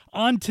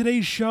On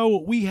today's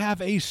show, we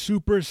have a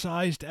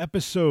supersized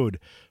episode.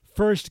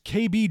 First,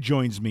 KB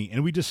joins me,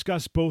 and we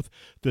discuss both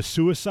the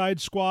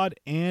Suicide Squad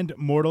and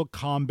Mortal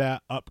Kombat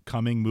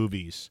upcoming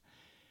movies.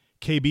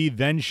 KB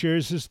then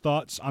shares his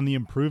thoughts on the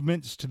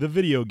improvements to the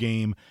video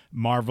game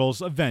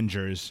Marvel's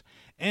Avengers,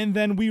 and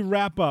then we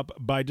wrap up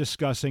by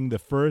discussing the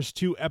first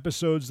two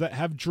episodes that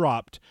have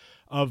dropped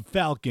of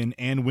Falcon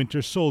and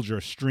Winter Soldier,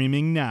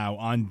 streaming now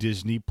on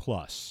Disney+.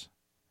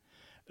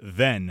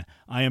 Then,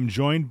 I am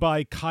joined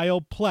by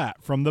Kyle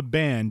Platt from the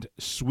band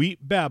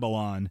Sweet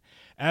Babylon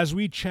as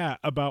we chat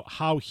about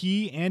how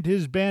he and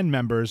his band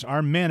members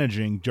are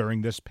managing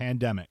during this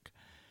pandemic.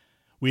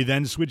 We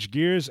then switch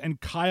gears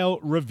and Kyle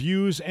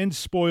reviews and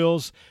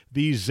spoils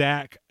the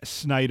Zack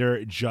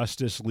Snyder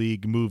Justice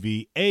League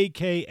movie,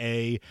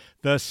 aka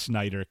the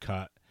Snyder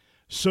Cut.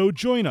 So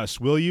join us,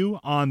 will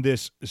you, on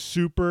this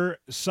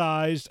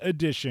super-sized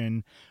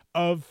edition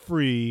of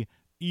Free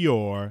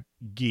Your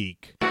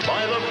Geek.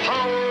 By the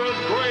power of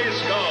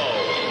Grayskull,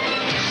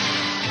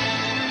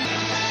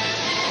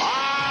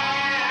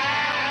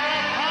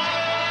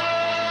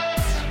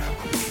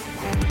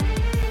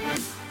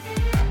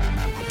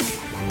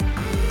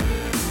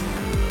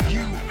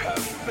 You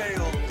have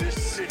failed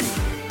this city.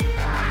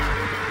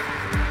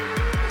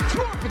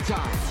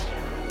 Corpatize!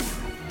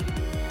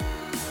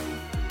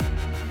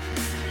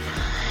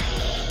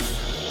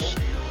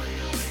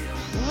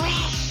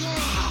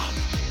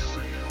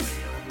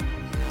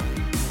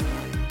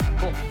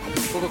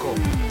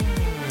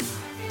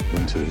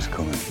 Winter is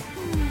coming.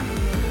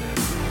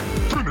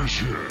 finish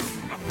him.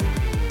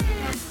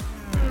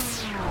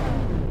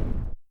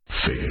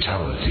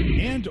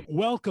 Fatality. And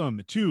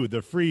welcome to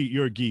the Free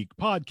Your Geek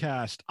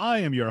podcast. I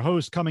am your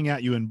host, coming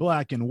at you in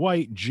black and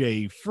white,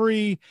 Jay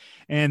Free,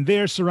 and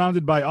they're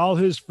surrounded by all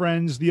his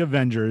friends, the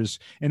Avengers.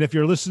 And if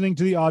you're listening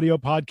to the audio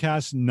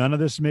podcast, none of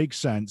this makes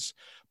sense,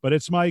 but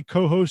it's my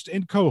co-host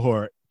and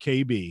cohort,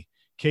 KB.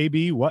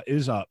 KB, what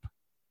is up?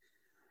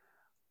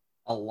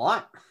 A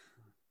lot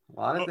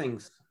of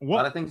things. A what-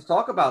 lot of things to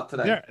talk about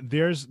today.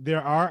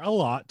 There are a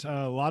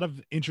lot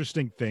of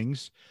interesting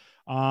things.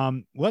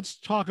 Let's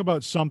talk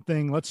about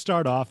something. Let's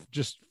start off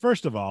just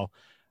first of all.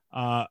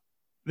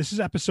 This is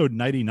episode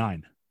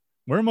 99.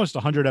 We're almost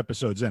 100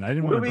 episodes in. I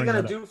didn't What want are to we bring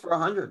gonna that up. do for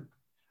 100?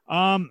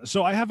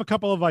 So I have a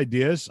couple of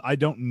ideas. I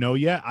don't know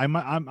yet. I'm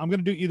going to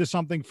do either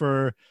something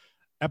for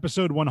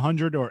episode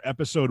 100 or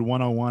episode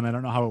 101. I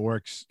don't know how it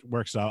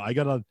works out.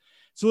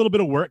 It's a little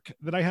bit of work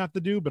that I have to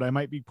do, but I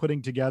might be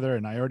putting together,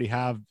 and I already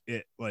have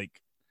it.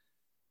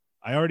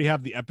 I already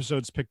have the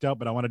episodes picked out,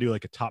 but I want to do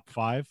like a top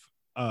 5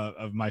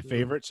 of my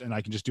favorites, and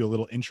I can just do a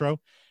little intro.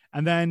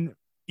 And then,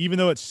 even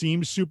though it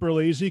seems super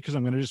lazy because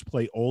I'm going to just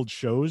play old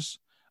shows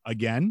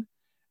again,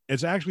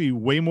 it's actually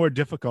way more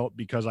difficult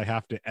because I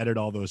have to edit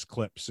all those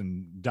clips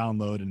and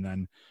download and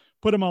then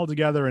put them all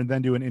together and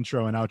then do an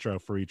intro and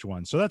outro for each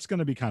one. So that's going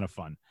to be kind of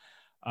fun.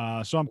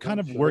 So I'm kind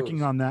of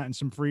working on that in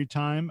some free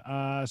time.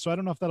 So I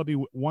don't know if that'll be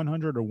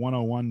 100 or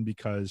 101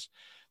 because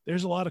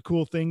there's a lot of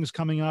cool things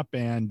coming up,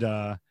 and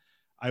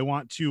I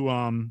want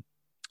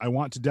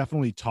to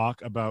definitely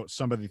talk about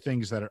some of the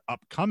things that are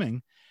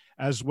upcoming,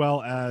 as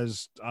well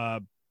as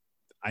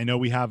I know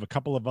we have a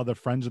couple of other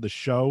friends of the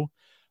show.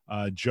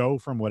 Joe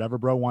from Whatever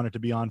Bro wanted to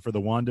be on for the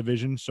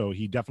WandaVision, so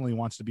he definitely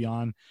wants to be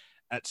on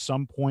at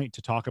some point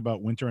to talk about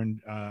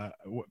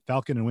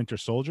Falcon and Winter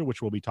Soldier,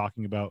 which we'll be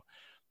talking about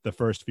the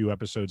first few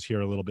episodes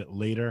here a little bit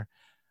later.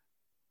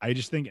 I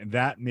just think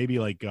that maybe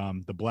like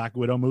the Black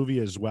Widow movie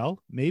as well.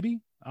 Maybe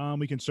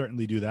we can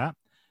certainly do that.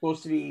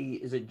 Supposed to be,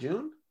 is it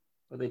June?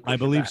 Or they push I it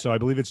believe back? so. I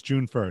believe it's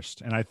June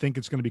 1st, and I think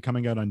it's going to be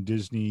coming out on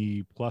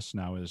Disney Plus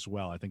now as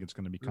well. I think it's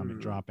going to be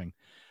dropping.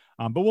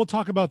 But we'll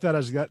talk about that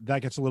as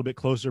that gets a little bit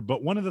closer.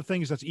 But one of the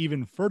things that's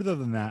even further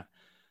than that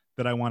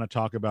I want to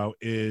talk about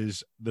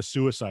is the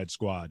Suicide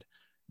Squad.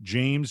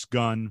 James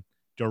Gunn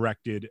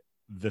directed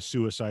the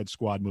Suicide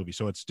Squad movie.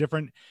 So it's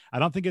different. I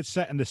don't think it's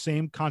set in the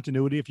same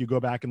continuity if you go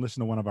back and listen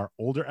to one of our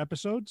older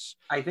episodes.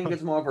 I think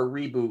it's more of a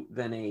reboot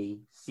than a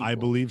sequel. I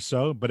believe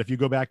so. But if you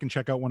go back and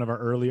check out one of our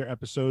earlier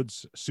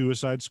episodes,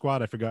 Suicide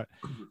Squad, I forgot.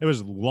 It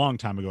was a long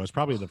time ago. It's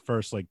probably the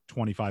first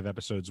 25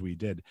 episodes we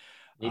did.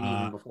 Maybe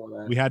even before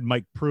that. We had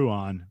Mike Prue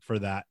on for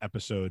that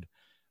episode.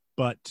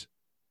 But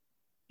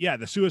yeah,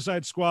 the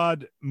Suicide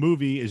Squad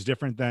movie is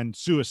different than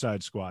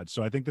Suicide Squad.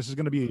 So I think this is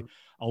going to be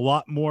a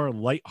lot more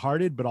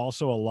lighthearted, but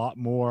also a lot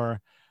more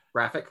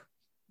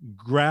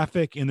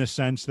graphic in the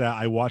sense that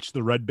I watched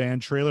the Red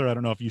Band trailer. I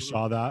don't know if you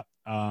saw that.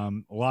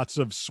 Lots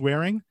of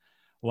swearing,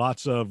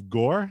 lots of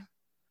gore.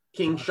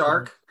 King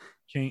Shark.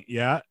 John.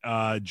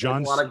 There's a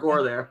lot of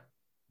gore there.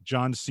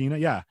 John Cena.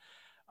 Yeah.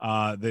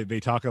 They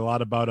talk a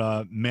lot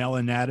about male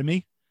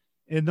anatomy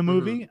in the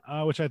movie,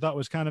 which I thought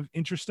was kind of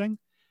interesting.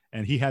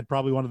 And he had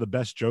probably one of the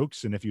best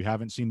jokes. And if you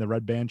haven't seen the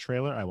Red Band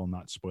trailer, I will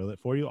not spoil it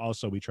for you.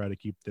 Also, we try to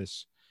keep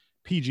this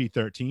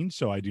PG-13,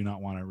 so I do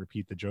not want to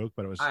repeat the joke,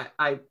 but it was...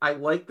 I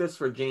like this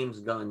for James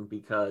Gunn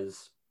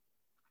because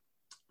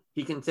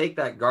he can take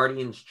that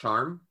Guardians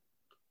charm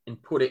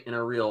and put it in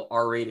a real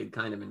R-rated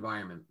kind of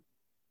environment.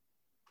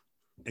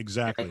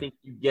 Exactly. I think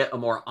you're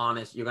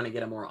going to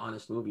get a more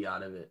honest movie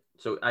out of it.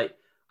 So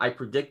I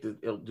predict that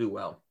it'll do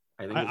well.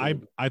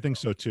 I think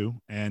so too.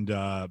 And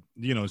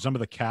some of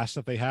the cast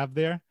that they have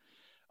there,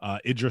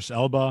 Idris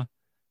Elba,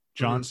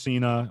 John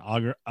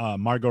Cena,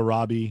 Margot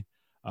Robbie,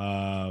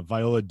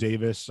 Viola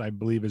Davis, I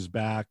believe, is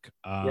back.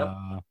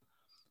 I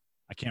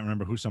can't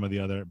remember who some of the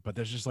other, but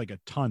there's just like a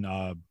ton.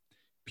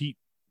 Pete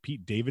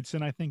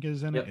Davidson, I think,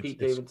 is in it. Pete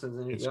Davidson's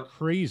in it. It's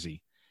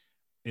crazy.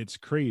 It's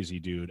crazy,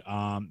 dude.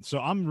 So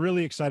I'm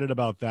really excited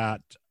about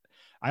that.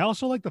 I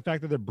also like the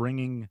fact that they're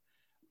bringing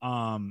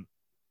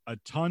a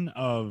ton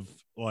of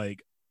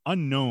like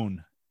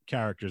unknown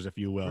characters, if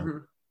you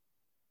will.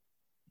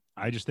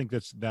 I just think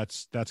that's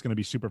going to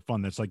be super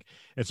fun. That's like,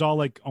 it's all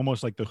like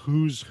almost like the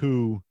who's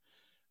who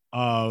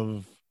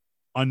of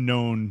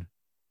unknown,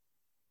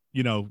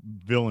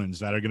 villains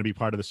that are going to be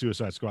part of the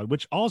Suicide Squad,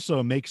 which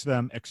also makes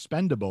them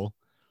expendable,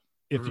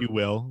 if you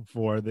will,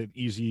 for the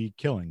easy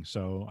killing.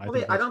 So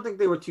I don't think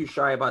they were too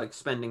shy about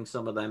expending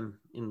some of them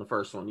in the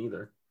first one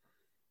either.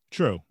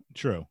 True.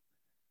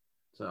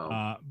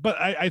 So,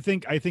 but I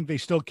think they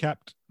still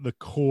kept the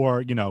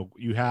core.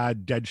 You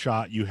had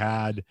Deadshot, you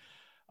had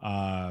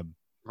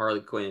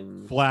Harley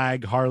Quinn,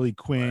 Flag, Harley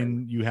Quinn,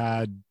 right. You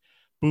had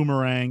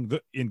Boomerang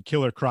in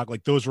Killer Croc.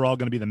 Like those are all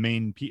going to be the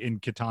main in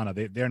Katana.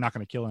 They're not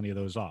going to kill any of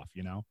those off,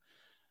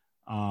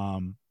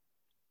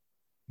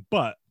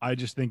 But I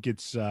just think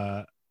it's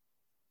interesting.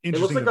 It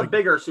looks like a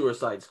bigger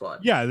Suicide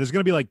Squad. Yeah, there's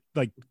going to be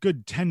like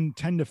good 10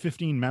 to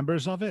 15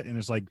 members of it. And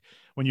it's like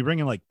when you bring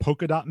in like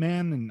Polka Dot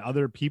Man and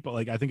other people,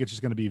 like I think it's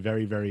just going to be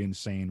very, very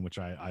insane, which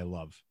I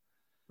love.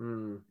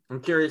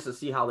 I'm curious to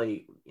see how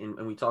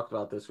and we talked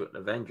about this with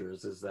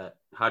Avengers, is that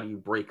how do you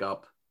break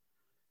up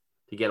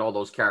to get all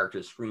those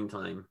characters screen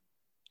time?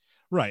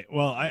 Right.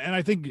 Well,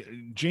 I think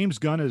James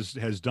Gunn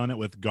has done it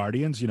with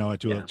Guardians,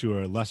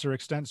 to a lesser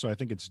extent. So I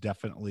think it's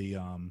definitely.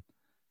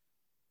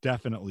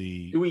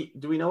 Do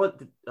we know what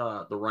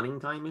the running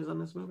time is on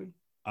this movie?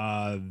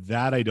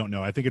 That I don't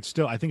know. I think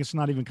it's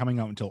not even coming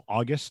out until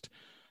August.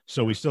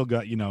 So we still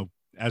got,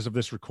 as of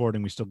this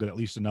recording, we still got at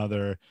least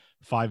another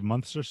 5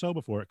 months or so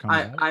before it comes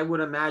out. I would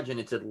imagine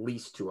it's at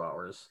least 2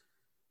 hours.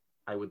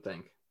 I would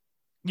think.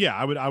 Yeah,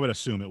 I would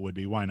assume it would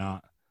be. Why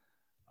not?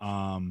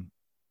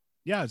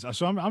 Yeah.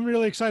 So I'm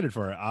really excited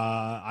for it.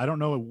 I don't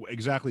know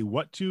exactly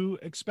what to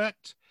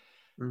expect,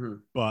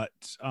 but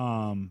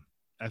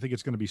I think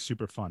it's going to be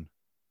super fun.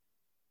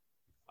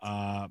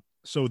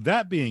 So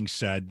that being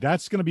said,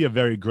 that's going to be a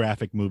very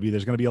graphic movie.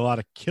 There's going to be a lot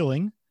of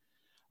killing.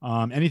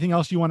 Anything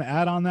else you want to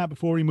add on that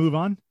before we move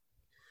on?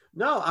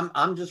 No,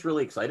 I'm just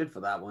really excited for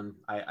that one.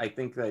 I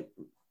think that,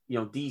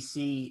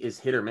 DC is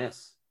hit or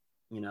miss.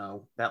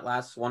 That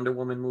last Wonder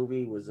Woman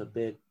movie was a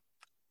bit.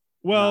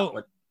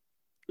 Well,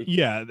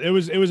 yeah, it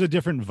was a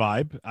different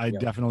vibe. I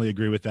definitely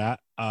agree with that.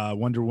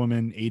 Wonder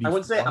Woman 80.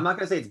 I'm not going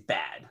to say it's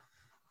bad.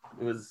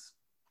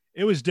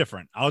 It was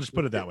different. I'll just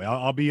put it that way.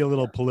 I'll be a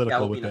little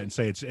political with it and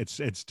say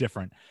it's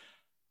different.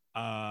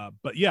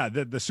 But yeah,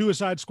 the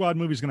Suicide Squad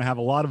movie is going to have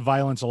a lot of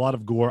violence, a lot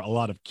of gore, a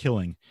lot of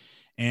killing.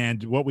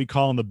 And what we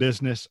call in the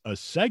business a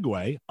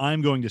segue,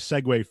 I'm going to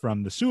segue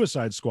from the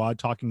Suicide Squad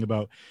talking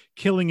about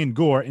killing and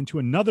gore into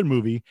another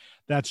movie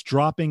that's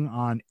dropping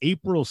on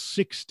April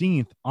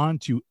 16th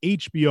onto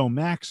HBO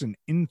Max and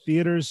in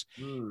theaters.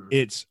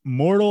 It's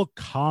Mortal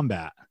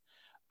Kombat.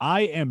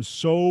 I am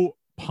so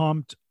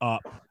pumped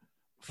up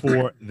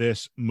for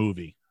this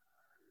movie.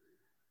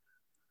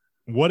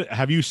 What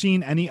have you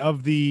seen any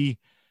of the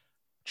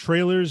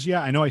trailers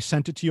yet? I know I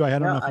sent it to you. I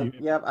don't know if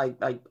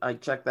you. I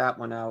checked that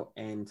one out,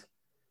 and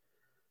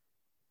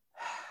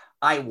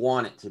I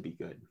want it to be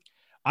good.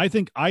 I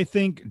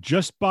think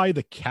just by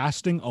the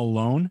casting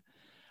alone,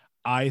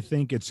 I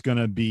think it's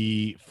gonna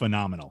be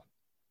phenomenal.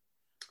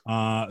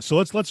 So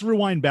let's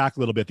rewind back a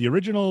little bit. The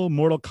original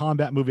Mortal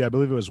Kombat movie, I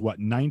believe it was what,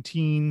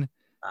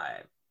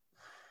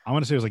 I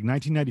want to say it was like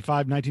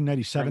 1995,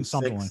 1997,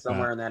 something like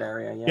somewhere that. in that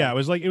area. Yeah, it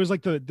was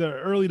like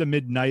the early to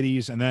mid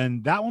 90s, and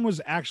then that one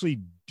was actually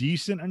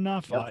decent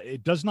enough. Yep.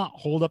 It does not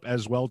hold up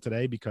as well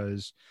today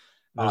because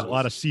there's a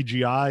lot of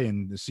CGI,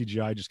 and the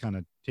CGI just kind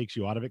of takes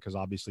you out of it because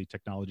obviously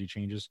technology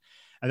changes.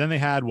 And then they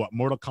had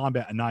Mortal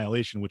Kombat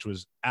Annihilation, which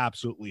was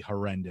absolutely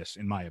horrendous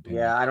in my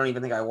opinion. Yeah, I don't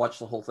even think I watched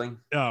the whole thing.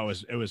 No,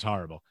 it was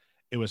horrible.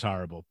 It was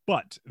horrible.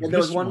 But there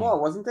was one more,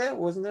 wasn't there?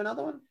 Wasn't there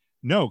another one?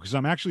 No, because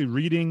I'm actually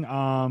reading.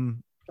 I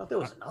thought there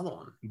was another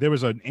one. There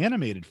was an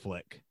animated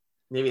flick.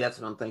 Maybe that's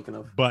what I'm thinking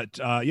of. But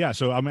yeah,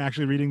 so I'm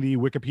actually reading the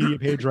Wikipedia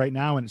page right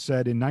now, and it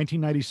said in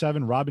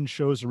 1997, Robin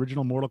Show's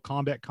original Mortal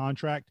Kombat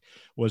contract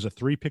was a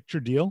 3-picture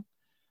deal.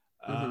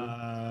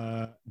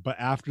 But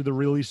after the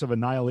release of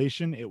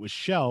Annihilation, it was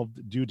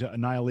shelved due to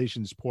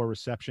Annihilation's poor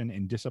reception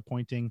and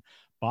disappointing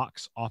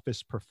box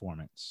office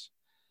performance.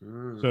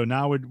 So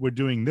now we're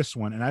doing this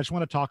one, and I just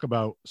want to talk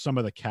about some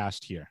of the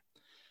cast here.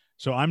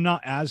 So I'm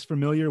not as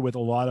familiar with a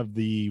lot of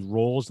the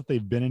roles that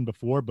they've been in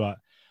before, but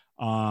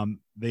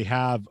they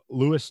have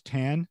Louis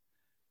Tan,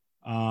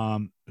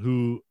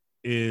 who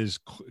is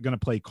going to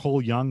play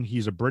Cole Young.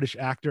 He's a British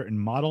actor and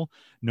model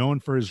known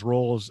for his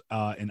roles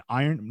in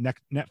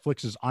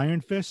Netflix's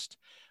Iron Fist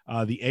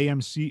the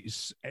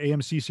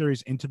AMC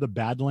series Into the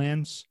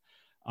Badlands.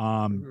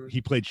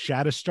 He played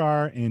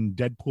Shatterstar in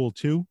Deadpool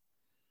 2.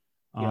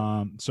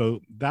 So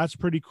that's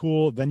pretty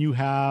cool. Then you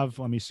have,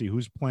 let me see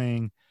who's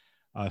playing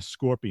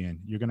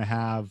Scorpion. You're going to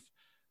have,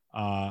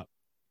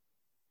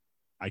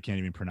 I can't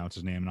even pronounce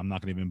his name, and I'm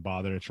not going to even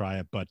bother to try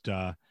it, but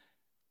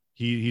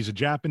he's a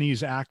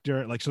Japanese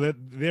actor. Like, so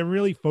they're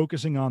really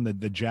focusing on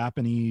the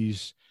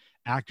Japanese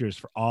actors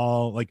for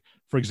all, like,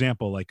 for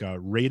example, like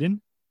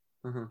Raiden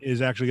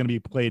is actually going to be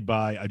played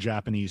by a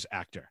Japanese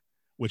actor,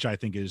 which I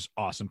think is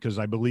awesome. Cause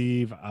I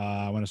believe,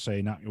 I want to say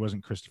it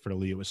wasn't Christopher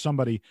Lee. It was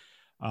somebody,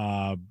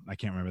 I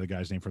can't remember the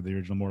guy's name for the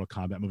original Mortal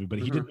Kombat movie, but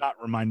he did not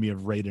remind me of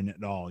Raiden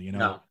at all, you know.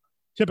 No.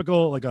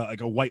 Typical, like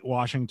a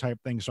whitewashing type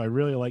thing. So I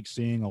really like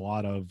seeing a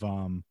lot of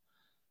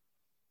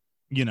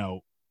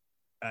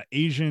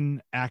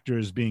Asian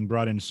actors being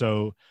brought in.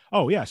 So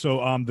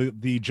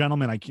the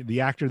gentleman,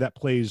 the actor that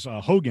plays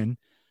Hogan,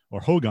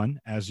 or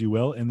Hogun, as you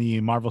will, in the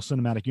Marvel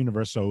Cinematic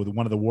Universe, so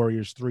one of the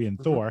Warriors 3 and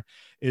Thor,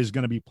 is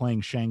going to be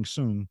playing Shang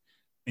Tsung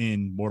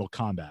in Mortal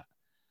Kombat.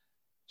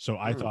 So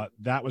I thought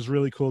that was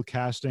really cool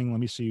casting. Let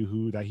me see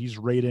he's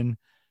Raiden.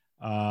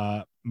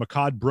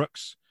 Makad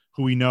Brooks,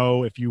 who we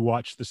know, if you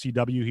watch the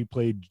CW, he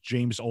played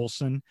James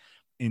Olsen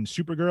in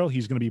Supergirl.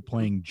 He's going to be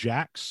playing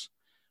Jax,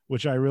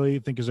 which I really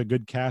think is a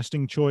good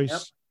casting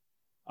choice.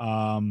 Yep.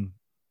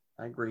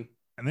 I agree.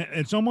 And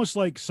it's almost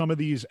like some of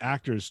these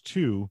actors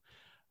too.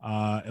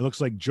 It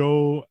looks like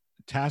Joe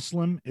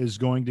Taslim is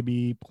going to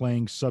be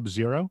playing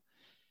Sub-Zero.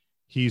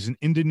 He's an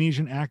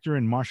Indonesian actor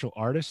and martial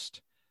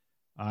artist.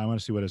 I want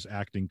to see what his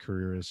acting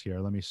career is here.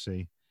 Let me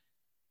see.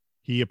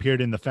 He appeared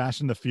in The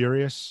Fast and the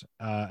Furious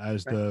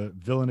as the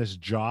villainous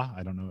Jaw.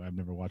 I don't know. I've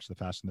never watched The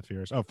Fast and the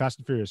Furious. Oh, Fast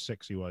and Furious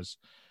 6 he was.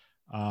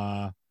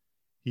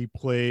 He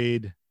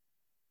played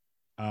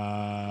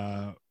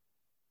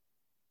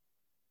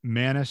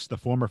Manus, the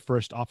former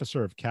first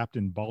officer of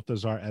Captain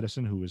Balthazar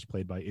Edison, who was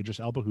played by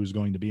Idris Elba, who's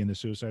going to be in the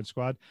Suicide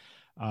Squad.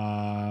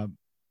 That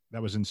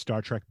was in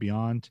Star Trek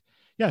Beyond.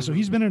 Yeah, so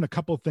he's been in a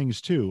couple of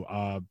things too.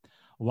 A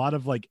lot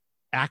of like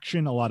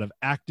action, a lot of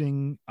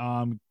acting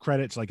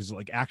credits, like it's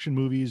like action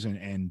movies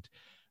and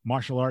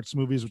martial arts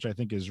movies, which I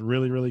think is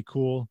really, really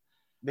cool.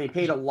 They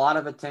paid a lot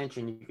of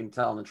attention, you can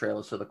tell in the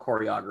trailers, to the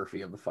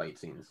choreography of the fight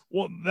scenes.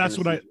 Well, that's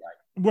what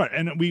right.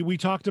 And we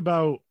talked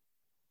about,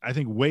 I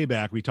think way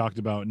back, we talked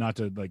about, not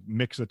to like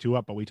mix the two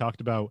up, but we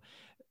talked about,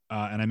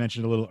 and I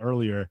mentioned a little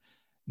earlier,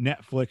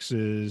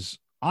 Netflix's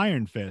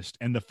Iron Fist.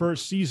 And the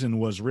first season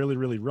was really,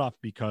 really rough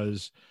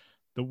because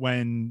I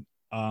can't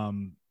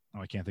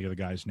think of the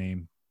guy's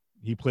name.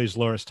 He plays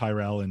Loras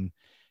Tyrell in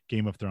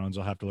Game of Thrones.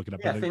 I'll have to look it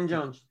up. Yeah, Finn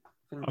Jones.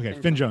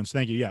 Finn Jones.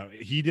 Thank you. Yeah.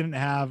 He didn't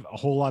have a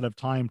whole lot of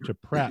time to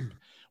prep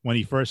when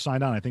he first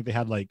signed on. I think they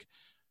had like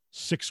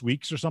 6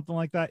 weeks or something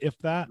like that, if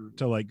that,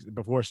 to like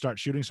before start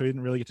shooting. So he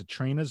didn't really get to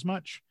train as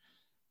much.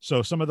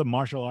 So some of the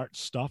martial arts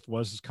stuff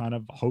was kind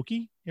of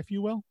hokey, if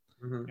you will.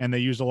 And they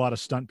used a lot of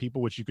stunt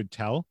people, which you could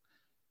tell.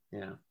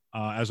 Yeah.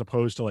 As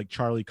opposed to like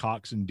Charlie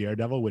Cox and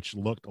Daredevil, which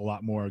looked a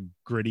lot more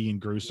gritty and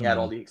gruesome. He had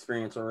all the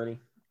experience already.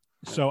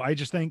 So I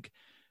just think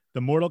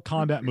the Mortal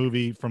Kombat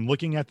movie, from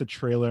looking at the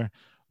trailer,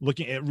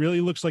 it really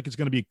looks like it's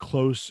going to be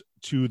close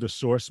to the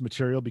source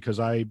material, because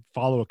I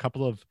follow a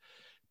couple of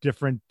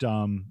different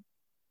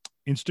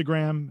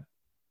Instagram.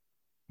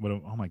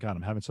 Oh my God,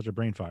 I'm having such a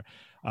brain fart.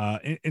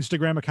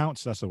 Instagram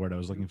accounts. That's the word I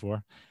was looking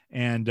for.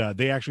 And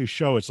they actually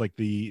show, it's like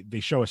they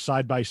show a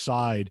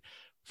side-by-side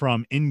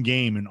from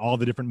in-game and all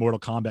the different Mortal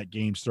Kombat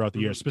games throughout the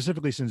year,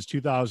 specifically since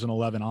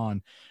 2011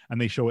 on, and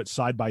they show it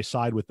side by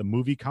side with the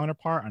movie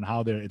counterpart and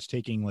how it's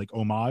taking like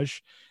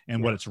homage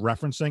and what it's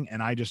referencing.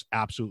 And I just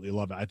absolutely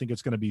love it. I think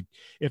it's going to be,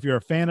 if you're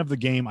a fan of the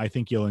game, I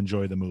think you'll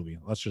enjoy the movie.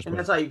 And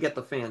that's how you get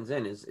the fans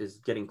in, is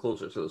getting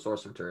closer to the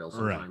source material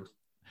sometimes. Right.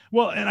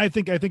 Well, and I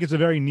think it's a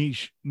very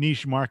niche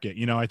market.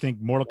 You know, I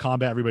think Mortal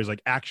Kombat, everybody's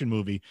like action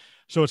movie.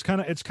 So it's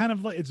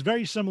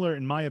very similar,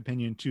 in my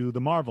opinion, to the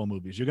Marvel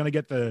movies. You're going to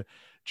get the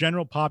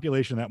general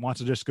population that wants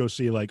to just go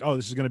see like, oh,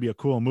 this is going to be a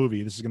cool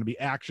movie. This is going to be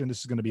action. This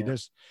is going to be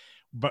this.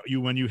 But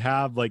when you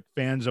have like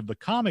fans of the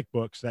comic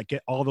books that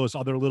get all those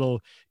other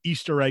little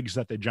Easter eggs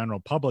that the general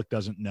public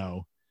doesn't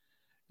know,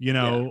 you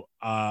know,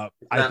 I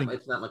think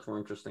it's not much more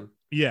interesting.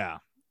 Yeah.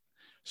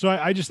 So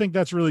I just think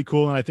that's really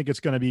cool. And I think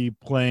it's going to be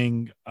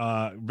playing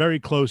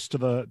very close to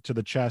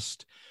the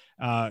chest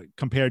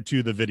compared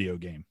to the video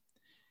game.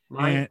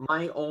 What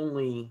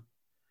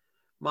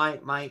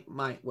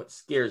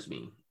scares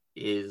me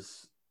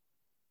is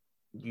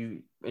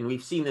and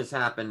we've seen this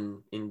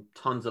happen in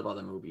tons of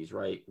other movies,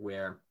 right?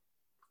 Where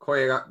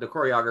the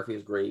choreography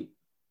is great,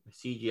 the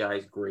CGI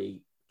is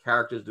great,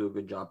 characters do a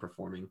good job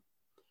performing,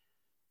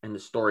 and the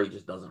story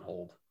just doesn't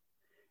hold.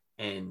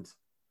 And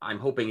I'm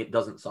hoping it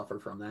doesn't suffer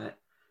from that,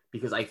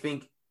 because I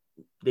think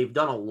they've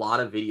done a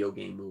lot of video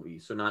game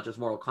movies. So not just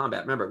Mortal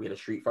Kombat. Remember, we had a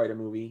Street Fighter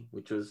movie,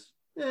 which was,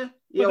 that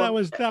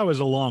was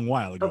a long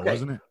while ago,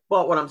 wasn't it?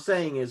 But what I'm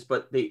saying is,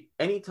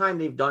 anytime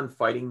they've done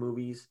fighting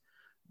movies,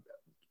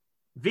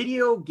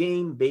 video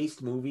game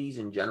based movies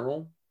in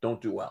general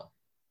don't do well.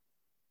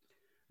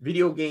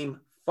 Video game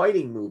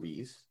fighting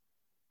movies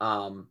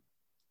tend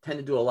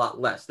to do a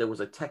lot less. There was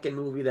a Tekken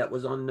movie that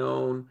was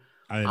unknown.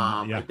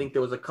 I think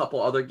there was a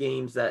couple other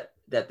games that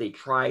they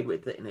tried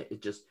with it, and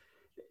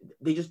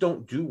they just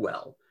don't do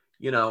well.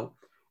 You know,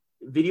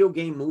 video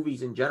game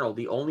movies in general,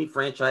 the only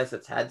franchise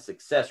that's had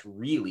success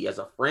really as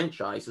a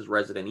franchise is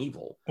Resident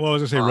Evil. Well, I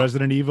was gonna say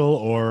Resident Evil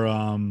or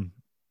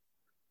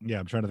yeah,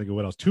 I'm trying to think of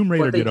what else. Tomb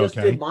Raider did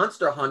okay. Did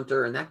Monster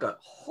Hunter, and that got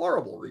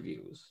horrible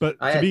reviews. But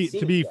to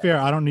be fair,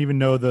 I don't even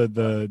know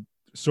the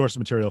source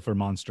material for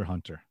Monster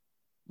Hunter.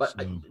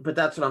 But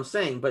that's what I'm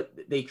saying. But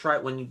they try,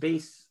 when you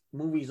base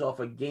movies off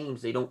of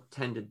games, they don't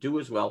tend to do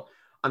as well.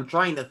 I'm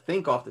trying to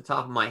think off the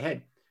top of my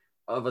head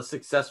of a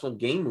successful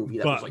game movie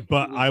that was like.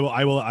 But I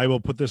will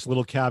put this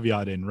little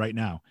caveat in right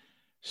now.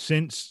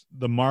 Since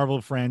the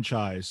Marvel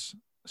franchise,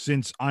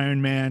 since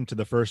Iron Man to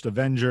the first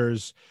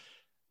Avengers,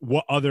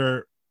 what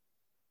other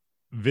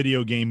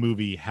video game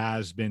movie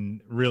has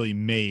been really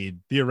made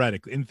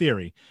theoretically, in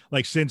theory,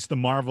 like since the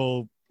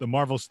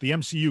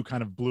MCU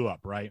kind of blew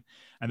up, right?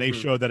 And they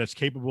showed that it's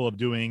capable of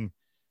doing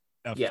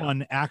a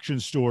fun action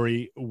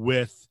story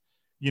with,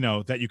 you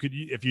know, that you could,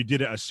 if you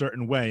did it a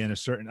certain way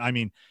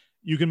and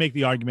you can make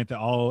the argument that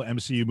all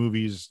MCU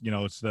movies, you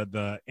know, it's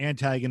the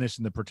antagonist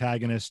and the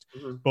protagonist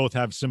both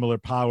have similar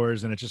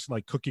powers, and it's just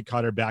like cookie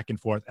cutter back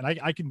and forth. And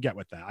I can get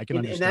with that. I can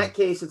understand. In that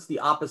case, it's the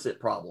opposite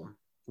problem,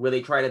 where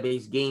they try to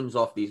base games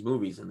off these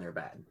movies and they're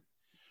bad.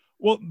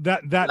 Well,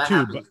 that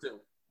too, but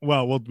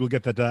well, we'll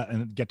get to that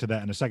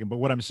in a second. But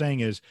what I'm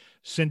saying is,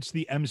 since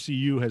the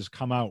MCU has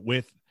come out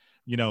with,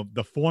 you know,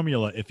 the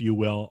formula, if you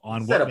will,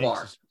 on it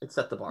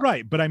set the bar.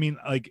 Right. But I mean,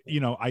 like, you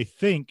know, I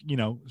think, you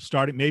know,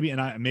 starting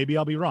maybe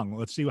I'll be wrong.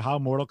 Let's see how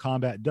Mortal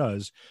Kombat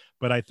does.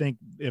 But I think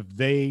if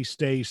they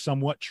stay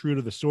somewhat true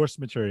to the source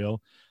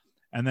material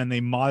and then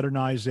they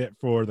modernize it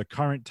for the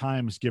current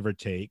times, give or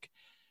take,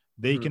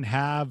 they can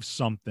have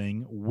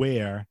something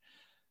where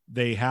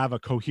they have a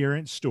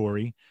coherent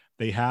story.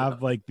 They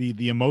have like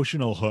the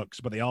emotional hooks,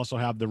 but they also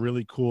have the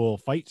really cool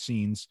fight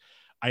scenes.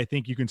 I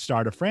think you can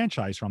start a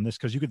franchise from this,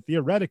 because you could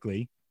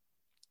theoretically,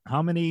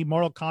 how many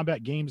Mortal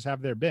Kombat games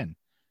have there been?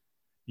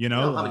 You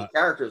know, how many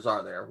characters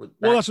are there?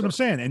 Well, that's what I'm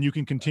saying. And you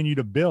can continue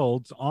to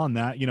build on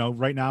that. You know,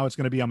 right now it's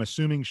going to be, I'm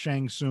assuming,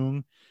 Shang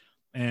Tsung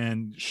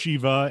and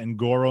Shiva and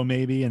Goro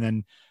maybe. And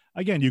then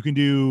again, you can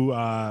do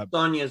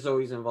Sonya's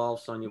always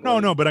involved.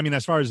 No, but I mean,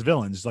 as far as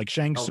villains, like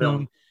Shang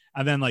Tsung,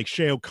 and then like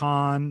Shao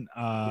Kahn,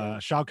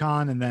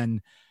 and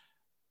then,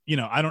 you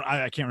know,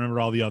 I can't remember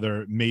all the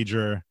other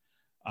major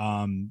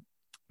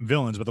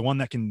villains, but the one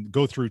that can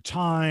go through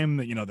time,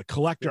 you know, the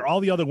Collector,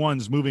 all the other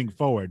ones moving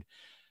forward.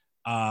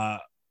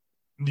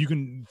 You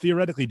can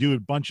theoretically do a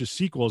bunch of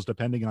sequels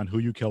depending on who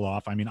you kill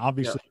off. I mean,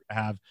 obviously you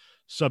have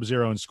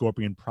Sub-Zero and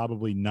Scorpion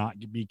probably not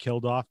be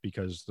killed off,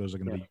 because those are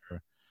going to be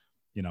your,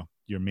 you know,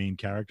 your main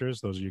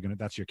characters.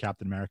 That's your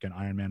Captain America and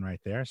Iron Man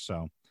right there.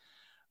 So,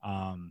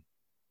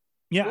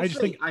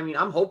 think, I mean,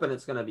 I'm hoping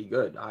it's going to be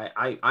good.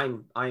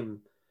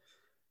 I'm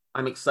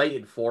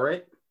excited for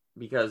it,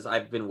 because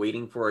I've been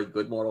waiting for a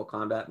good Mortal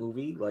Kombat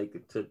movie,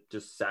 like to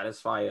just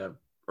satisfy a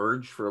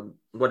urge for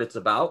what it's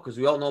about. Because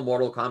we all know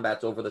Mortal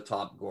Kombat's over the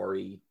top,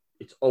 gory.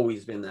 It's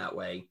always been that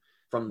way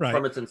from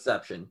its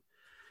inception.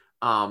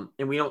 And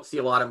we don't see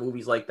a lot of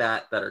movies like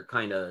that are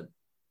kind of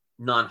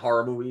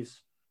non-horror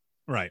movies.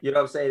 Right. You know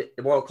what I'm saying?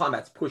 Mortal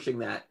Kombat's pushing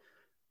that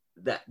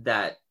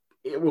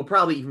it will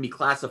probably even be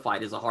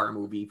classified as a horror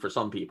movie for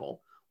some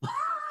people.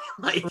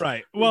 Like,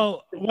 right.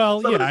 Well,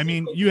 yeah. I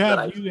mean, you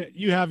have,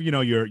 you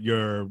know,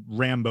 your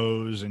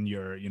Rambos and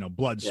your, you know,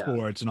 blood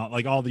sports and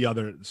all the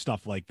other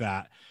stuff like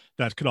that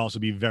could also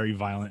be very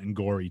violent and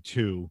gory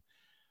too.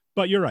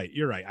 But you're right.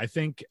 I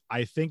think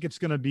it's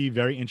going to be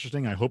very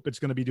interesting. I hope it's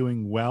going to be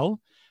doing well.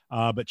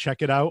 But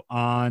check it out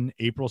on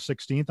April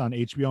 16th on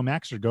HBO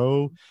Max, or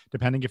go,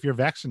 depending if you're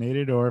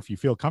vaccinated or if you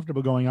feel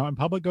comfortable going out in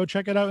public, go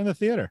check it out in the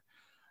theater,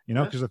 you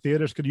know, because the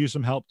theaters could use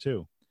some help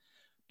too.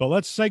 But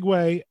let's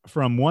segue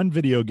from one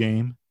video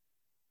game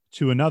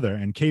to another.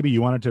 And KB, you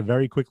wanted to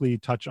very quickly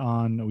touch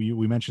on,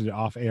 we mentioned it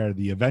off air,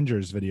 the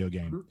Avengers video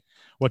game.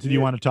 What did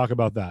you want to talk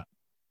about that?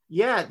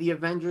 Yeah, the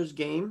Avengers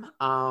game.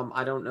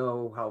 I don't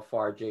know how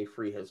far Jay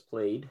Free has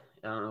played.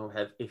 I don't know.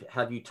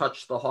 Have you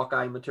touched the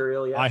Hawkeye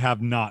material yet? I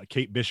have not.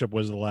 Kate Bishop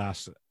was the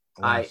last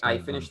I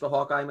finished the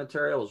Hawkeye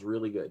material. It was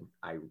really good.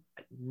 I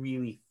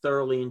really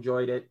thoroughly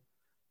enjoyed it.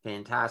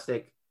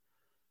 Fantastic.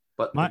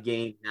 But the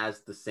game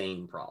has the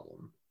same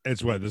problem.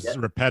 It's this is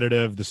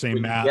repetitive, the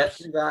same map. Get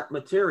to that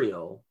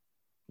material,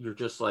 you're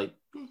just like,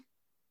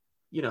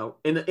 you know,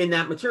 in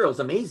that material is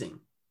amazing.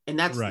 And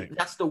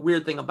that's the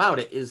weird thing about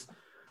it, is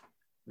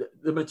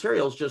the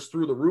material is just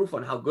through the roof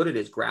on how good it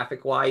is,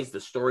 graphic wise, the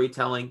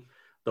storytelling,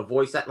 the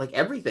voice, like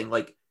everything,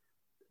 like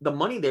the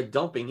money they're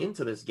dumping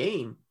into this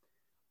game.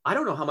 I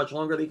don't know how much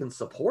longer they can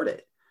support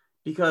it,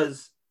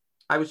 because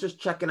I was just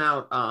checking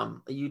out a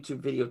YouTube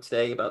video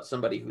today about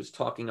somebody who's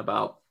talking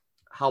about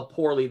how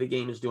poorly the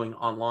game is doing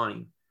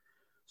online.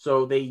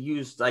 So they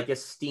used, I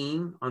guess,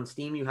 Steam. On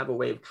Steam, you have a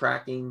way of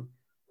tracking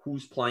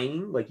who's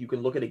playing. Like, you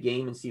can look at a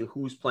game and see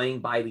who's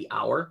playing by the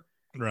hour.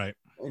 Right.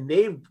 and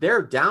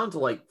they're down to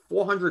like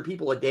 400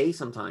 people a day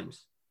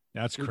sometimes.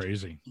 That's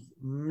crazy.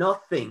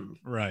 Nothing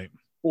Right.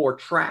 for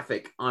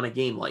traffic on a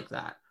game like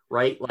that,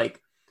 right?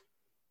 Like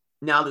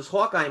now this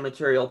Hawkeye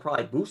material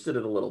probably boosted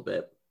it a little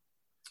bit,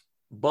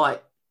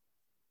 but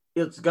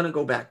it's going to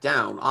go back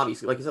down.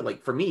 Obviously, like I said,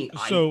 like for me,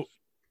 so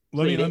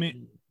let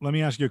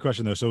me ask you a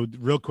question though. So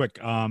real quick,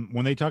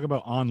 when they talk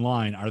about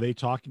online, are they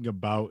talking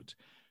about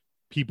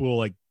people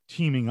like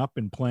teaming up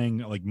and playing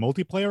like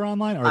multiplayer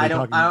online? Or I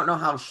don't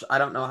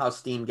know how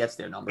Steam gets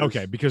their numbers.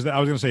 Okay, because I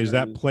was going to say, is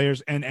that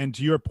players? And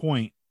to your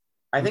point,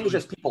 I think it's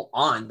just people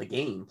on the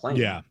game playing.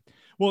 Yeah.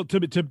 Well, to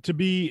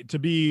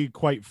be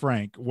quite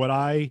frank, what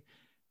I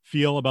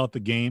feel about the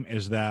game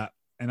is that,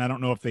 and I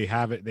don't know if they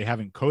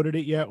haven't coded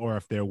it yet or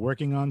if they're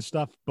working on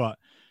stuff, but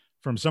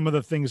from some of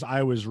the things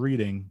I was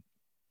reading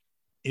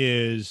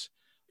is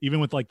even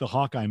with like the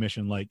Hawkeye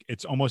mission, like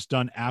it's almost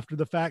done after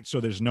the fact. So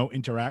there's no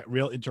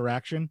real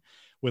interaction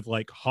with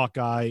like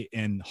Hawkeye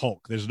and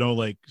Hulk. There's no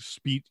like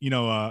speed,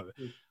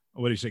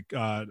 what do you say?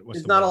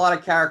 There's not a lot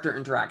of character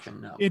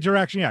interaction. No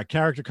interaction. Yeah.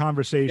 Character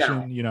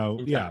conversation,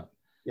 yeah.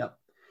 Yep.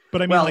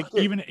 But I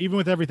mean, even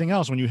with everything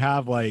else, when you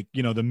have like,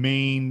 the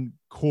main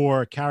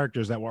core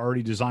characters that were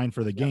already designed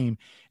for the game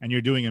and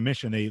you're doing a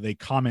mission, they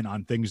comment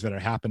on things that are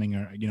happening,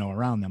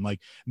 around them. Like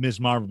Ms.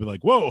 Marvel would be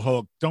like, whoa,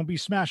 Hulk, don't be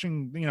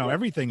smashing,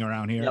 everything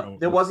around here. Yep.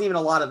 There wasn't even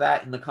a lot of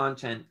that in the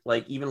content.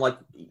 Like, even like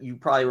you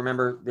probably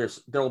remember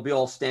there'll be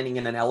all standing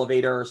in an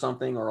elevator or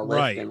something or a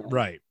lift.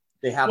 Right.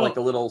 They have like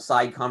a little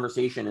side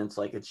conversation and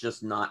it's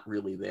just not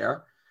really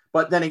there.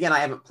 But then again, I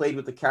haven't played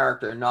with the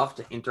character enough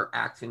to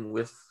interacting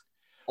with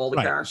all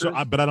the characters.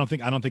 So, but I don't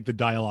think the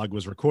dialogue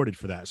was recorded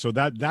for that. So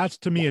that's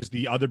to me is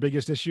the other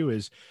biggest issue,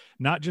 is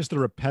not just the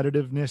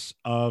repetitiveness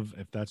of,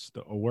 if that's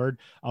a word,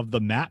 of the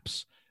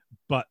maps,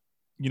 but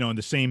in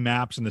the same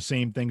maps and the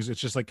same things. It's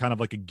just like kind of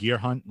like a gear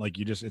hunt. Like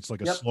it's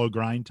like a slow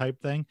grind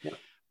type thing. Yep.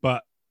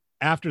 But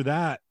after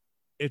that,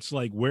 it's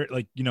like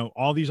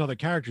all these other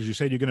characters, you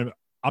said you're going to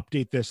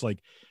update this. Like,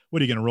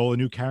 what are you going to roll a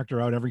new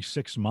character out every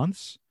 6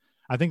 months?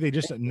 I think they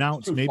just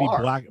announced maybe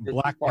Black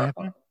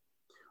Panther.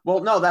 Well,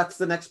 no, that's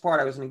the next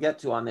part I was going to get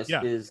to on this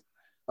is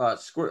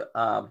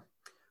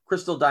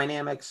Crystal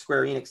Dynamics,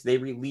 Square Enix. They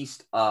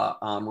released a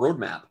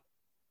roadmap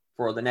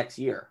for the next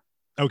year.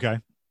 Okay.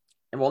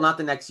 And well, not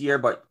the next year,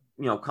 but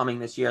coming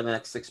this year, the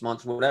next 6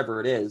 months, whatever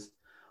it is,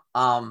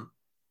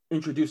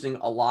 introducing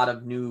a lot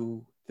of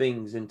new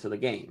things into the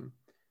game.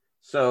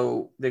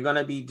 So they're going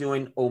to be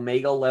doing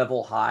Omega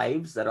level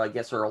hives that I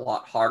guess are a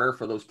lot harder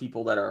for those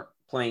people that are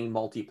playing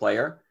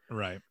multiplayer.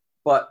 Right.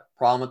 But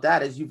problem with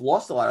that is you've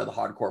lost a lot of the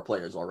hardcore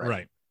players already.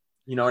 Right.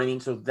 You know what I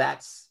mean? So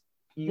that's,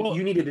 you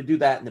needed to do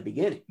that in the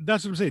beginning.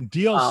 That's what I'm saying.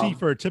 DLC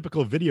for a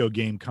typical video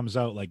game comes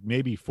out like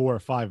maybe 4 or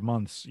 5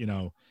 months,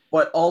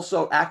 But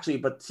also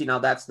but see, now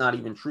that's not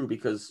even true,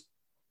 because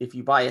if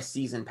you buy a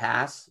season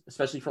pass,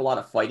 especially for a lot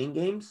of fighting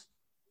games,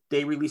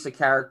 they release a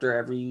character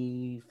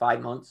every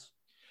 5 months.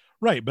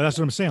 Right, but that's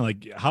what I'm saying.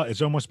 Like, how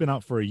it's almost been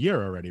out for a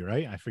year already,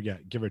 right? I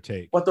forget, give or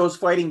take. But those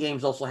fighting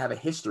games also have a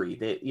history.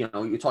 That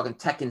you're talking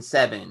Tekken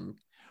 7,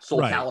 Soul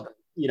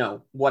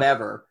Calibur,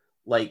 whatever.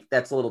 Like,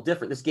 that's a little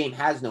different. This game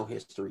has no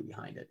history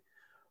behind it.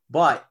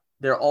 But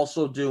they're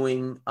also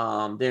doing,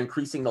 they're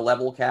increasing the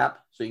level cap,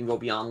 so you can go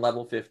beyond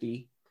level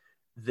 50.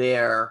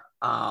 They're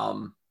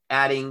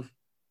adding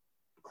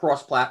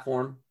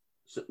cross-platform,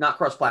 so not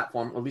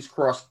cross-platform, at least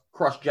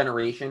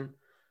cross-generation.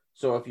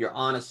 So if you're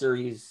on a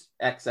Series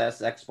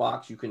XS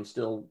Xbox, you can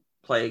still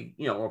play,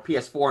 or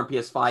PS4 and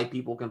PS5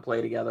 people can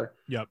play together.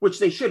 Yep. Which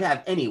they should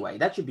have anyway.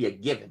 That should be a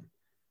given,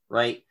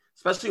 right?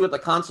 Especially with the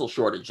console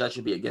shortage, that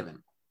should be a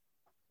given.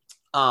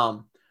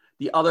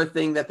 The other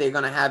thing that they're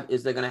going to have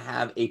is they're going to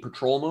have a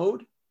patrol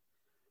mode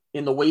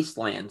in the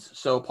Wastelands.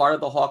 So part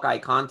of the Hawkeye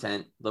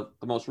content, the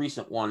most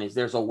recent one, is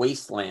there's a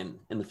wasteland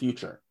in the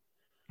future.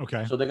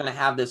 Okay. So they're going to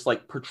have this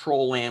like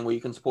patrol land where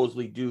you can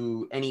supposedly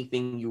do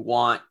anything you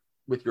want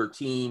with your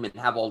team and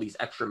have all these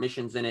extra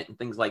missions in it and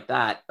things like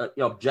that,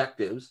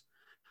 objectives,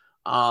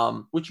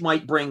 which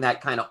might bring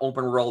that kind of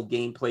open world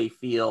gameplay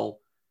feel,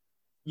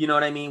 you know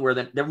what I mean? Where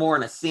they're more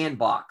in a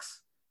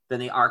sandbox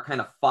than they are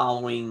kind of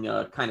following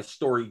a kind of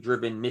story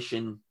driven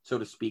mission, so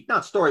to speak.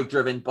 Not story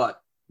driven,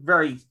 but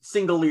very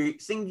singularly,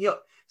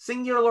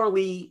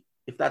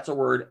 if that's a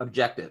word,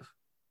 objective.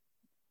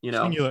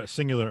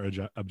 Singular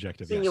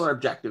objective. Singular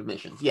objective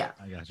missions. Yeah.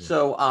 I got you.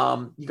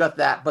 So you got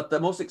that. But the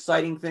most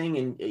exciting thing,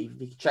 and if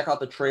you check out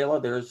the trailer,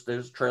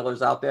 there's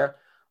trailers out there.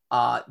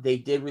 They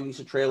did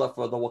release a trailer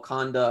for the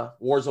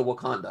Wars of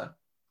Wakanda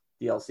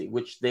DLC,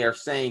 which they're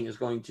saying is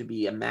going to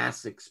be a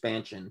mass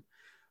expansion.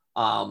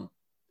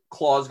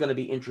 Claw's going to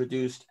be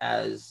introduced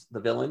as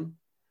the villain.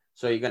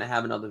 So you're going to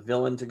have another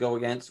villain to go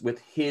against with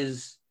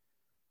his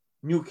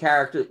new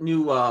character,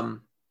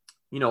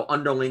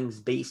 underlings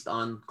based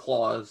on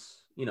Claw's,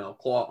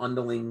 Claw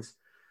underlings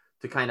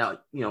to kind of,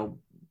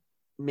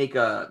 make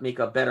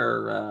a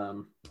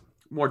better,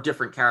 more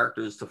different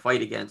characters to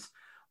fight against.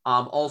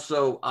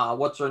 Also,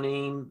 what's her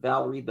name?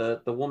 Valerie,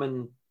 the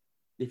woman,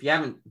 if you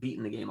haven't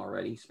beaten the game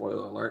already,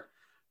 spoiler alert,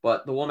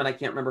 but the woman, I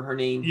can't remember her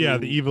name. Yeah,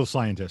 the evil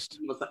scientist.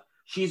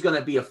 She's going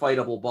to be a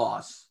fightable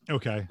boss.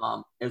 Okay.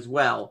 As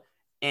well.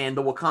 And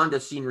the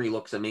Wakanda scenery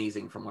looks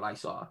amazing from what I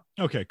saw.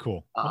 Okay,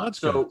 cool. Well, that's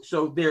so good.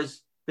 so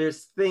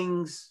there's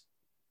things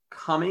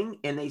coming,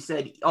 and they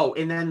said, oh,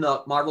 and then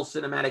the Marvel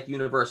Cinematic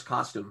Universe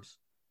costumes.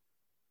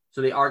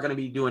 So they are going to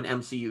be doing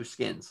MCU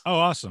skins. Oh,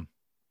 awesome.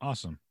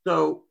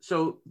 So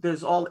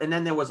there's all, and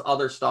then there was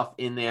other stuff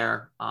in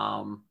there.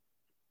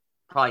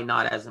 Probably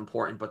not as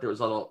important, but there was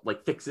other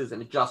like fixes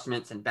and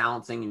adjustments and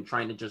balancing and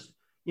trying to just,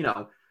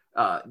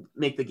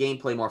 make the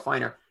gameplay more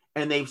finer.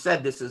 And they've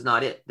said this is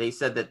not it. They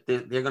said that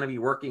they're going to be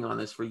working on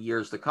this for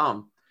years to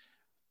come.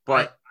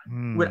 But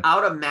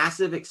without a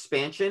massive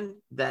expansion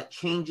that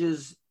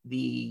changes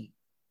the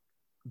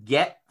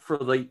get for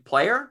the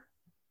player,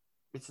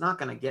 it's not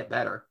going to get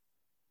better.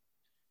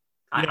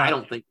 Yeah. I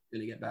don't think it's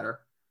going to get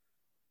better.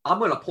 I'm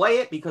going to play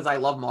it because I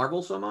love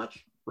Marvel so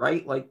much,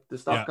 right? Like the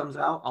stuff comes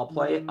out, I'll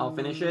play it, I'll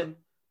finish it.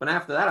 But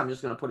after that, I'm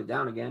just going to put it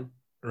down again.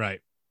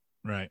 Right.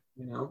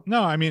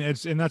 No, I mean,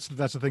 that's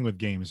the thing with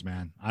games,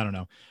 man. I don't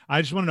know.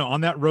 I just want to know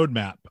on that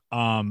roadmap,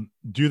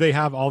 do they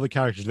have all the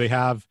characters? Do they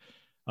have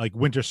like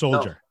Winter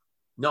Soldier?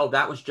 No,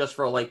 that was just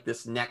for like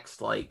this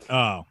next like.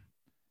 Oh,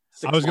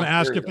 I was going to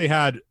ask if they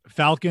had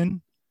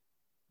Falcon,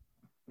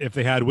 if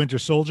they had Winter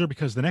Soldier,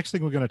 because the next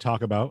thing we're going to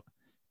talk about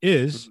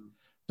is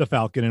the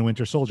Falcon and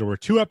Winter Soldier. We're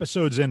 2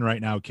 episodes in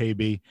right now,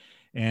 KB,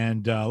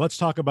 and let's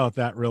talk about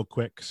that real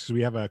quick. So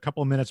we have a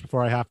couple of minutes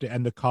before I have to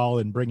end the call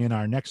and bring in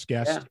our next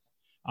guest.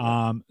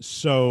 Yeah.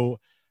 So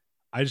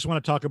I just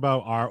want to talk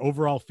about our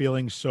overall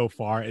feelings so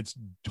far. It's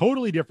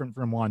totally different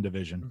from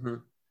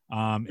WandaVision.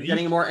 You're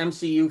getting a more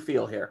MCU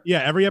feel here. Yeah,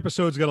 every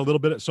episode's got a little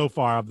bit so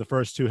far of the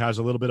first 2 has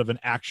a little bit of an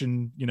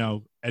action,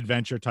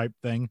 adventure type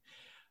thing.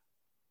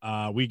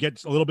 We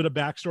get a little bit of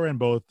backstory on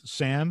both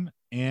Sam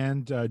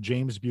and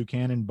James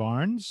Buchanan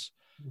Barnes,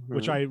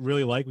 which I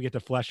really like. We get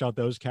to flesh out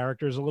those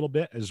characters a little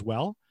bit as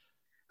well.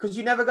 Because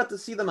you never got to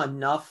see them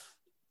enough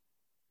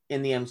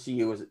in the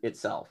MCU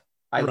itself.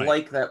 I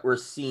like that we're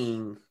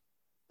seeing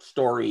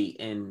story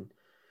and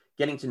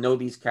getting to know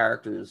these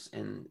characters.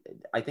 And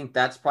I think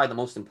that's probably the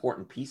most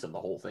important piece of the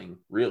whole thing,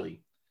 really.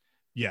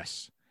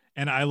 Yes.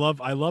 And I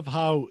love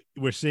how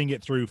we're seeing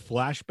it through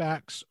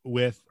flashbacks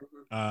with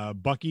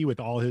Bucky, with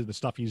all the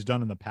stuff he's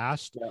done in the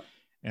past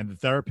and the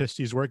therapist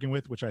he's working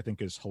with, which I think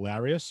is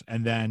hilarious.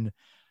 And then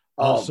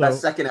also, that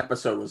second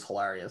episode was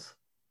hilarious.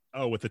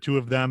 Oh, with the 2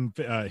 of them,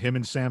 him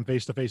and Sam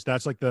face to face.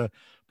 That's like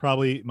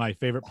probably my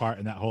favorite part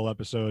in that whole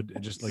episode.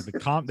 Just like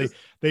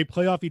they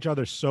play off each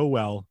other so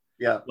well.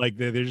 Yeah. Like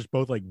they're just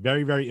both like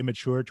very, very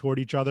immature toward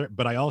each other.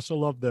 But I also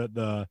love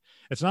the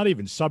it's not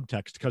even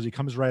subtext because he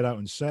comes right out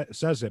and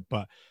says it.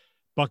 But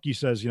Bucky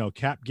says,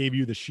 Cap gave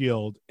you the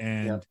shield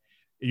and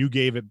you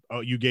gave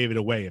it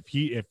away.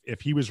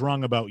 If he was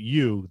wrong about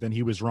you, then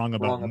he was wrong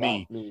about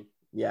me.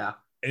 Yeah.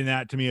 And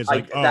that to me is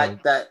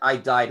that I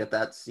died at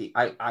that scene.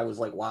 I was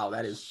like, wow,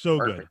 that is so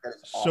perfect. good. That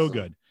is awesome. So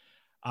good.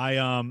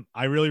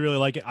 I really, really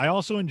like it. I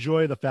also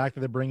enjoy the fact that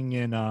they're bringing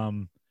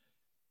in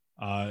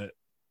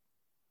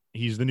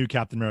he's the new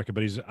Captain America,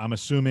 but I'm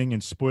assuming,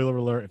 and spoiler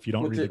alert, if you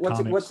don't read the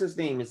comics. What's his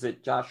name? Is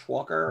it Josh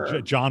Walker?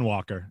 Or? John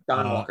Walker.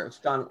 John Walker. It's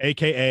John,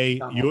 AKA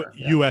John Walker,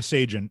 U.S.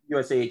 agent.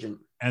 U.S. agent.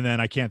 And then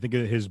I can't think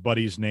of his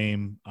buddy's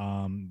name,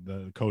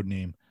 the code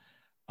name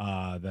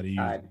that he used,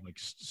 like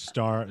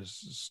not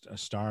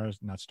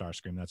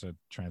Starscream. That's a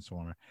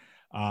Transformer.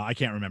 I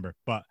can't remember,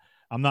 but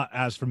I'm not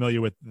as familiar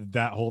with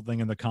that whole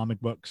thing in the comic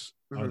books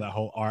or that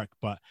whole arc.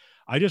 But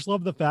I just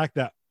love the fact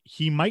that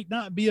he might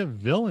not be a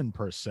villain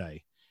per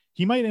se.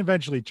 He might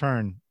eventually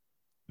turn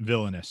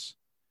villainous,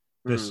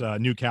 this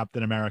new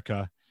Captain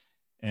America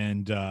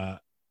and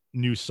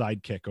new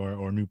sidekick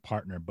or new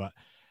partner. But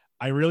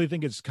I really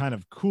think it's kind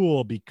of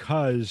cool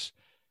because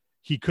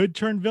he could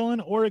turn villain,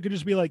 or it could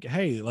just be like,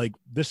 hey, like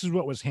this is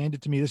what was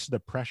handed to me. This is the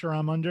pressure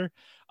I'm under.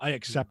 I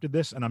accepted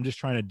this and I'm just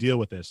trying to deal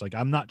with this. Like,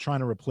 I'm not trying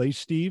to replace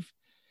Steve,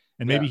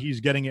 and maybe he's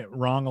getting it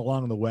wrong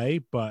along the way,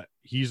 but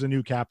he's a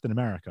new Captain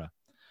America.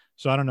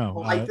 So I don't know.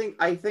 Well,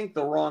 I think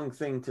the wrong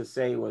thing to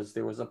say was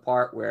there was a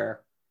part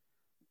where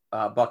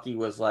Bucky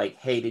was like,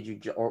 "Hey, did you?"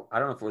 Or I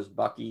don't know if it was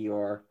Bucky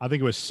or I think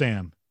it was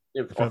Sam.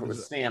 If it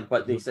was Sam,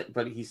 but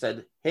he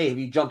said, "Hey, have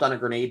you jumped on a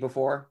grenade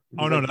before?"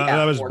 Oh no,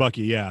 that was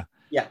Bucky. Yeah.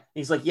 Yeah,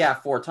 he's like, "Yeah,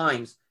 4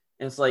 times,"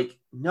 and it's like,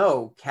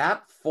 "No,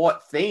 Cap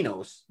fought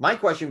Thanos." My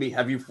question would be,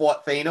 "Have you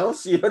fought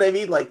Thanos?" You know what I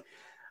mean? Like,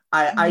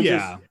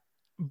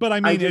 But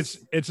I mean,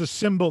 it's a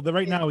symbol that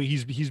right now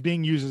he's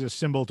being used as a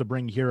symbol to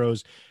bring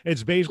heroes.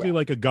 It's basically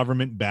like a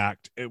government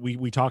backed.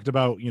 We talked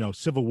about,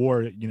 Civil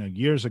War,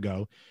 years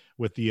ago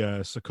with the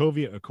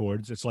Sokovia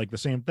Accords. It's like the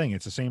same thing.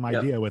 It's the same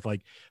idea with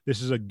like,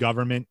 this is a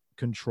government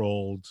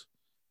controlled,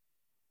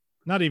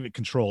 not even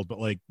controlled, but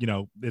like,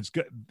 it's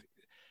good.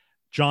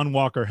 John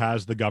Walker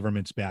has the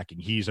government's backing.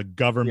 He's a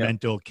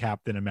governmental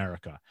Captain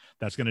America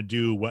that's going to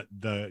do what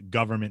the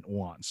government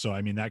wants. So,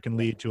 I mean, that can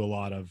lead to a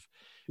lot of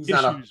He's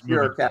not a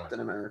pure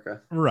Captain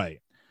America. Right.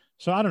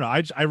 So I don't know.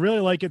 I really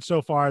like it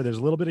so far. There's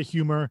a little bit of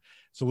humor.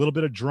 It's a little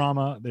bit of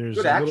drama. There's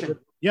good action.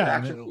 Yeah, The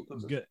and action it'll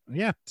sequences. get,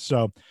 yeah.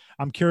 So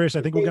I'm curious.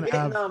 I think we're They gonna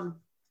have. didn't,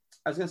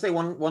 I was gonna say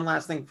one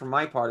last thing from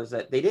my part is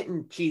that they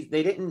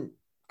didn't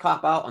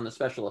cop out on the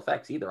special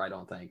effects either. I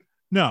don't think.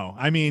 No,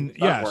 I mean,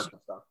 Stunt yes. work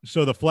and stuff.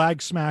 So the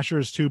Flag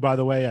Smashers too, by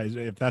the way,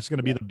 if that's going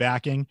to be the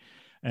backing,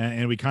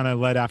 and we kind of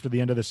led after the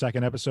end of the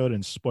second episode,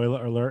 and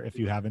spoiler alert if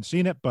you haven't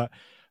seen it, but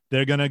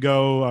they're going to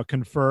go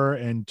confer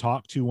and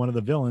talk to one of the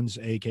villains,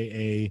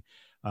 aka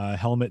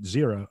Helmet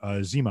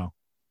Zemo.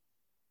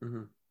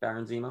 Mm-hmm.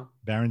 Baron Zemo.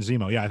 Baron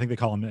Zemo. Yeah, I think they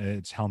call him,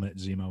 it's Helmet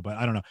Zemo, but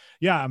I don't know.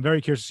 Yeah, I'm very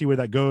curious to see where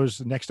that goes.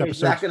 The next Is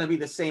episode. that going to be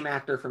the same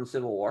actor from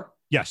Civil War?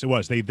 Yes, it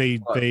was.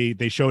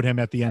 They showed him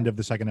at the end of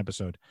the second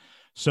episode.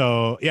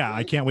 So yeah,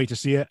 I can't wait to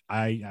see it.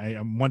 I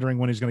am wondering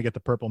when he's going to get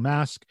the purple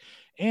mask,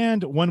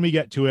 and when we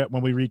get to it,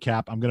 when we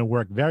recap, I'm going to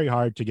work very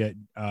hard to get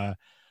our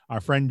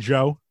friend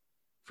Joe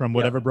from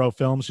Whatever Bro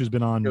Films, who's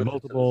been on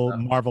multiple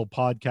Marvel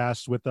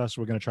podcasts with us.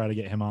 We're going to try to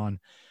get him on.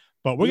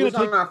 But we're going to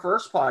take on our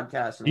first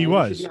podcast. Man. He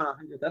was. Should be on our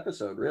 100th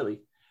episode,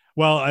 really.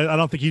 Well, I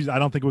don't think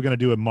we're going to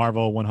do a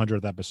Marvel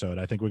 100th episode.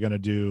 I think we're going to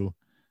do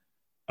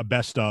a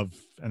best of,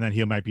 and then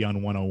he might be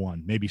on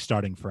 101, maybe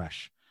starting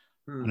fresh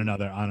on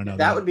another.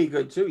 That would be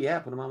good too. Yeah,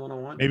 put him on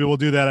 101. Maybe we'll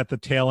do that at the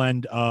tail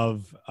end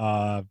of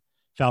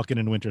Falcon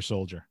and Winter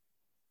Soldier.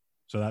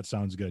 So that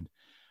sounds good.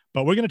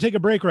 But we're going to take a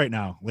break right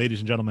now,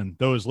 ladies and gentlemen.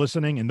 Those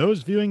listening and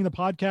those viewing the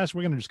podcast,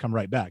 we're going to just come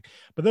right back.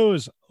 But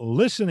those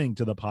listening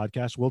to the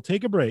podcast, we'll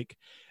take a break,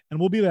 and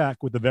we'll be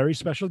back with a very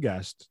special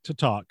guest to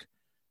talk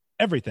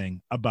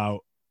everything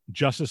about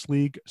Justice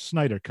League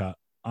Snyder Cut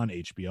on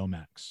HBO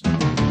Max.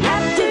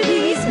 After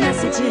these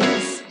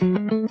messages,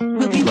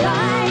 we'll be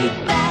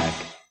right back.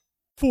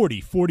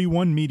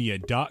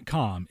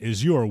 4041media.com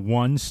is your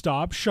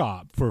one-stop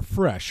shop for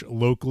fresh,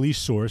 locally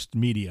sourced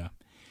media.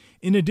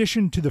 In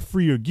addition to the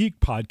Free Your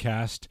Geek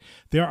podcast,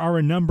 there are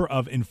a number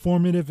of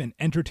informative and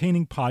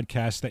entertaining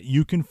podcasts that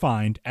you can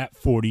find at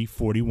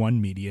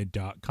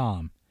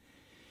 4041media.com.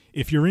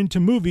 If you're into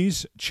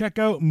movies, check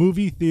out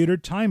Movie Theater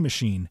Time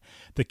Machine.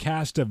 The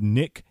cast of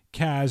Nick,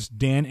 Kaz,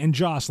 Dan, and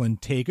Jocelyn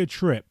take a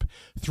trip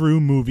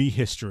through movie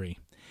history.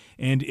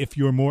 And if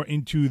you're more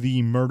into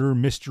the murder,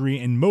 mystery,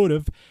 and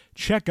motive,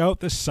 check out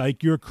the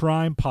Psych Your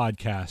Crime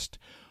podcast.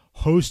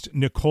 Host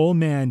Nicole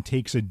Mann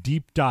takes a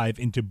deep dive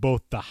into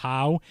both the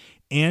how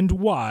and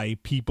why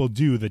people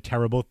do the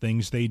terrible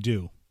things they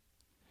do.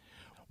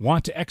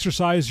 Want to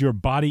exercise your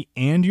body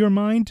and your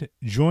mind?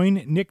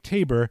 Join Nick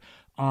Tabor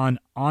on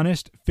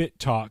Honest Fit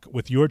Talk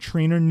with your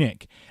trainer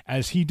Nick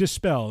as he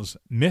dispels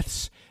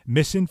myths,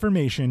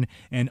 misinformation,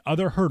 and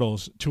other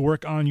hurdles to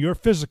work on your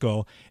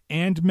physical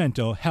and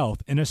mental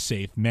health in a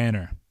safe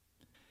manner.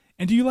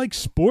 And do you like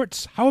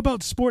sports? How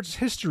about sports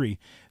history?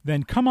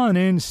 Then come on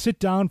in, sit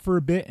down for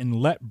a bit, and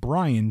let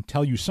Brian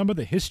tell you some of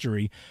the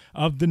history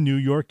of the New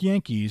York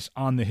Yankees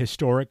on the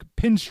historic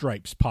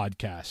Pinstripes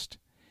podcast.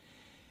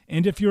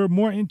 And if you're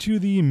more into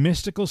the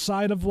mystical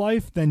side of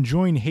life, then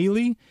join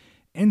Haley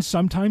and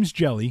sometimes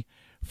Jelly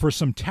for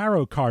some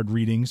tarot card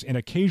readings and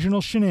occasional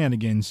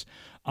shenanigans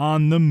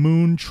on the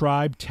Moon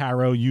Tribe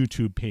Tarot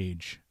YouTube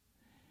page.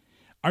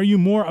 Are you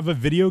more of a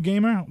video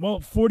gamer? Well,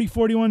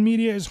 4041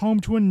 Media is home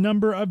to a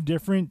number of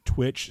different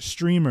Twitch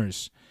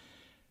streamers.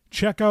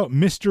 Check out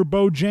Mr.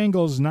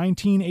 Bojangles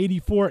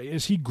 1984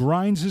 as he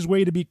grinds his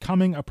way to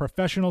becoming a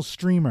professional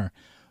streamer.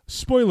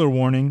 Spoiler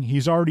warning,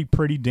 he's already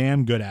pretty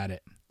damn good at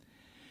it.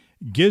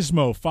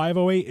 Gizmo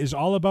 508 is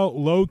all about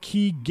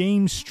low-key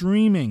game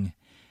streaming.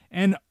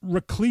 And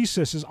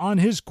Reclesis is on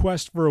his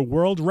quest for a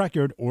world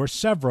record or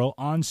several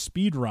on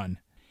speedrun.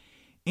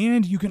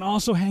 And you can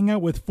also hang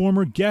out with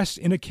former guest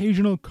and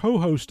occasional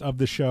co-host of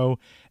the show,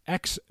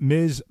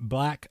 ex-Ms.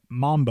 Black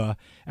Mamba,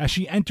 as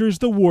she enters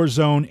the war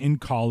zone in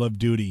Call of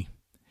Duty.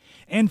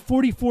 And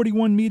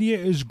 4041 Media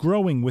is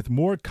growing with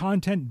more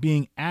content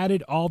being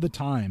added all the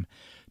time.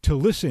 To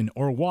listen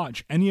or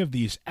watch any of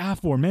these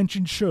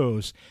aforementioned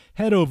shows,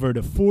 head over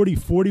to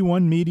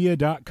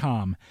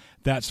 4041media.com.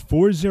 That's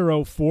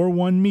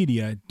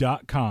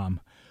 4041media.com.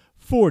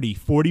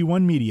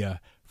 4041 Media,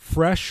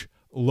 fresh,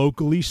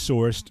 locally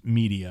sourced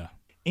media.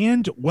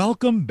 And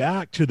welcome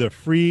back to the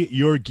Free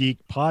Your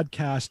Geek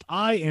podcast.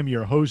 I am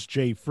your host,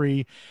 Jay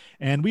Free,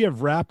 and we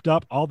have wrapped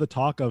up all the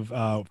talk of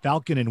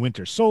Falcon and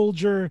Winter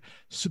Soldier,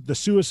 the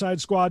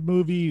Suicide Squad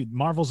movie,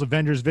 Marvel's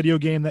Avengers video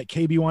game that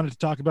KB wanted to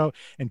talk about,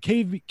 and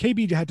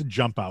KB had to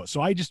jump out.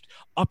 So I just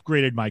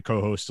upgraded my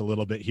co-host a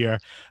little bit here.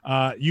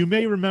 You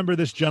may remember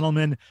this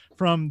gentleman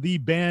from the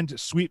band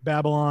Sweet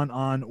Babylon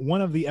on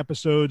one of the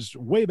episodes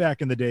way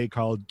back in the day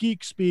called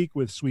Geek Speak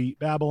with Sweet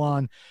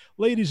Babylon.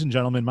 Ladies and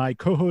gentlemen, my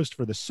co-host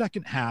for the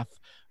second half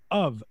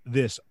of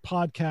this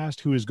podcast,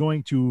 who is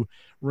going to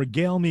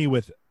regale me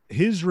with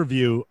his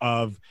review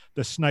of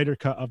the Snyder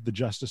Cut of the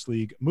Justice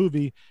League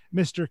movie,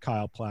 Mr.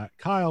 Kyle Platt.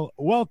 Kyle,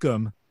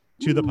 welcome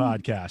to the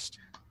podcast.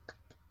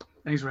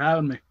 Thanks for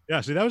having me. Yeah,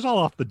 see, that was all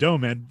off the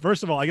dome, man.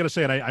 First of all, I got to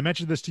say, and I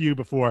mentioned this to you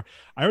before,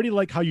 I already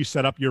like how you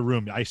set up your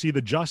room. I see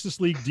the Justice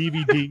League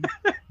DVD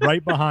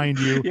right behind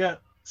you. Yeah,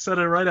 set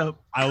it right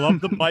up. I love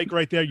the mic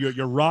right there.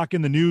 You're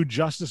rocking the new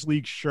Justice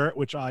League shirt,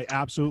 which I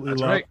absolutely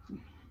love. Right.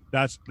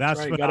 That's right.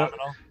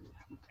 phenomenal.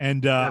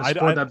 And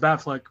Support that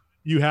Batfleck.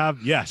 you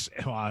have, yes,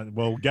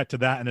 we'll get to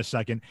that in a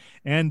second.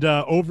 And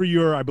over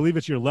your, I believe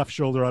it's your left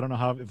shoulder. I don't know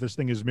how, if this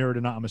thing is mirrored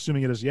or not. I'm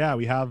assuming it is. Yeah,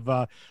 we have,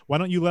 why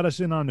don't you let us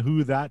in on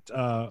who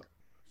that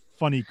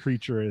funny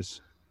creature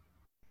is?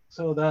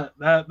 So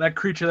that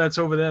creature that's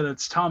over there,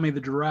 that's Tommy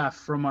the giraffe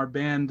from our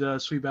band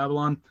Sweet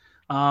Babylon.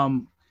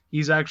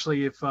 He's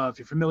actually, if you're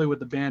familiar with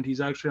the band,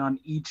 he's actually on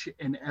each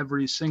and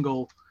every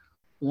single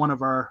one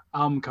of our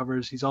album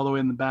covers. He's all the way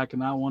in the back in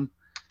that one.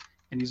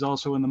 And he's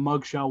also in the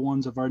mugshot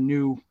ones of our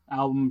new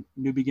album,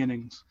 New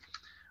Beginnings.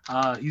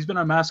 He's been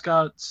our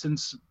mascot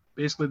since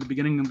basically the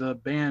beginning of the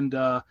band.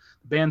 The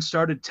band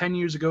started 10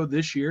 years ago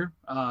this year,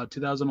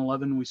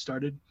 2011 we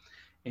started.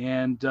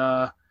 And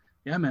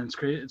yeah, man, it's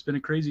great. It's been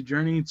a crazy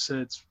journey. It's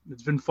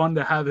been fun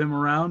to have him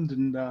around.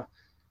 And I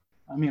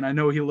mean, I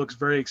know he looks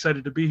very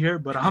excited to be here,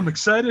 but I'm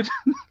excited.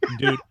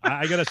 Dude,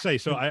 I got to say,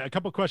 so a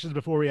couple questions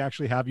before we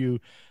actually have you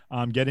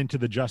get into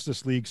the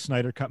Justice League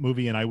Snyder Cut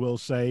movie. And I will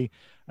say,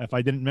 if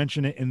I didn't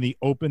mention it in the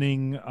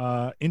opening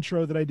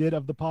intro that I did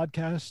of the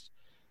podcast,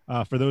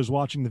 for those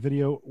watching the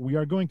video, we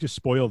are going to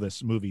spoil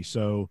this movie.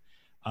 So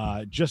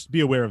just be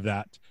aware of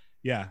that.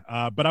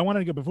 Yeah. But I want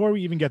to go, before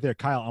we even get there,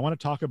 Kyle, I want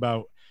to talk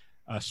about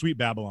Sweet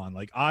Babylon.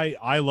 Like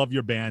I love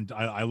your band.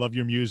 I love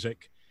your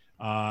music.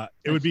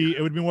 It would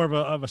be more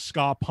of a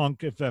ska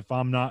punk if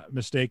I'm not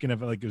mistaken,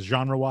 if like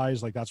genre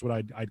wise, like that's what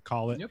I'd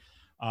call it. Yep.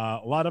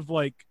 A lot of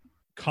like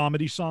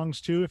comedy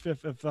songs too,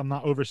 if I'm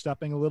not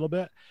overstepping a little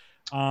bit.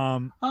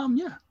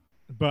 Yeah.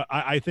 But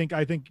I think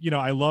you know,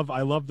 I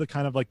love the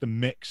kind of like the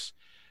mix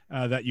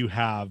that you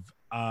have.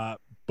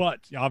 But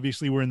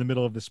obviously we're in the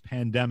middle of this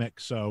pandemic,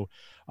 so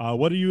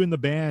what are you in the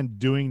band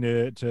doing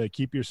to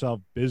keep yourself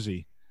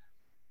busy?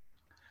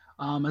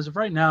 As of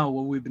right now,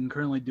 what we've been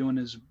currently doing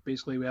is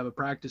basically we have a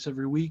practice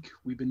every week.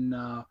 We've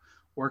been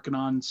working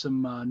on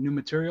some new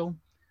material.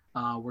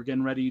 We're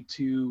getting ready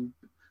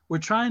we're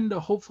trying to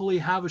hopefully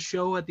have a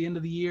show at the end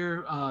of the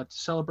year to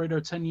celebrate our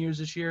 10 years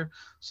this year.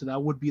 So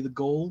that would be the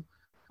goal.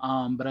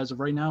 But as of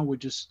right now, we're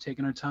just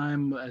taking our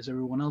time as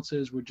everyone else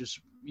is. We're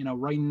just, you know,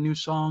 writing new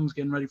songs,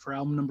 getting ready for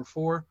album number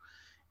 4.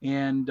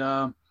 And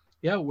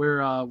yeah,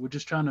 we're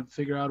just trying to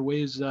figure out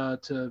ways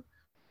to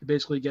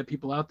basically get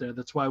people out there.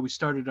 That's why we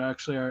started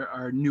actually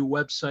our new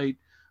website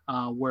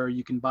where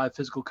you can buy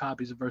physical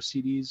copies of our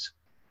CDs.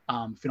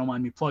 If you don't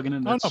mind me plugging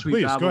in, that's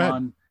Sweet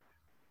Babylon.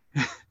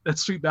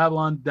 That's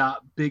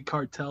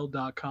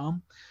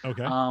sweetbabylon.bigcartel.com.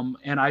 Okay.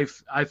 And I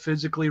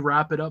physically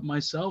wrap it up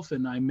myself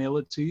and I mail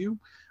it to you.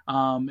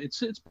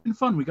 It's been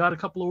fun. We got a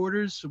couple of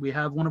orders. We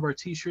have one of our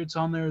t-shirts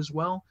on there as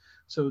well.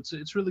 So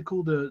it's really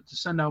cool to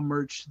send out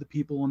merch to the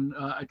people. And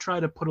I try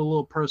to put a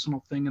little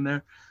personal thing in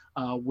there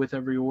with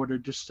every order,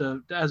 just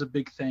as a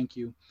big thank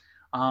you.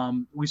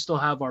 We still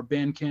have our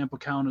Bandcamp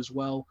account as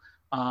well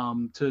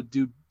to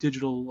do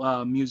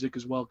digital music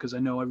as well, because I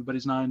know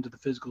everybody's not into the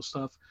physical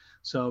stuff.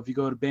 So if you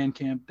go to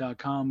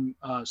bandcamp.com,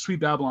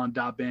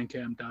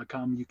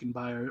 sweetbabylon.bandcamp.com, you can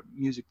buy our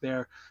music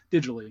there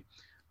digitally.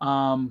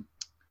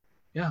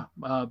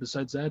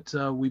 Besides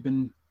that, we've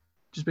been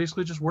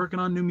just working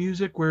on new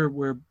music.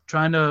 We're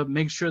trying to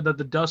make sure that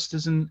the dust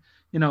isn't,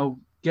 you know,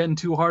 getting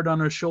too hard on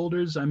our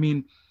shoulders. I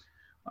mean,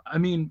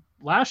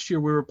 last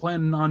year we were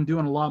planning on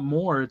doing a lot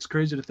more. It's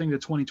crazy to think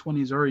that 2020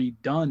 is already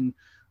done.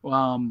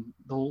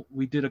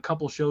 We did a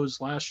couple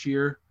shows last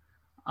year.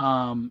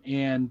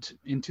 And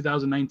in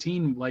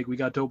 2019, like we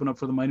got to open up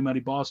for the Mighty Mighty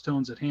Boss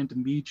Tones at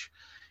Hampton Beach.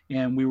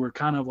 And we were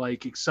kind of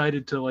like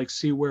excited to like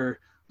see where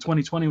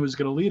 2020 was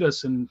going to lead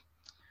us. And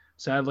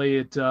sadly,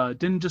 it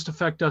didn't just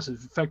affect us, it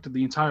affected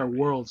the entire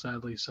world,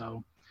 sadly.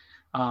 So,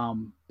 you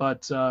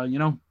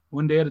know,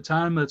 one day at a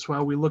time, that's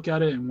how we look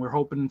at it. And we're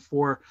hoping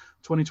for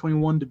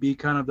 2021 to be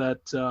kind of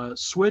that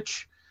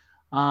switch.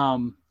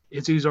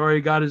 He's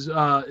already got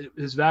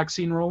his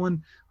vaccine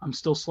rolling. I'm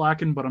still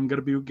slacking, but I'm going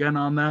to be again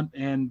on that.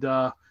 And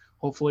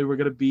hopefully we're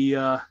going to be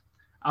out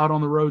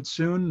on the road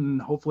soon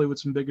and hopefully with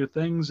some bigger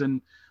things.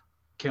 And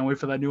can't wait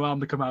for that new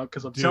album to come out,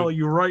 because I'm telling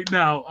you right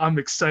now, I'm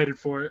excited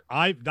for it.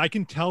 I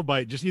can tell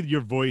by just either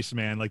your voice,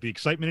 man, like the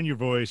excitement in your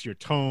voice, your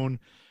tone.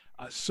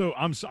 So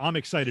I'm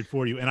excited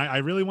for you, and I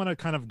really want to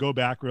kind of go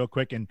back real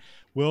quick, and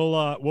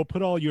we'll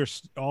put all your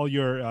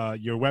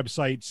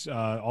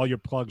websites, all your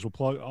plugs, we'll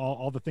plug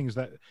all the things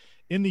that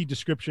in the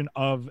description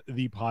of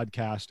the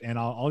podcast, and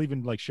I'll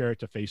even like share it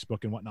to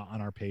Facebook and whatnot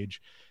on our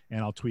page,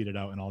 and I'll tweet it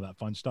out and all that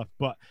fun stuff.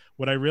 But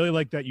what I really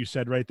like that you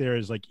said right there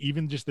is like,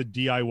 even just the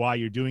DIY,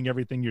 you're doing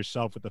everything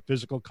yourself with the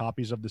physical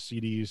copies of the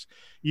CDs.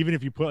 Even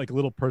if you put like a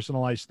little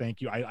personalized thank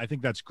you, I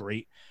think that's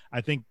great. I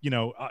think, you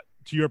know,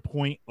 to your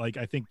point, like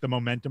I think the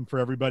momentum for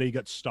everybody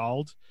got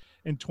stalled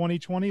in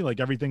 2020. Like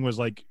everything was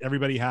like,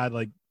 everybody had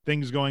like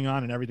things going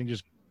on and everything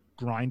just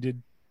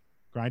grinded.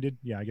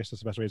 Yeah, I guess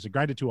that's the best way. It's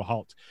grinded to a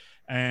halt.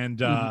 And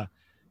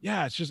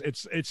yeah, it's just,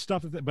 it's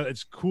stuff, but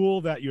it's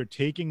cool that you're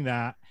taking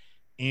that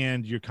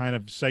and you're kind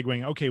of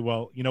segueing, okay,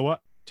 well, you know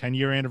what?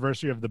 10-year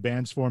anniversary of the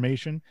band's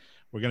formation.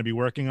 We're going to be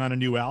working on a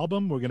new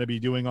album. We're going to be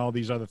doing all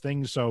these other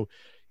things. So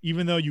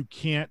even though you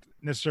can't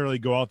necessarily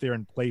go out there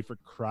and play for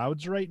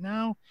crowds right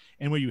now,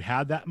 and where you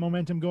had that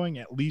momentum going,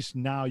 at least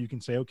now you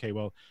can say, okay,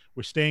 well,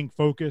 we're staying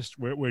focused.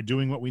 We're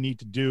doing what we need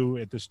to do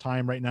at this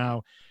time right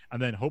now.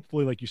 And then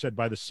hopefully, like you said,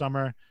 by the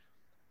summer,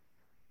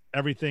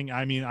 everything,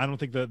 I mean, I don't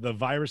think the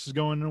virus is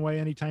going away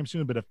anytime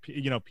soon, but if,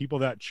 you know, people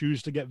that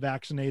choose to get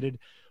vaccinated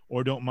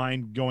or don't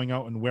mind going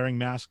out and wearing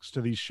masks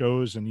to these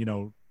shows and, you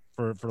know,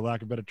 for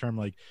lack of a better term,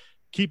 like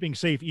keeping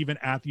safe even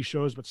at these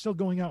shows, but still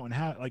going out and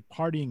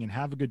partying and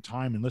have a good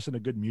time and listen to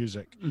good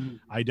music. Mm-hmm.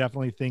 I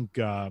definitely think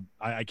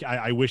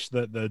I wish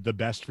the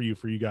best for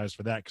you guys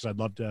for that, because I'd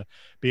love to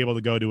be able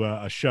to go to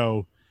a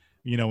show,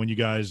 you know, when you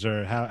guys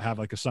are have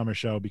like a summer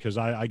show, because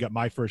I got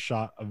my first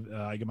shot of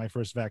I get my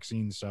first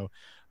vaccine, so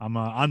I'm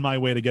on my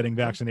way to getting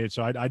vaccinated.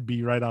 So I'd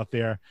be right out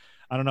there.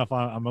 I don't know if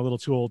I'm a little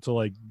too old to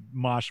like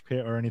mosh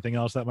pit or anything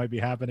else that might be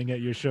happening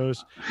at your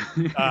shows.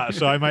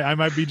 So I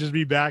might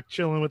be back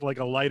chilling with like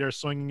a lighter,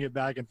 swinging it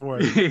back and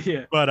forth.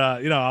 Yeah.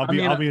 But you know,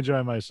 I'll be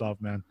enjoying myself,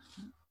 man.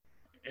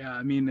 Yeah,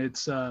 I mean,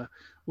 it's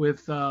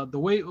with the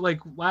way, like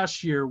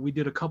last year we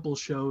did a couple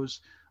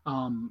shows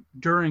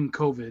during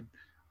COVID.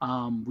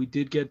 We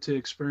did get to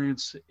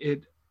experience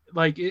it.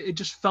 Like it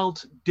just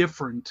felt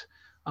different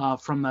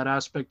from that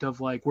aspect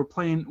of like we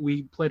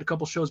played a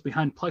couple shows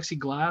behind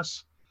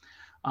plexiglass.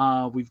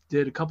 We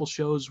did a couple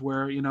shows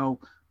where, you know,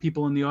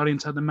 people in the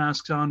audience had the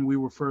masks on. We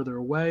were further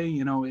away.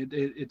 You know,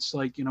 it's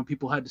like, you know,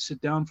 people had to sit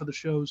down for the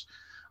shows.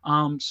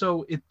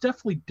 So it's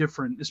definitely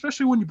different,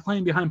 especially when you're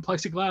playing behind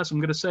plexiglass. I'm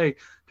going to say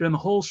during the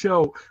whole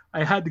show,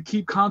 I had to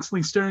keep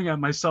constantly staring at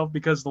myself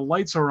because the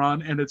lights are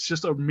on and it's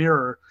just a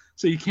mirror.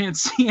 So you can't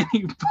see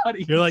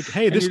anybody. You're like,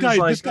 hey, this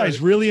guy's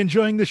really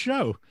enjoying the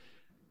show.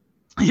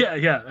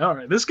 Yeah. All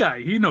right. This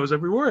guy, he knows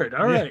every word.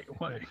 All right.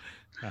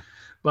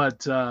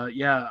 But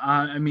yeah,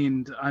 I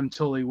mean, I'm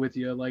totally with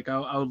you. Like,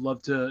 I would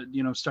love to,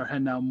 you know, start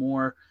heading out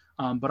more.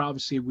 But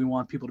obviously, we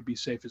want people to be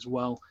safe as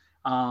well.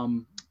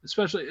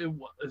 Especially,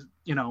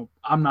 you know,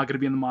 I'm not going to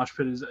be in the mosh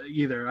pit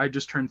either. I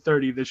just turned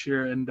 30 this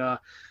year, and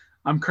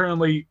I'm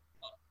currently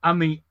on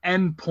the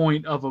end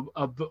point of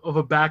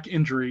a back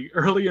injury.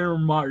 Earlier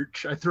in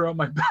March, I threw out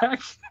my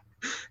back,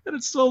 and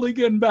it's slowly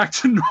getting back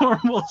to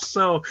normal.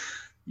 So,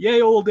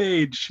 yay, old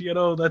age. You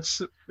know,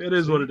 it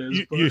is what it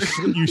is.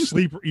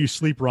 You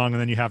sleep wrong,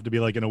 and then you have to be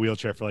like in a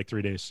wheelchair for like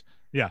 3 days.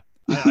 Yeah.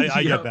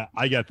 I get that.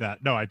 I get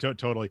that. No,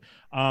 totally.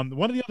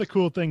 One of the other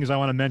cool things I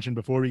want to mention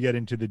before we get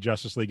into the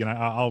Justice League, and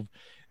I'll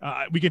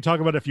we can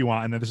talk about it if you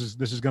want. And this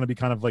is going to be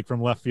kind of like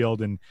from left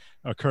field and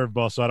a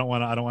curveball, so I don't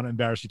want to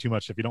embarrass you too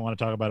much. If you don't want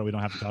to talk about it, we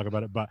don't have to talk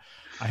about it. But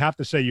I have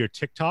to say, your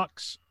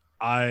TikToks,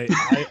 I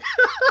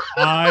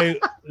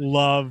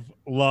love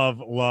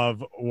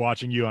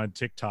watching you on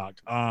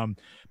TikTok.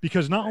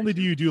 Because not only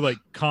do you do like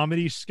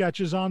comedy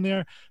sketches on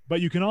there,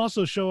 but you can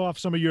also show off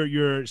some of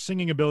your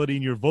singing ability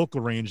and your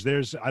vocal range.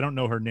 I don't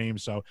know her name,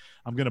 so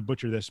I'm going to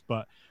butcher this,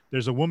 but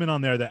there's a woman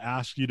on there that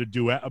asks you to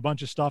duet a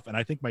bunch of stuff. And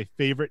I think my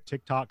favorite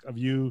TikTok of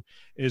you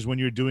is when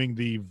you're doing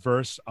the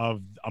verse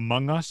of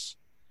Among Us.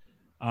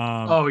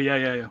 Oh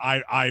yeah.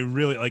 I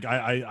really like,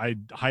 I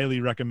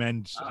highly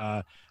recommend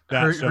that.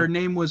 Her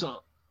name was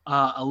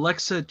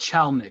Alexa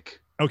Chalnick.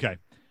 Okay.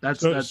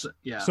 That's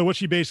yeah. So what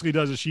she basically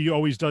does is she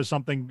always does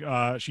something.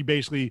 She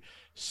basically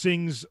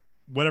sings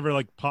whatever,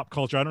 like pop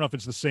culture. I don't know if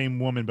it's the same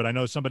woman, but I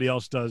know somebody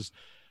else does.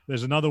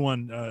 There's another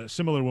one,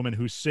 similar woman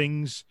who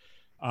sings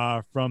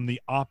from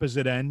the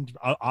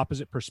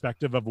opposite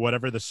perspective of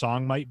whatever the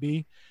song might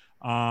be.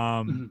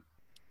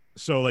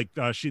 So like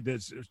she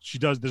does.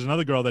 There's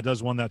another girl that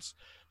does one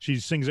she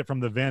sings it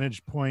from the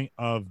vantage point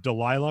of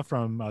Delilah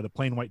from the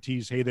Plain White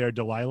Tees. Hey there,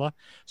 Delilah.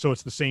 So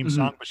it's the same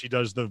song, but she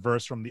does the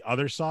verse from the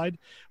other side,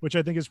 which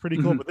I think is pretty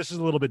cool. But this is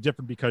a little bit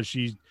different because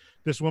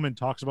this woman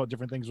talks about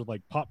different things with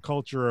like pop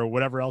culture or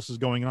whatever else is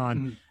going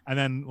on, and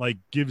then like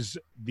gives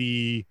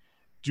the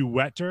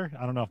duetter,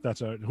 I don't know if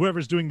that's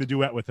whoever's doing the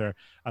duet with her,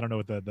 I don't know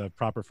what the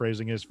proper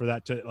phrasing is for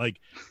that, to like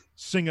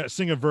sing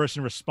a verse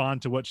and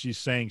respond to what she's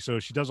saying. So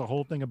she does a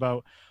whole thing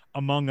about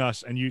Among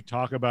Us, and you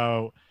talk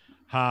about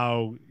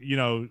how, you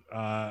know,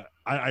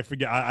 I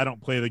forget, I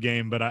don't play the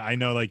game, but I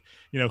know, like,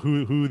 you know,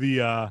 who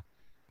the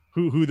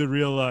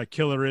real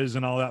killer is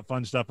and all that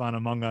fun stuff on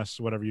Among Us,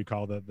 whatever you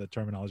call the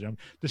terminology.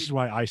 This is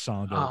why I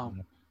sound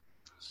old.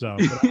 So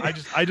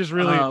I just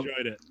really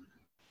enjoyed it.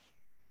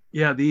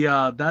 Yeah,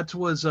 that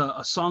was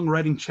a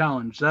songwriting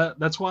challenge.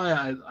 That's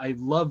why I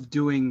love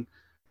doing,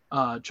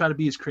 try to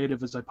be as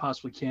creative as I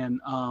possibly can.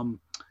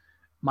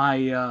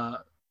 My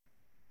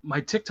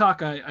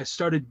TikTok I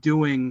started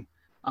doing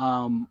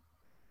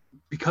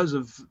because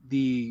of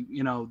the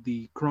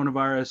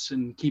coronavirus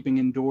and keeping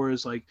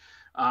indoors. Like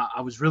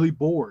I was really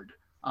bored.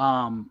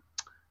 I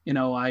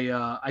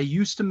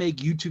used to make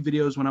YouTube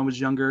videos when I was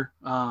younger.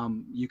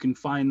 You can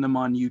find them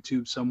on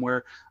YouTube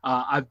somewhere.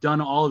 I've done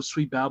all of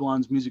Sweet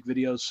Babylon's music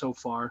videos so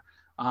far,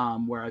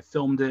 where I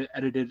filmed it,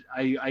 edited.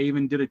 I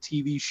even did a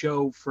TV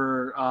show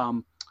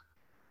for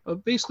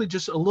basically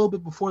just a little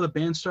bit before the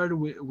band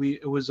started.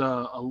 It was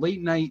a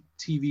late night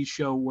TV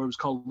show where it was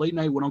called Late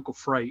Night with Uncle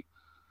Fright,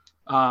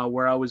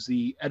 where I was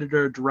the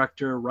editor,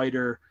 director,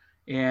 writer,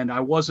 And I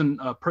wasn't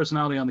a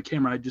personality on the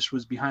camera. I just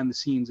was behind the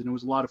scenes, and it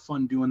was a lot of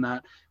fun doing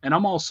that. And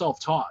I'm all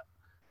self-taught.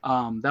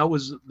 That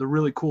was the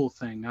really cool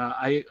thing.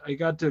 I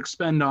got to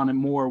expend on it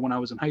more when I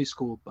was in high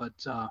school, but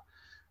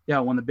yeah,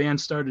 when the band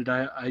started,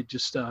 I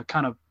just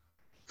kind of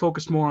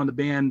focused more on the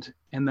band.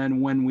 And then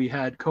when we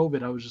had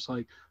COVID, I was just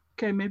like,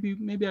 okay,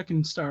 maybe I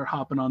can start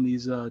hopping on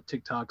these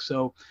TikToks.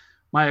 So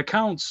my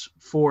accounts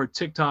for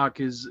TikTok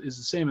is the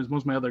same as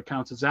most of my other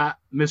accounts. It's at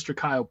Mr.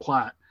 Kyle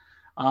Platt.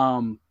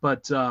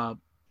 But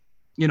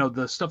you know,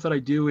 the stuff that I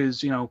do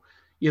is, you know,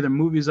 either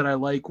movies that I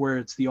like where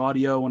it's the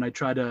audio and I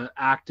try to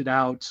act it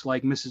out,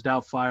 like Mrs.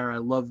 Doubtfire. I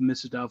love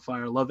Mrs.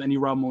 Doubtfire. I love any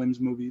Robin Williams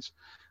movies.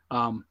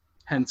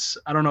 Hence,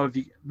 I don't know if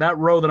that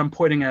row that I'm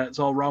pointing at, it's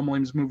all Robin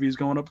Williams movies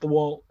going up the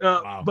wall.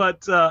 Wow.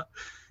 But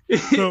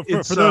So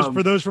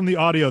for those from the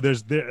audio,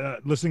 there's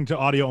listening to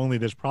audio only.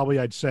 There's probably,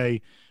 I'd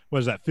say, what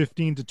is that,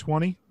 15 to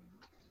 20,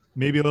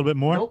 maybe a little bit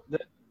more. Nope,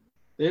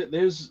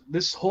 there's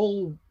this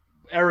whole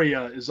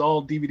area is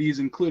all DVDs,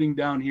 including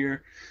down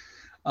here.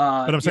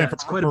 But I'm saying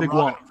it's quite a big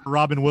wall. For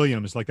Robin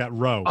Williams, like that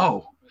row.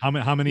 Oh, how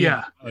many?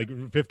 Yeah, like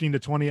 15 to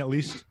 20 at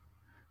least.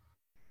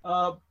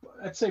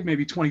 I'd say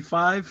maybe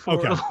 25.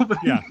 Okay. A little bit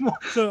Yeah. more,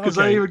 So because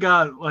I even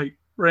got like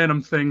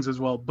random things as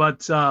well.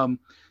 But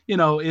you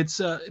know,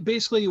 it's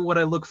basically what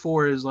I look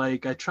for is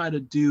like I try to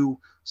do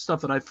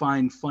stuff that I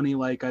find funny.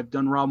 Like I've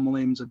done Robin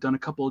Williams, I've done a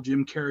couple of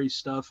Jim Carrey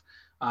stuff.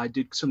 I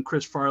did some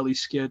Chris Farley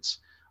skits.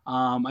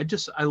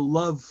 I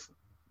love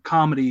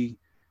comedy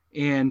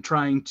and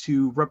trying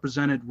to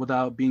represent it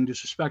without being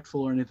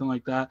disrespectful or anything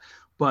like that.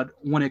 But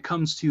when it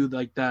comes to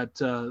like that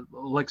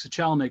Alexa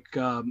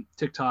Chalnick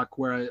TikTok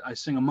where I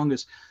sing Among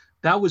Us,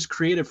 that was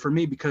creative for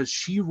me because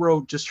she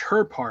wrote just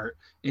her part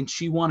and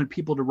she wanted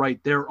people to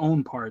write their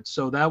own parts.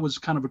 So that was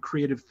kind of a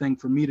creative thing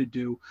for me to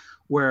do,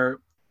 where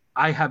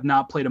I have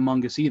not played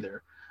Among Us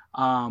either.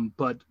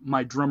 But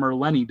my drummer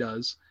Lenny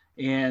does.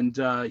 And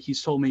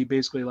he's told me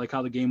basically like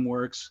how the game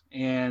works.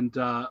 And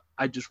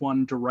I just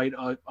wanted to write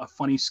a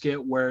funny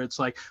skit where it's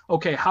like,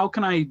 okay, how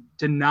can I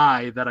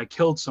deny that I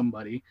killed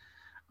somebody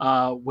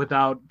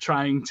without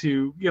trying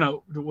to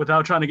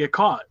get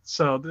caught?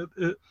 So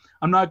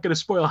I'm not going to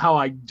spoil how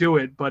I do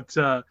it, but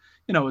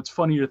you know, it's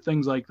funnier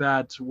things like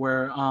that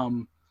where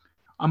I'm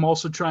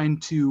also trying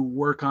to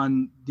work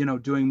on, you know,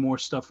 doing more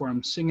stuff where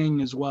I'm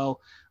singing as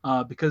well,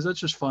 because that's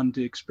just fun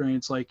to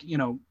experience, like, you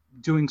know,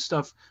 doing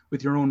stuff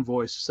with your own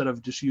voice instead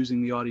of just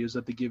using the audios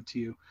that they give to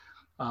you.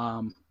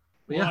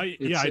 I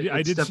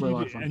did see,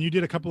 and you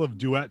did a couple of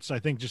duets, I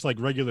think, just like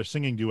regular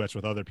singing duets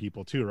with other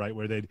people too, right?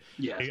 Where they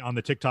on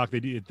the TikTok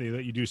they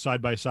let you do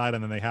side by side,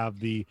 and then they have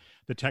the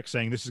text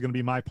saying, this is going to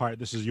be my part,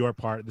 this is your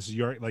part, this is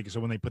your, like, so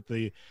when they put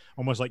the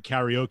almost like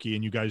karaoke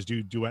and you guys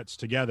do duets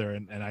together,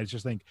 and I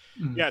just think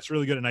yeah, it's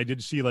really good. And I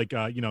did see like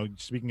you know,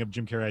 speaking of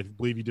Jim Carrey, I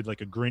believe you did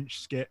like a Grinch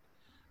skit.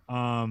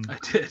 I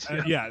did.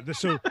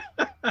 So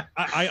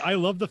I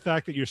love the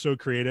fact that you're so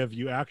creative.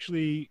 You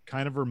actually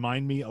kind of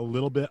remind me a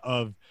little bit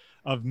of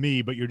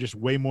me, but you're just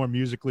way more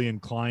musically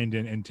inclined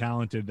and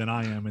talented than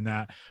I am in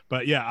that.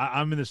 But yeah,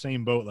 I'm in the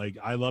same boat. Like,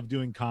 I love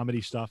doing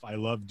comedy stuff. I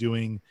love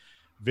doing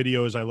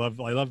videos. I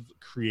love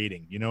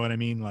creating, you know what I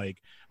mean?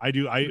 Like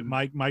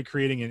my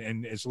creating,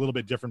 and it's a little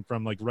bit different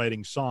from like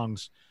writing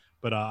songs,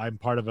 but I'm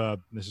part of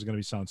this is going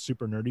to sound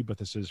super nerdy, but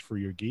this is for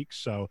your geeks.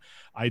 So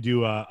I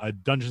do a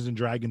Dungeons and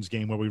Dragons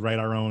game where we write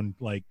our own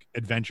like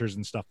adventures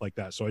and stuff like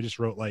that. So I just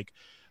wrote like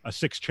a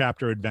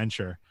 6-chapter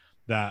adventure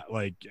that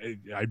like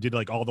I did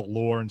like all the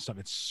lore and stuff.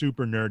 It's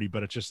super nerdy,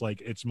 but it's just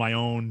like, it's my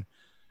own,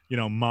 you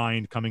know,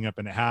 mind coming up,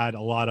 and it had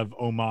a lot of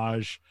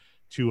homage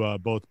to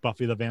both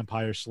Buffy the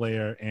Vampire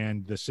Slayer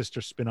and the sister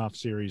spin-off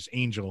series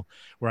Angel,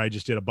 where I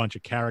just did a bunch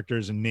of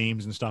characters and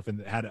names and stuff, and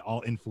it had it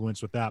all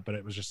influenced with that. But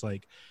it was just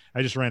like,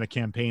 I just ran a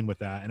campaign with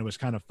that, and it was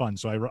kind of fun.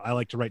 So I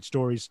like to write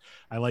stories.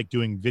 I like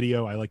doing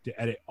video. I like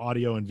to edit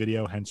audio and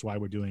video, hence why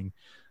we're doing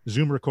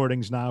Zoom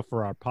recordings now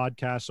for our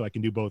podcast. So I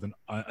can do both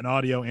an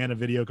audio and a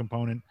video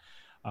component,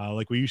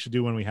 like we used to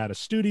do when we had a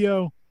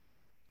studio.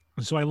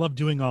 So I love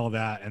doing all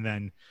that. And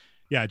then,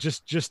 yeah,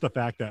 just the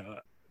fact that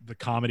the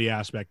comedy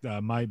aspect,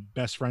 my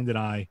best friend and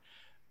I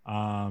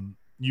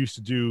used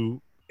to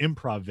do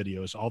improv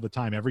videos all the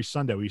time. Every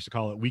Sunday we used to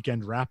call it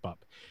Weekend Wrap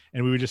Up,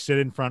 and we would just sit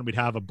in front. We'd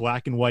have a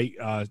black and white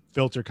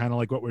filter, kind of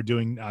like what we're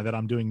doing that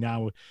I'm doing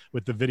now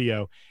with the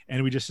video,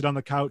 and we just sit on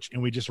the couch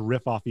and we just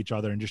riff off each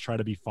other and just try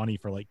to be funny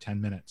for like 10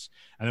 minutes,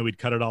 and then we'd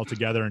cut it all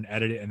together and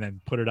edit it and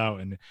then put it out,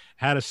 and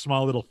had a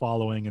small little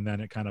following, and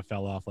then it kind of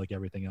fell off like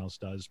everything else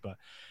does. But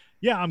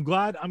yeah, I'm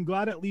glad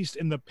at least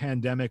in the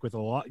pandemic, with a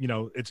lot, you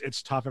know,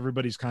 it's tough.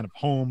 Everybody's kind of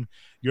home.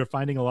 You're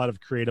finding a lot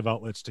of creative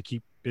outlets to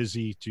keep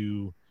busy,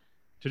 to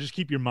just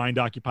keep your mind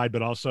occupied,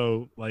 but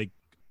also like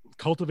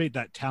cultivate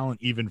that talent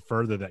even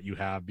further that you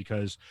have,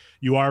 because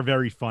you are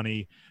very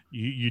funny.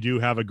 You do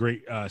have a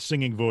great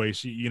singing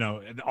voice, you know,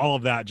 and all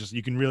of that, just,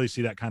 you can really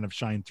see that kind of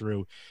shine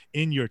through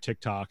in your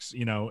TikToks,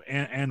 you know,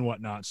 and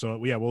whatnot.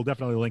 So yeah, we'll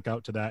definitely link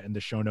out to that in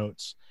the show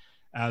notes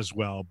as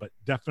well, but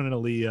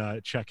definitely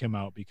check him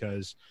out,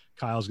 because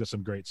Kyle's got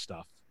some great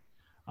stuff.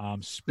 Thank you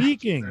very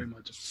Speaking,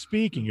 much.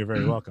 speaking, you're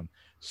very welcome.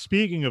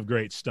 Speaking of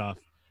great stuff,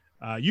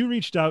 you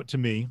reached out to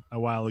me a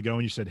while ago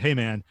and you said, "Hey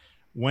man,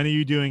 when are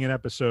you doing an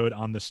episode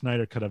on the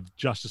Snyder Cut of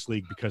Justice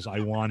League? Because I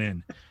want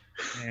in."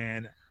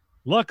 And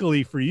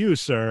luckily for you,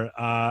 sir,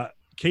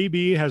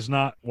 KB has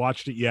not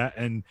watched it yet,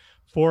 and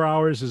 4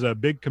 hours is a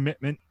big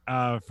commitment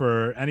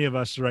for any of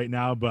us right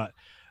now. But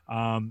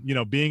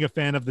being a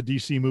fan of the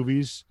DC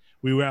movies,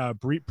 we were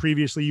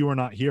previously, you were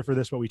not here for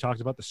this, but we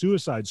talked about the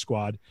Suicide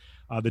Squad,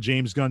 the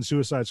James Gunn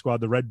Suicide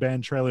Squad. The Red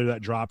Band trailer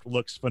that dropped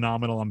looks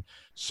phenomenal. I'm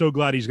so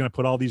glad he's going to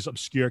put all these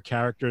obscure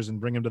characters and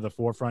bring them to the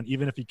forefront,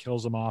 even if he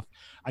kills them off.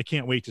 I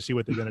can't wait to see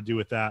what they're going to do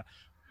with that.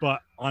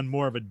 But on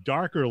more of a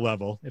darker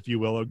level, if you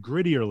will, a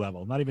grittier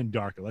level, not even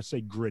darker, let's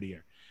say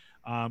grittier.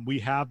 We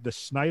have the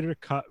Snyder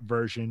Cut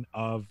version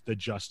of the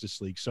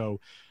Justice League. So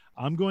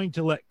I'm going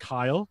to let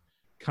Kyle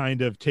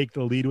kind of take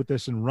the lead with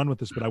this and run with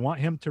this, but I want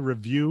him to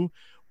review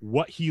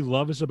what he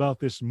loves about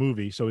this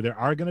movie. So there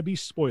are going to be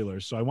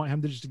spoilers. So I want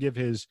him to just give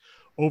his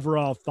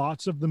overall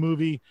thoughts of the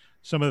movie,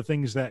 some of the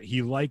things that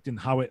he liked and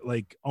how it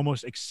like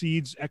almost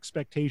exceeds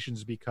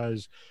expectations,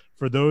 because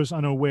for those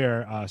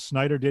unaware,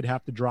 Snyder did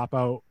have to drop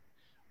out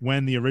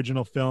when the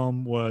original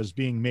film was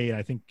being made.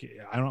 I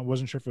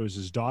wasn't sure if it was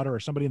his daughter or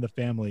somebody in the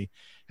family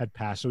had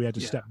passed, so he had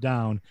to step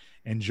down,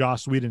 and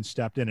Joss Whedon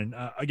stepped in. And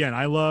again,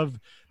 I love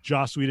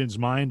Joss Whedon's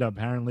mind.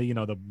 Apparently,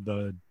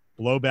 the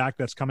blowback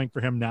that's coming for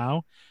him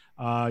now,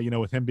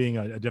 with him being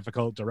a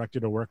difficult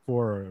director to work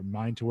for or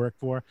mind to work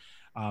for,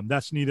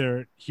 that's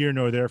neither here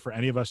nor there for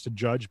any of us to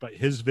judge. But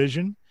his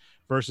vision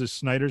versus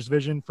Snyder's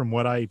vision, from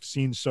what I've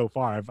seen so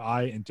far,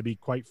 and to be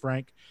quite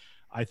frank,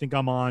 I think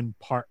I'm on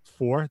part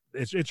 4.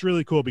 It's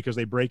really cool because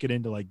they break it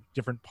into like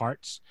different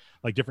parts,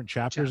 like different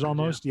chapters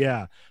almost.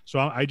 Yeah. So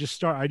I just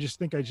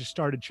think I just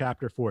started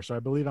chapter 4. So I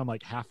believe I'm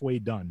like halfway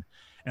done,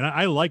 and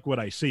I like what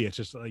I see. It's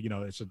just,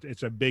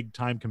 it's a big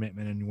time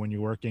commitment. And when you're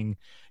working,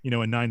 a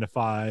 9 to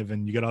 5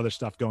 and you got other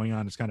stuff going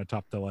on, it's kind of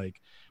tough to like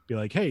be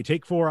like, hey,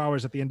 take 4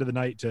 hours at the end of the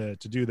night to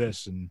do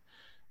this. And,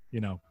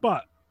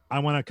 but I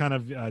want to kind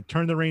of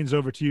turn the reins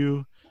over to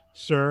you,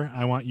 sir.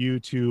 I want you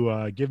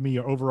to give me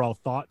your overall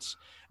thoughts,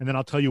 and then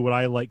I'll tell you what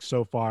I like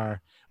so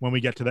far when we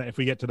get to that. If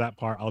we get to that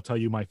part, I'll tell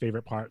you my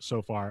favorite part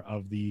so far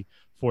of the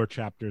 4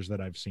 chapters that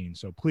I've seen.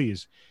 So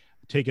please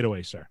take it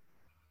away, sir.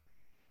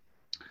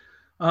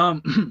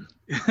 I'm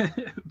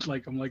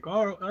like,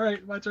 oh, all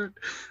right, my turn.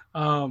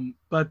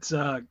 But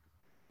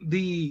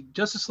the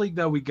Justice League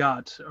that we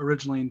got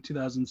originally in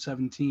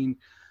 2017,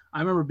 I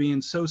remember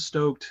being so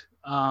stoked.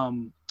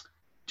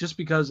 Just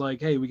because,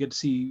 like, hey, we get to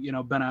see,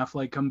 Ben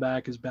Affleck come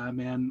back as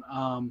Batman.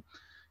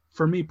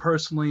 For me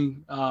personally,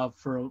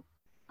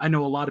 I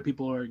know a lot of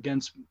people are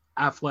against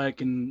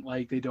Affleck and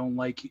like they don't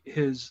like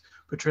his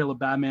portrayal of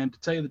Batman. To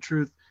tell you the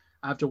truth,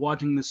 after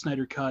watching the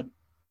Snyder Cut,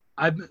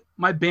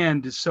 my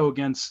band is so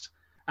against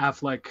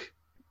Affleck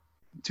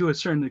to a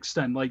certain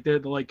extent. Like they're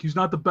like, he's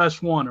not the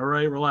best one. All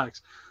right,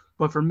 relax.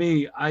 But for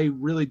me, I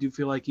really do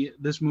feel like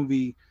this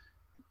movie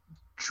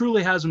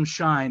truly has him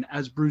shine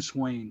as Bruce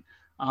Wayne.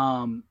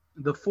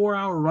 The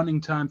 4-hour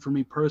running time for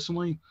me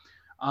personally,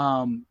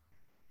 I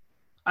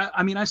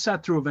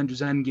sat through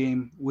Avengers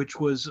Endgame, which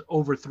was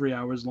over 3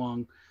 hours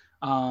long.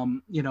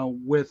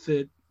 With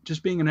it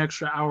just being an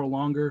extra hour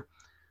longer,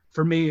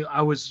 for me,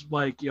 I was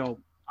like,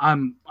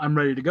 I'm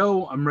ready to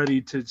go. I'm ready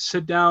to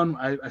sit down.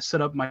 I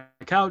set up my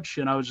couch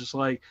and I was just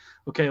like,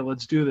 okay,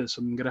 let's do this.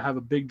 I'm going to have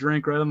a big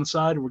drink right on the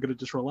side. We're going to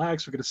just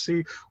relax. We're going to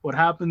see what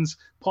happens.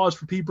 Pause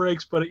for pee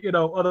breaks. But,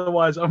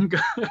 otherwise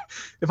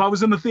if I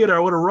was in the theater, I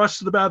would have rushed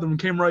to the bathroom and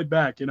came right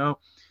back.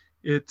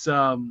 It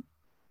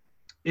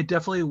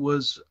definitely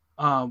was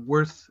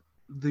worth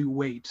the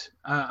wait.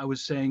 I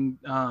was saying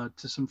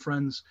to some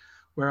friends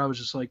where I was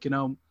just like,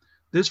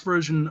 this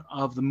version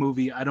of the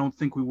movie, I don't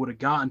think we would have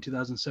gotten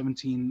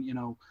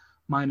 2017,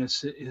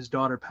 minus his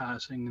daughter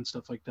passing and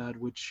stuff like that,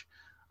 which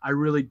I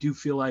really do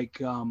feel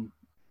like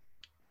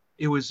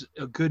it was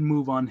a good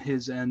move on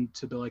his end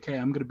to be like, hey,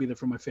 I'm going to be there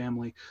for my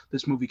family.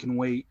 This movie can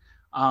wait.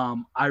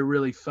 I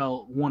really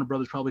felt Warner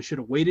Brothers probably should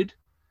have waited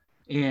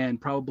and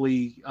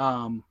probably,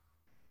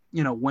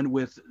 went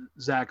with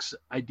Zach's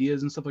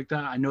ideas and stuff like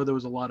that. I know there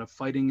was a lot of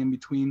fighting in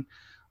between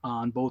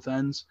on both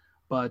ends.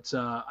 But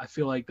I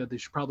feel like that they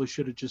probably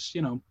should have just,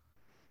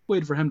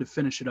 waited for him to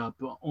finish it up,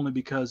 only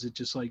because it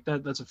just like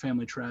that's a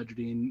family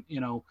tragedy.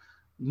 And,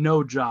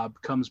 no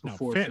job comes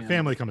before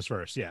family comes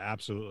first. Yeah,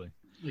 absolutely.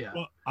 Yeah.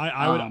 Well,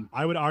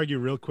 I would argue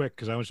real quick,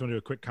 because I just want to do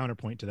a quick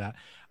counterpoint to that.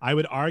 I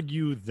would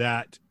argue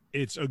that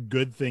it's a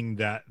good thing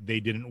that they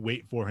didn't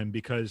wait for him,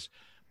 because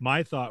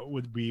my thought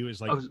would be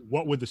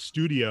what would the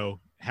studio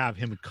have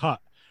him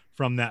cut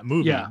from that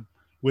movie? Yeah.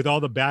 With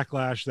all the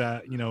backlash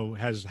that,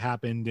 has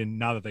happened. And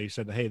now that they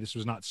said that, hey, this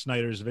was not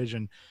Snyder's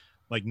vision,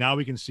 like now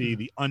we can see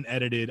the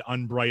unedited,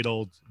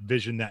 unbridled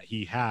vision that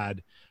he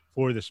had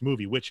for this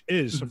movie, which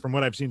is, from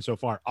what I've seen so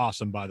far,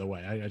 awesome, by the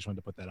way. I just wanted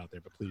to put that out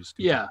there, but please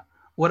continue. Yeah.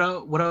 What I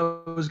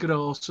was going to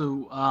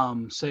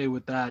also say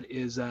with that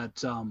is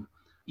that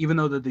even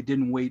though that they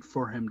didn't wait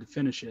for him to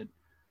finish it,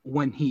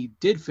 when he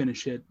did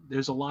finish it,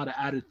 there's a lot of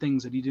added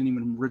things that he didn't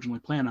even originally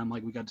plan on.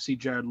 Like we got to see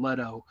Jared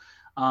Leto.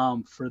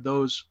 For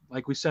those,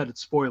 like we said,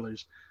 it's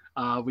spoilers.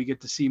 We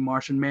get to see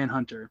Martian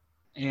Manhunter,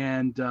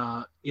 and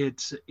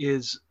it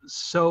is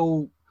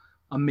so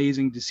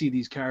amazing to see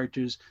these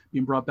characters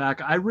being brought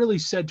back. I really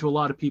said to a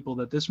lot of people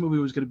that this movie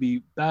was going to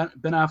be Ben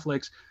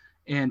Affleck's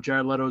and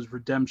Jared Leto's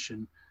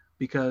redemption,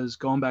 because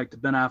going back to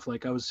Ben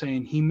Affleck, I was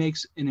saying he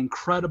makes an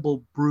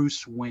incredible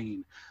Bruce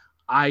Wayne.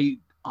 I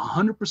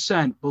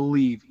 100%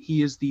 believe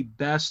he is the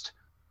best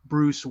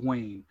Bruce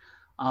Wayne.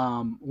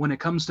 When it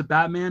comes to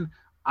Batman,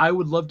 I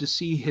would love to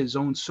see his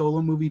own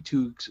solo movie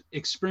to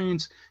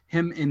experience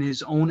him in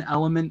his own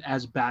element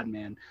as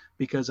Batman,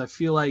 because I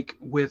feel like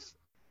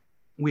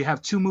we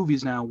have 2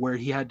 movies now where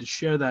he had to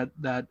share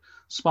that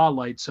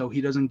spotlight, so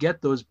he doesn't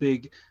get those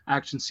big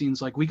action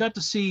scenes like we got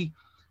to see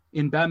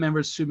in Batman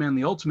vs Superman: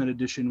 The Ultimate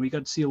Edition. We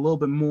got to see a little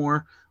bit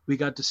more. We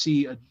got to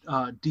see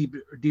a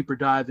deeper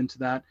dive into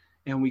that,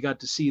 and we got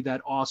to see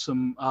that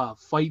awesome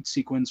fight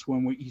sequence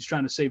when he's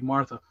trying to save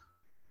Martha.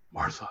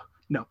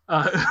 No,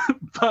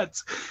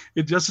 but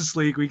in Justice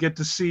League, we get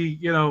to see,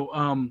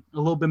 a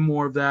little bit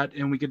more of that,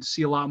 and we get to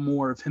see a lot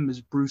more of him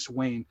as Bruce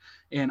Wayne.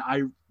 And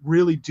I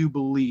really do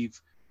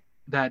believe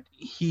that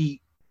he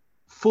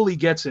fully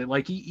gets it.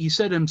 Like he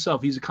said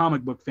himself, he's a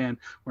comic book fan.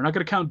 We're not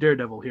going to count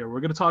Daredevil here.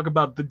 We're going to talk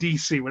about the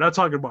DC. We're not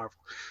talking Marvel.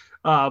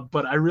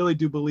 But I really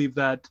do believe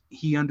that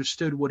he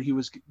understood what he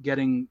was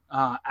getting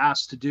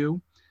asked to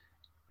do.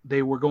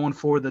 They were going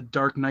for the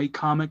Dark Knight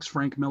comics,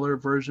 Frank Miller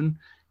version,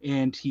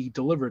 and he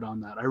delivered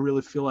on that. I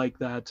really feel like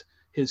that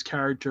his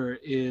character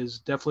is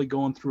definitely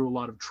going through a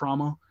lot of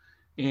trauma,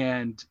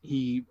 and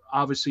he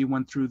obviously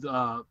went through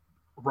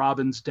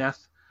Robin's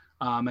death.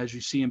 As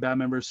you see in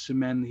Batman vs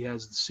Superman, he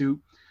has the suit.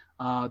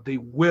 They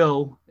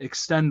will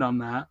extend on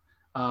that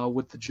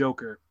with the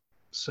Joker.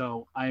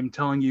 So I am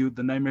telling you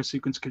the nightmare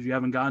sequence, because you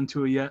haven't gotten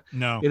to it yet.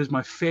 No. It is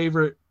my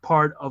favorite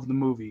part of the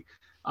movie.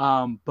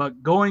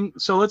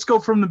 So let's go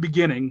from the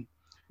beginning,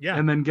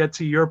 and then get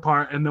to your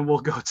part, and then we'll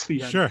go to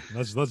the end. Sure,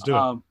 let's do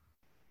it.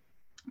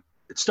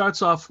 It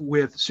starts off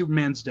with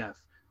Superman's death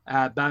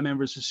at Batman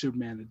vs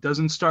Superman. It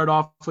doesn't start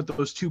off with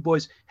those 2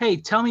 boys. Hey,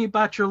 tell me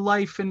about your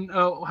life and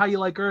how you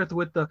like Earth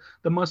with the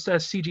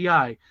mustache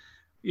CGI.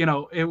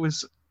 It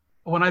was,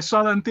 when I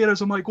saw that in theaters,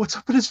 I'm like, what's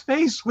up with his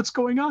face? What's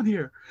going on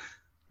here?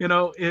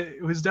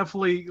 It was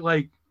definitely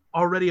like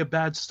already a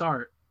bad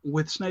start.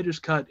 With Snyder's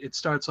cut, it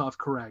starts off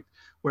correct,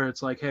 where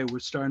it's like, hey, we're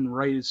starting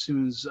right as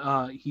soon as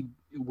he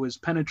was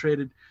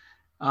penetrated,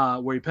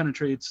 where he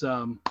penetrates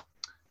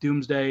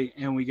Doomsday,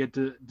 and we get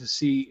to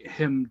see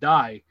him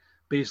die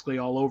basically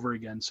all over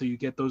again. So you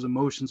get those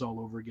emotions all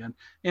over again.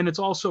 And it's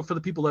also for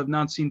the people that have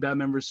not seen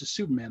Batman vs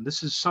Superman.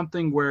 This is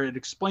something where it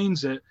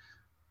explains it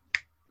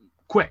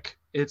quick.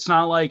 It's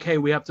not like, hey,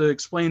 we have to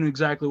explain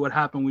exactly what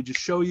happened. We just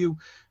show you.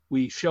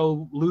 We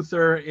show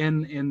Luthor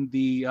in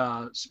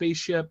the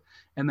spaceship,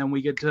 and then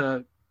we get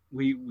to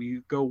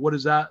we go, what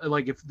is that?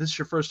 Like, if this is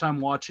your first time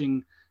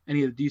watching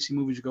any of the DC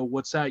movies, you go,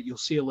 what's that? You'll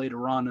see it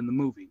later on in the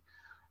movie.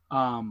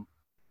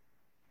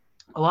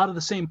 A lot of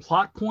the same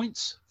plot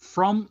points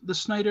from the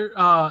Snyder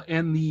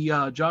and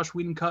the Joss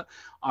Whedon cut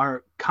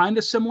are kind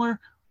of similar,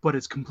 but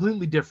it's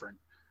completely different.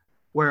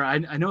 Where I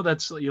know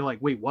that's, you're like,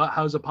 wait, what?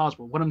 How is it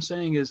possible? What I'm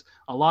saying is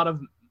a lot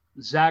of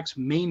Zack's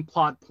main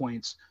plot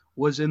points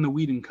was in the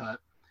Whedon cut,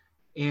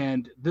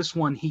 and this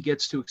one he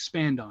gets to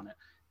expand on it.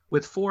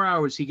 With 4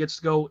 hours, he gets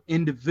to go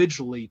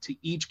individually to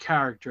each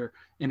character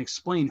and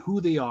explain who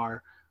they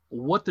are,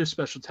 what their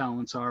special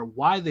talents are,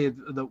 why they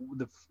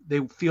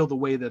feel the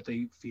way that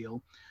they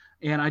feel.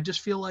 And I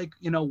just feel like,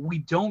 we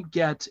don't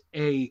get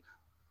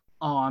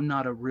I'm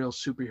not a real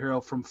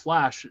superhero from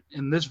Flash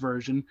in this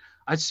version.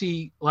 I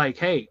see like,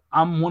 hey,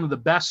 I'm one of the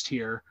best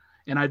here,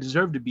 and I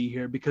deserve to be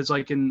here, because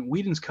like in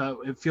Whedon's cut,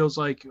 it feels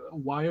like,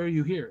 why are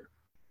you here?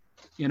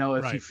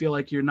 If you feel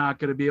like you're not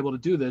going to be able to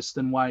do this,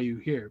 then why are you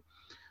here?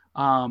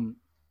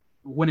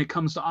 When it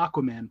comes to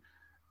Aquaman,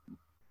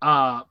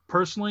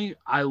 personally,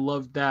 I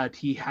love that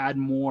he had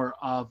more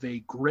of a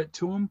grit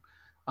to him.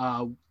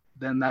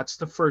 Then that's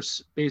the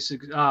first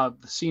basic, the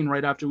scene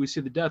right after we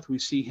see the death. We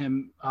see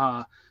him,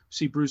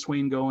 see Bruce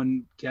Wayne go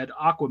and get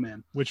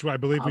Aquaman, which I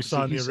believe we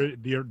saw in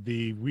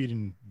the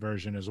Whedon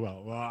version as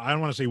well. Well, I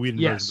don't want to say Whedon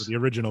version, but the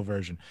original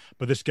version.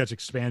 But this gets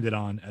expanded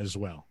on as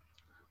well.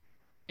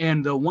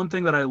 And the one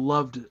thing that I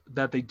loved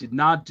that they did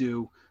not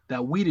do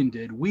that Whedon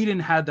did, Whedon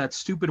had that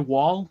stupid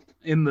wall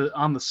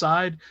on the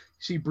side. You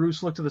see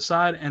Bruce look to the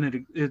side,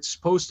 and it's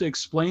supposed to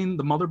explain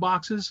the mother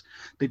boxes.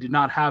 They did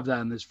not have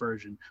that in this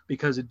version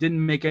because it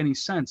didn't make any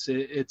sense.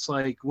 It's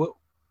like, what?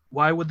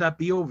 Why would that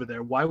be over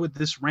there? Why would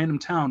this random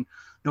town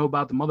know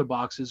about the mother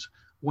boxes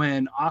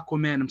when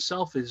Aquaman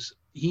himself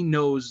he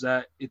knows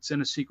that it's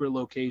in a secret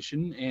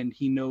location, and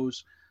he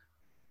knows,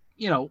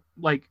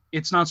 like,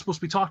 it's not supposed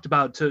to be talked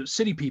about to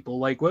city people.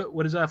 Like,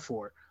 what is that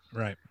for?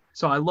 Right.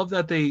 So I love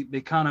that they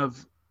kind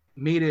of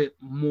made it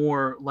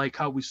more like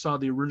how we saw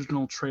the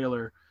original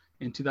trailer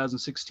in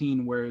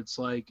 2016, where it's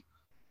like,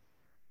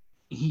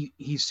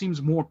 he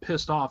seems more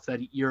pissed off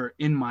that you're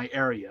in my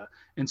area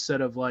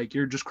instead of like,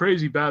 you're just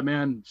crazy,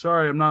 Batman.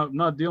 Sorry, I'm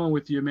not dealing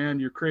with you, man.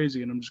 You're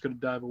crazy, and I'm just gonna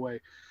dive away.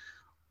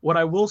 What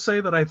I will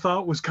say that I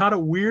thought was kind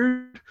of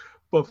weird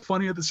but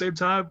funny at the same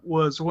time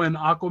was when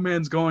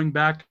Aquaman's going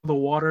back to the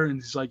water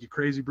and he's like, "You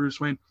crazy, Bruce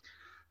Wayne."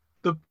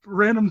 The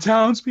random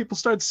townspeople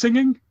start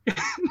singing,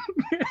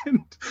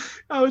 and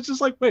I was just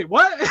like, "Wait,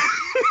 what?"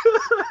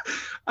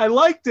 I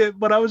liked it,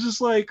 but I was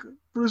just like,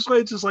 Bruce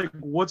Wayne's just like,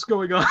 "What's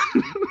going on?"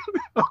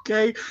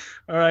 Okay,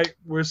 all right,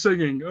 we're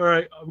singing. All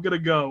right, I'm gonna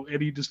go,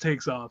 and he just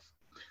takes off.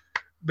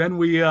 Then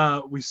we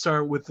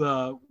start with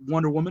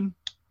Wonder Woman.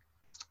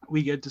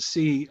 We get to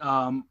see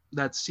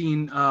that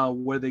scene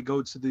where they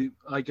go to the,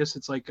 I guess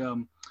it's like a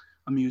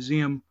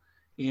museum,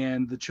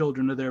 and the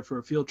children are there for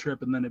a field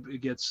trip, and then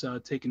it gets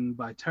taken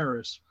by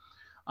terrorists.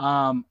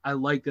 I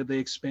like that they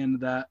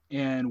expanded that,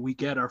 and we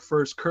get our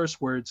first curse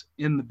words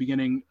in the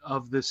beginning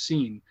of this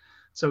scene.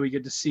 So we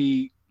get to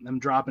see them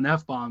dropping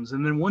F-bombs.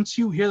 And then once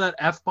you hear that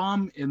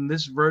F-bomb in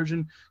this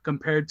version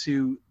compared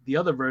to the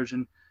other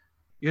version,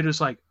 you're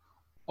just like,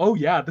 oh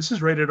yeah, this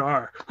is rated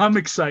R. I'm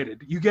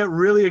excited. You get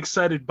really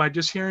excited by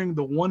just hearing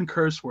the one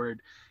curse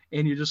word,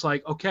 and you're just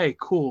like, okay,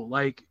 cool.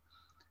 Like,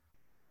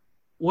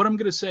 what I'm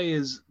going to say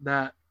is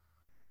that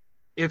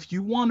if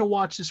you want to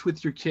watch this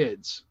with your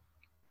kids,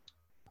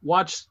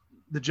 watch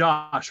the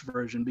Josh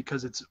version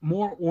because it's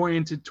more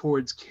oriented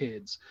towards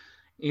kids.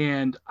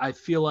 And I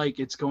feel like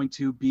it's going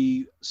to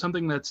be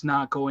something that's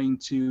not going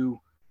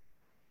to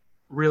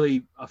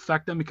really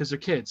affect them because they're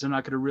kids. They're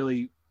not going to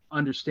really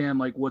understand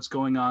like what's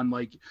going on.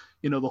 Like,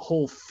 you know, the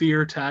whole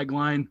fear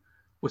tagline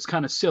was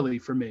kind of silly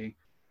for me,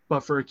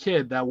 but for a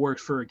kid that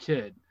works for a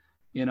kid,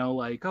 you know,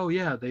 like, oh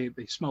yeah, they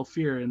smell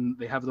fear and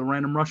they have the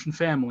random Russian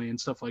family and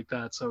stuff like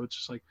that. So it's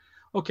just like,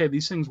 okay,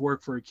 these things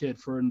work for a kid.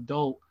 For an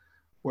adult,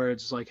 where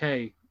it's like,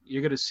 hey,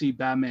 you're going to see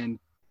Batman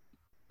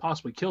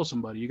possibly kill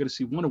somebody. You're going to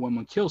see Wonder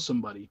Woman kill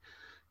somebody.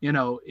 You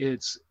know,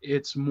 it's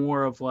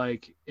more of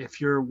like, if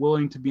you're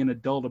willing to be an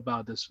adult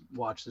about this,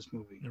 watch this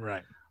movie.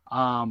 Right.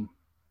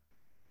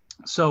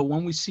 So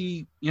when we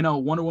see, you know,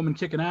 Wonder Woman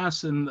kicking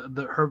ass in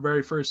her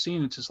very first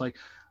scene, it's just like,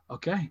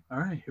 okay, all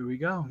right, here we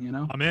go. You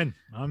know, I'm in.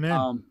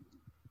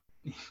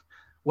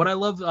 What I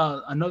love,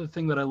 another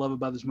thing that I love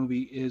about this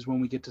movie is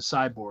when we get to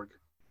Cyborg.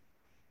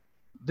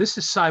 This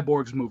is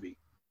Cyborg's movie.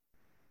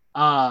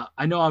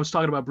 I know I was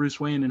talking about Bruce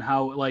Wayne and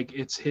how like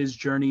it's his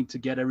journey to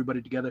get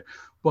everybody together,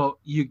 but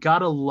you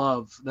gotta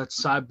love that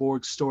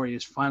Cyborg's story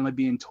is finally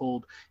being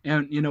told.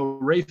 And you know,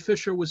 Ray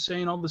Fisher was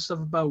saying all this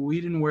stuff about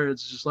Whedon, where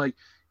it's just like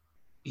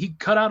he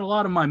cut out a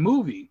lot of my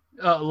movie,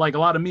 like a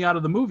lot of me out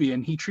of the movie,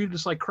 and he treated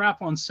us like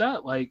crap on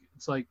set. Like,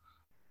 it's like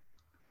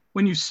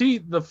when you see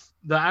the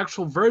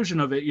actual version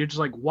of it, you're just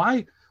like,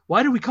 why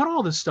did we cut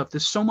all this stuff?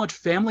 There's so much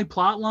family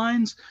plot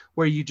lines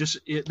where you just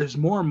there's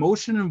more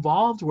emotion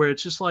involved, where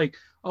it's just like,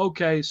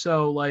 okay,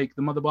 so like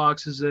the mother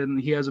box is in,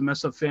 he has a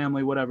messed up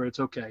family, whatever, it's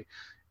okay.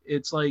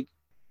 It's like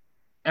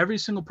every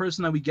single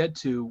person that we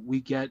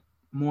get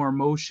more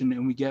emotion,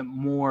 and we get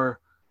more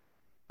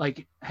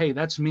like, hey,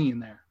 that's me in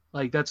there.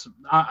 Like, that's,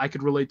 I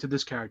could relate to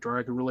this character, or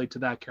I could relate to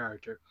that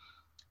character.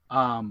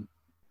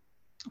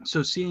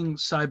 So seeing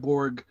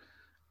Cyborg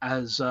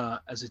as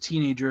a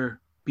teenager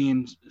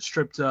being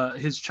stripped,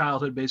 his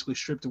childhood basically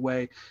stripped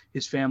away,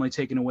 his family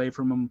taken away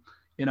from him,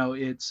 you know,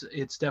 it's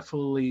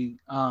definitely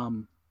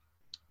kind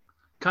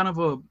of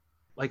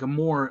a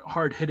more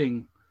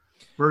hard-hitting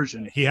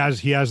version. He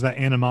has that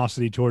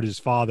animosity toward his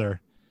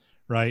father,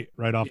 right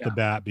off the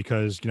bat,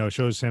 because, you know, it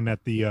shows him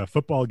at the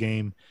football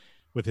game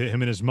with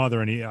him and his mother,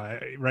 and he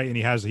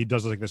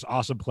does like this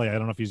awesome play. I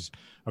don't know if he's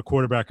a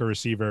quarterback or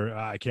receiver.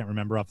 I can't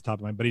remember off the top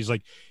of my head, but he's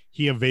like,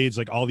 he evades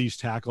like all these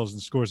tackles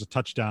and scores a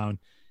touchdown,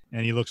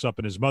 and he looks up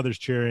and his mother's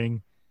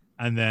cheering,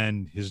 and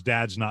then his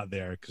dad's not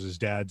there because his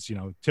dad's, you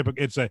know,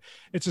 typical. It's a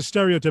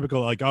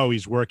stereotypical, like, oh,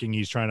 he's working,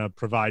 he's trying to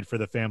provide for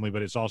the family,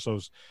 but it's also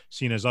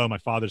seen as, oh, my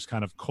father's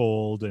kind of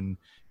cold and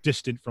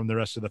distant from the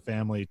rest of the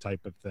family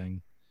type of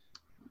thing.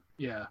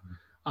 Yeah.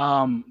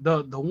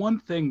 The one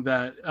thing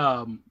that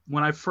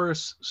when I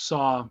first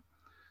saw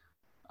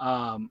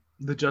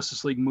the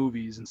Justice League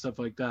movies and stuff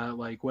like that,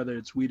 like whether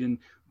it's Whedon,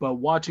 but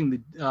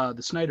watching the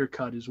Snyder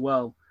cut as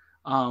well,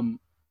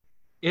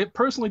 it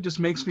personally just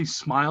makes me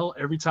smile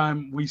every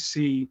time we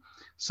see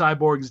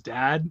Cyborg's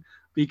dad,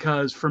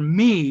 because for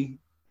me,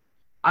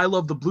 I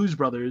love the Blues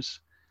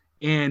Brothers,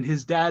 and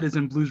his dad is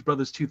in Blues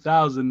Brothers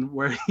 2000,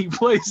 where he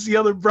plays the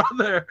other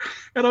brother.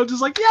 And I'm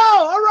just like, yo,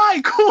 all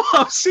right, cool.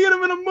 I'm seeing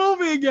him in a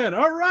movie again.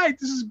 All right,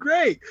 this is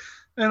great.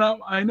 And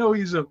I know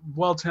he's a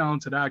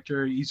well-talented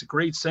actor. He's a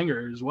great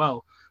singer as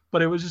well.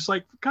 But it was just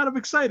like kind of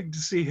exciting to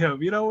see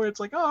him, you know, where it's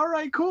like, oh, all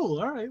right,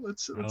 cool. All right,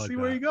 let's see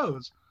where he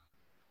goes.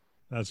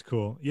 That's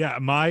cool. Yeah,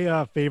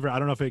 my favorite, I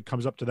don't know if it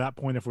comes up to that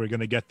point if we're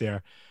going to get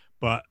there,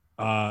 but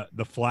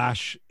the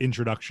Flash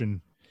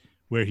introduction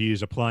where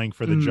he's applying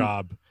for the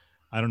job.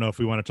 I don't know if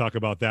we want to talk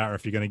about that or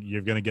if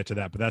you're gonna get to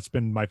that, but that's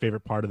been my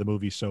favorite part of the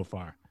movie so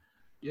far.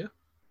 Yeah,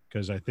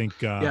 because I think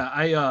Go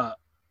ahead.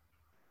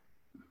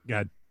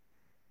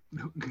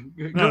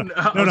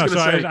 No.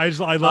 Sorry, I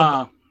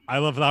love I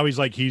love how he's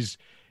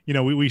we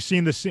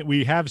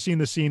have seen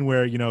the scene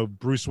where,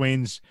 Bruce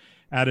Wayne's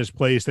at his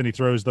place, then he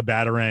throws the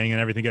Batarang and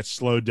everything gets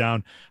slowed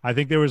down. I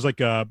think there was like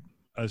a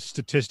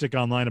statistic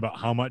online about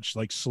how much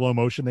like slow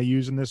motion they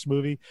use in this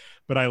movie,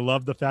 but I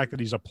love the fact that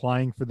he's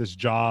applying for this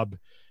job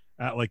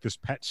at like this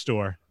pet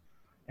store,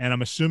 and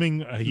I'm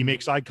assuming he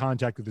makes eye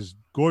contact with this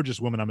gorgeous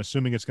woman. I'm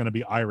assuming it's going to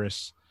be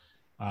Iris.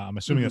 I'm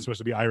assuming that's supposed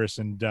to be Iris,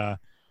 and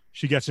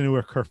she gets into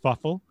a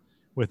kerfuffle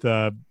with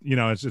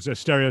it's a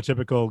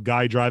stereotypical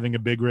guy driving a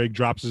big rig,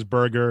 drops his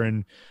burger,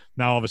 and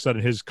now all of a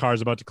sudden his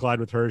car's about to collide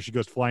with her. She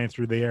goes flying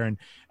through the air and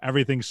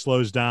everything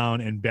slows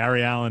down, and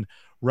Barry Allen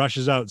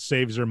rushes out,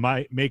 saves her,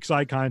 makes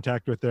eye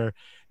contact with her,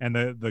 and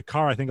the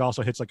car I think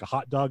also hits like a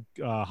hot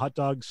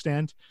dog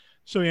stand.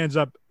 So he ends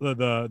up,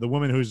 the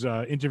woman who's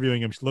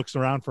interviewing him looks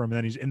around for him, and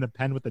then he's in the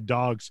pen with the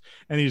dogs,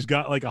 and he's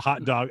got like a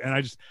hot dog. And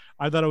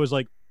I thought it was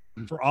like,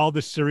 for all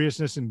the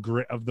seriousness and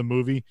grit of the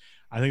movie,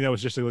 I think that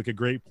was just like a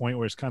great point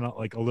where it's kind of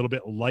like a little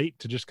bit light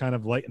to just kind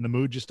of lighten the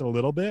mood just a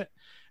little bit.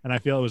 And I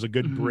feel it was a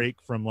good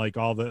break from like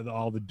all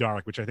the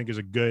dark, which I think is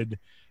a good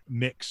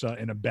mix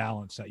and a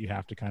balance that you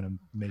have to kind of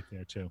make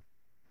there too.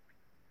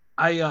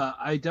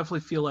 I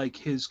definitely feel like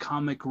his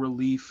comic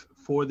relief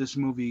for this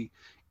movie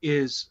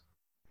is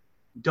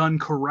done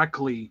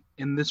correctly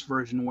in this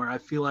version, where I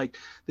feel like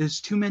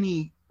there's too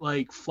many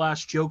like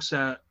Flash jokes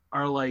that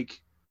are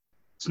like,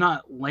 it's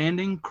not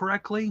landing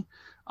correctly.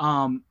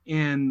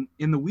 In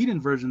the Whedon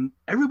version,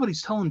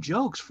 everybody's telling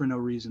jokes for no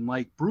reason.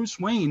 Like Bruce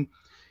Wayne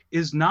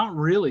is not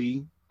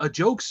really a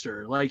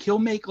jokester. Like he'll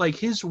make like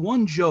his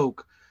one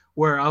joke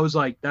where I was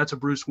like, that's a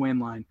Bruce Wayne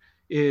line,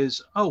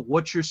 is, oh,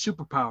 what's your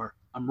superpower?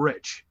 I'm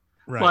rich.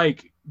 Right.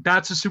 Like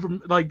that's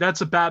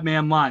a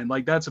Batman line.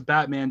 Like that's a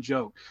Batman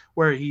joke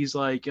where he's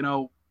like,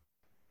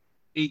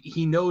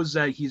 he knows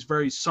that he's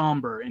very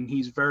somber, and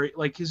he's very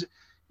like he's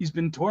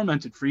been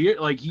tormented for years.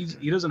 Like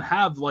he doesn't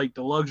have like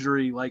the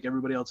luxury like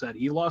everybody else had.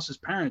 He lost his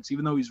parents,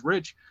 even though he's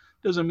rich,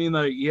 doesn't mean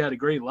that he had a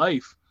great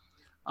life.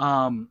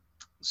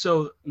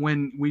 So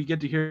when we get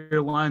to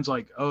hear lines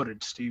like, oh,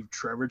 did Steve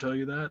Trevor tell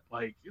you that?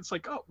 Like, it's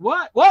like, oh,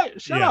 what?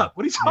 Shut up.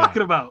 What are you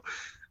talking about?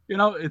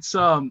 It's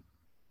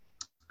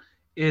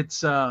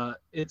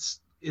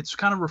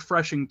kind of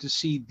refreshing to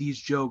see these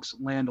jokes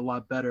land a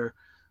lot better,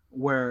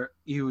 where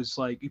he was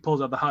like, he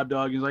pulls out the hot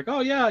dog. He's like,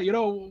 oh yeah,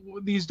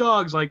 these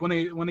dogs, like when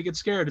they get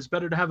scared, it's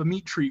better to have a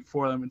meat treat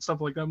for them and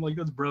stuff like that. I'm like,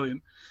 that's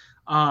brilliant.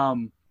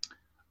 But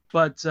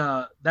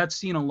that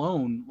scene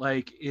alone,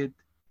 like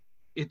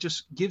it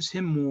just gives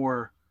him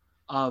more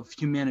of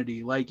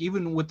humanity. Like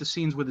even with the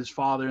scenes with his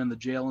father in the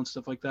jail and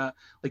stuff like that,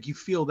 like you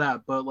feel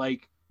that. But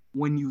like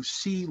when you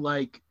see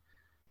like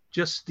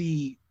just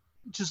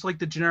like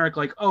the generic,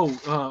 like,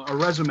 oh, a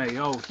resume,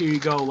 oh, here you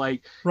go,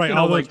 like, right,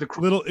 all like the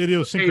little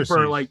idiosyncrasies,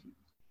 paper, like,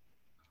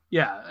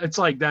 yeah, it's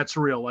like that's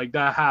real, like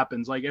that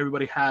happens, like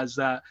everybody has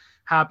that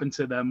happen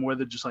to them, where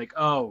they're just like,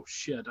 oh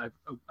shit,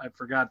 I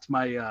forgot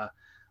my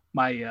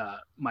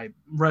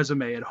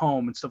resume at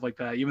home and stuff like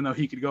that, even though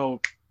he could go,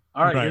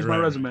 all right, here's my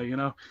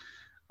resume,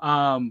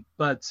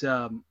 but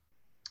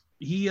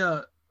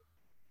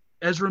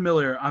Ezra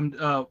Miller,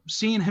 I'm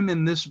seeing him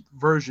in this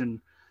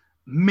version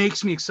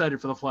makes me excited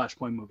for the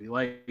Flashpoint movie.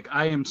 Like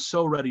I am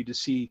so ready to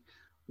see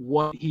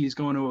what he's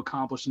going to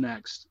accomplish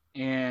next.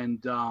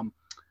 And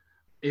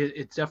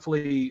it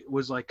definitely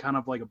was like kind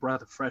of like a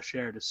breath of fresh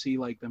air to see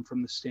like them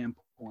from the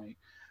standpoint.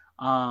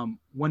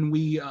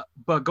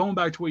 But going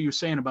back to what you were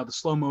saying about the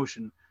slow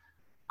motion,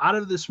 out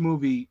of this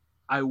movie,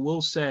 I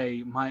will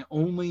say my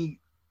only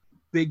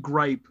big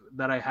gripe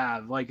that I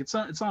have, like it's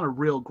not a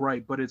real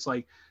gripe, but it's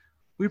like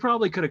we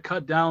probably could have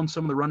cut down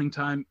some of the running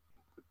time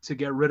to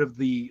get rid of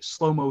the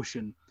slow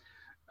motion.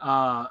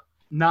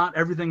 Not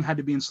everything had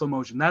to be in slow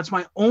motion. That's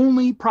my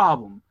only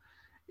problem,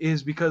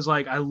 is because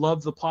like I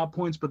love the plot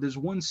points, but there's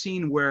one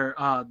scene where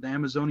the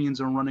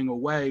Amazonians are running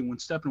away when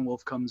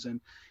Steppenwolf comes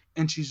in,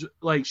 and she's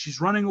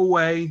running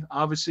away,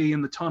 obviously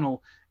in the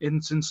tunnel, and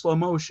it's in slow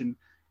motion.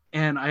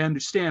 And I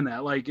understand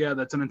that, like, yeah,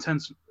 that's an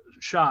intense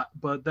shot.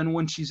 But then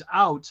when she's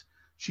out,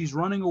 she's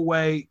running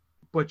away,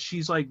 but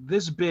she's like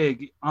this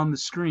big on the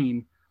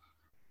screen,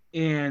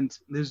 and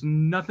there's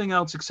nothing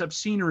else except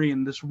scenery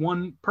and this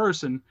one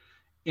person,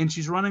 and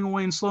she's running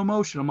away in slow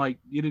motion. I'm like,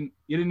 you didn't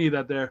need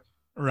that there.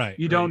 Right.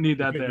 You don't need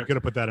that there. You could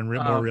have put that in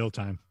more real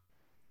time.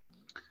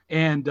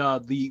 And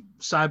the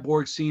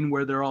cyborg scene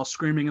where they're all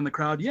screaming in the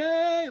crowd,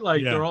 yay!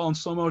 Like they're all in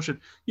slow motion.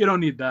 You don't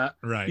need that.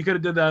 Right. You could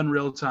have did that in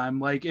real time.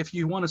 Like if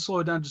you want to slow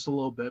it down just a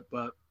little bit,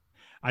 but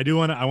I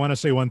want to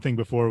say one thing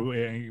before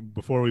we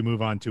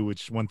move on to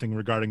one thing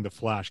regarding the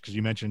Flash, because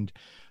you mentioned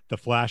the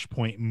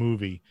Flashpoint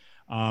movie.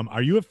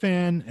 Are you a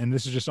fan, and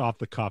this is just off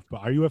the cuff,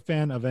 but are you a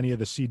fan of any of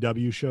the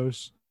CW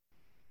shows?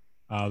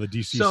 The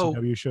DC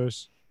CW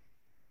shows?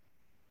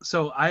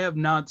 So I have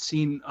not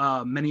seen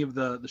many of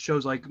the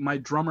shows. Like my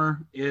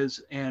drummer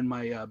is, and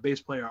my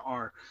bass player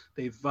are.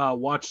 They've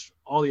watched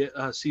all the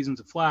seasons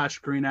of Flash,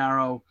 Green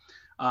Arrow,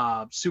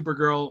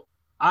 Supergirl.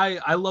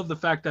 I love the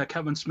fact that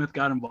Kevin Smith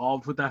got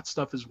involved with that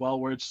stuff as well,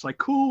 where it's just like,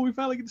 cool, we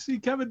finally get to see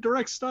Kevin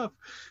direct stuff,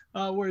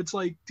 where it's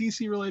like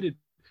DC related.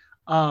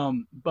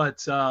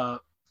 But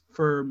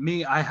for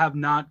me, I have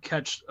not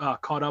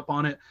caught up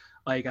on it.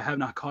 Like, I have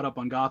not caught up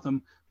on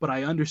Gotham, but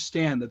I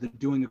understand that they're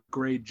doing a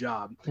great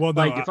job. Well,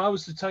 no, like, if I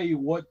was to tell you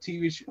what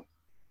TV show,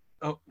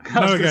 I was No,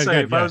 gonna okay, say,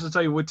 good, if yeah. I was to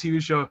tell you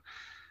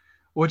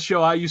what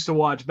show I used to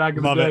watch back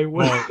in the love day, it.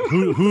 Well,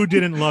 who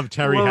didn't love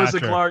Terry Lois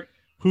Hatcher? Clark.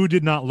 Who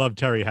did not love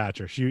Terry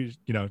Hatcher? She's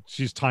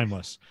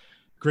timeless.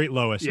 Great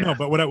Lois. Yeah. No,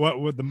 but what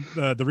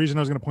the reason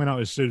I was going to point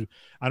out is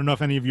I don't know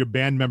if any of your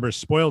band members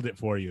spoiled it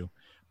for you,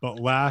 but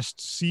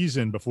last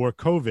season before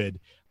COVID,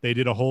 they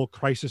did a whole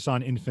Crisis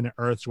on Infinite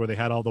Earths where they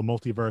had all the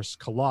multiverse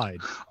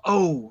collide.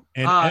 Oh,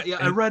 And- I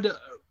and- read.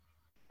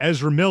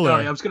 Ezra Miller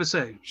I was gonna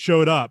say.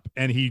 showed up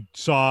and he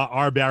saw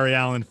our Barry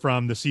Allen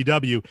from the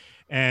CW.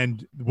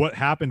 And what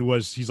happened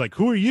was he's like,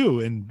 "Who are you?"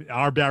 And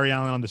our Barry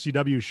Allen on the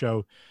CW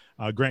show,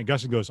 Grant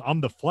Gustin goes,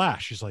 "I'm the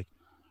Flash." He's like,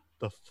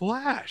 "The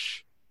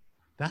Flash?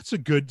 That's a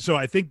good." So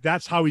I think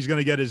that's how he's going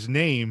to get his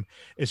name,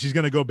 is he's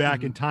going to go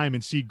back in time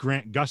and see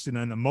Grant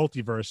Gustin in the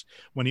multiverse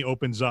when he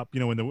opens up,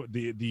 when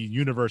the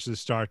universes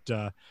start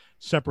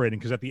separating.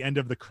 Because at the end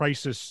of the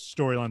Crisis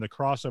storyline, the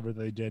crossover that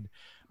they did,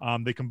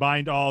 they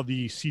combined all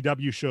the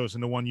CW shows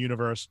into one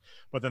universe,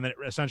 but then it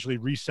essentially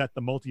reset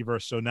the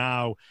multiverse. So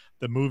now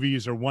the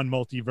movies are one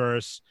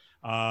multiverse.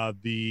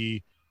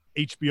 The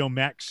HBO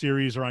Max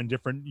series are on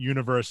different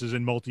universes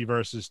and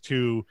multiverses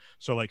too.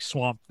 So like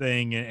Swamp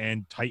Thing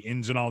and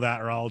Titans and all that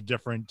are all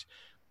different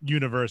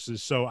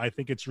universes. So I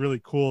think it's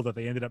really cool that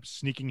they ended up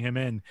sneaking him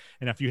in.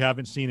 And if you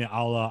haven't seen it,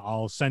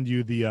 I'll send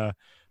you the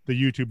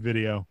YouTube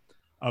video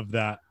of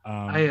that.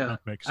 I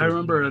So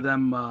remember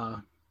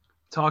them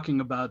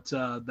talking about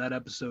that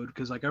episode,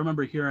 because like I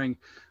remember hearing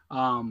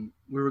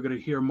we were going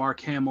to hear Mark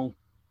Hamill,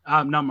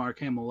 not Mark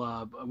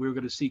Hamill. We were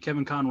going to see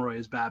Kevin Conroy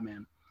as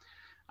Batman.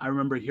 I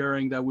remember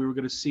hearing that we were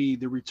going to see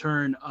the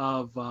return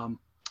of,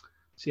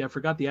 I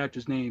forgot the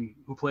actor's name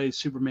who plays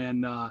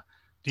Superman.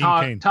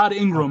 Kane. Todd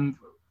Ingram.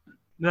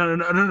 No.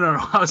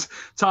 I was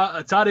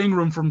Todd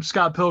Ingram from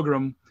Scott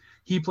Pilgrim.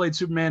 He played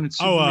Superman in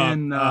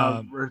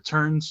Superman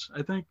Returns,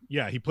 I think.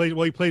 Yeah, he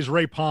plays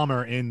Ray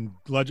Palmer in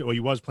Legend. Well,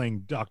 he was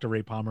playing Dr.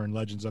 Ray Palmer in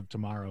Legends of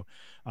Tomorrow.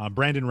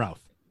 Brandon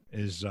Routh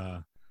is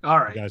all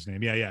right. the guy's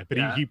name. Yeah. But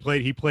Yeah. he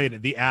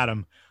played the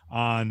Atom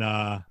on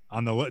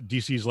the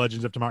DC's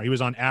Legends of Tomorrow. He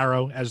was on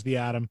Arrow as the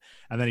Atom,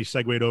 and then he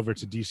segued over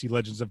to DC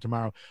Legends of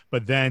Tomorrow.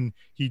 But then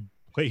he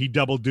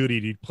double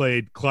dutied. He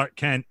played Clark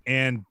Kent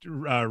and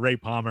Ray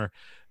Palmer,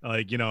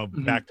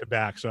 back to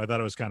back. So I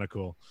thought it was kind of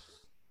cool.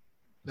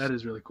 That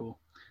is really cool.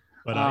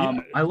 But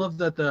I love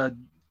that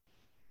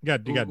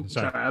you got.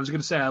 Sorry. I was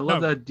gonna say I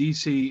love that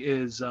DC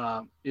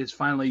is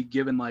finally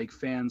giving like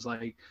fans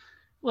like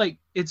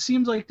it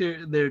seems like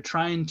they're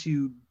trying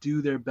to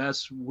do their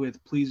best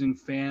with pleasing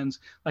fans.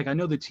 Like I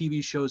know the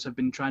TV shows have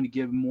been trying to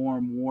give more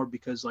and more,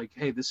 because like,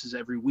 hey, this is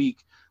every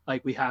week.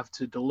 Like we have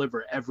to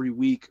deliver every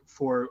week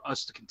for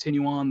us to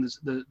continue on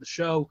the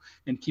show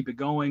and keep it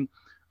going.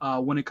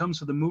 When it comes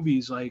to the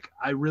movies, like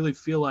I really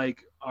feel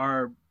like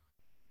our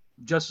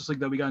Justice League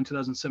that we got in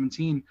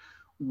 2017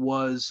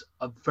 was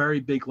a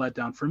very big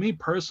letdown for me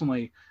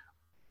personally.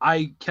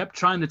 I kept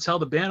trying to tell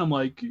the band, I'm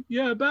like,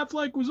 yeah,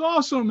 Batfleck was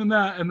awesome in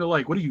that. And they're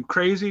like, what are you,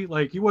 crazy?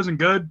 Like, he wasn't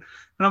good.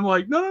 And I'm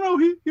like, no,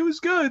 he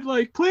was good.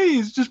 Like,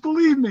 please, just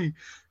believe me.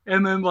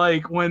 And then,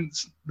 like, when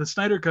the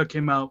Snyder Cut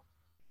came out,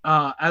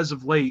 as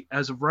of I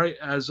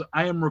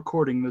am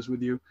recording this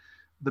with you,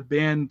 the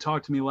band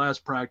talked to me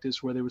last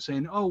practice where they were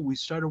saying, oh, we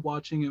started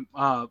watching it.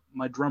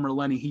 My drummer,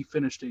 Lenny, he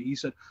finished it. He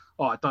said,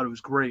 oh, I thought it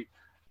was great.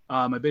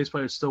 My bass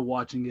player is still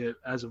watching it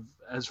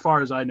as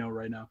far as I know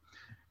right now.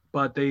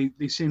 But they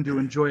seem to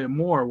enjoy it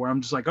more, where I'm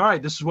just like, all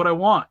right, this is what I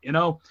want,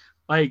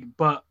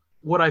 but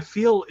what I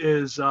feel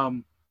is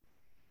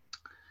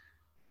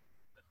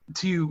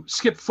to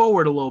skip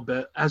forward a little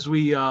bit as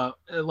we deal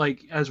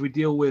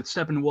with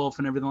Steppenwolf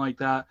and everything like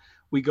that.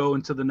 We go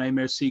into the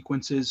nightmare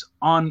sequences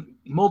on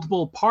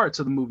multiple parts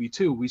of the movie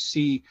too. We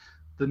see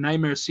the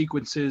nightmare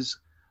sequences,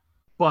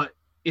 but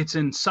it's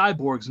in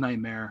Cyborg's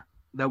nightmare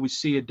that we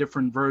see a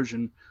different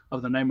version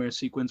of the nightmare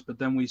sequence, but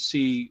then we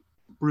see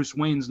Bruce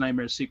Wayne's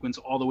nightmare sequence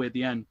all the way at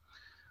the end.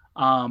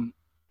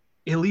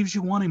 It leaves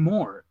you wanting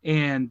more,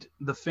 and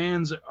the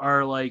fans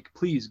are like,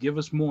 please give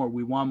us more.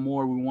 We want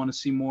more. We want to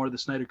see more of the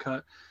Snyder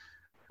Cut.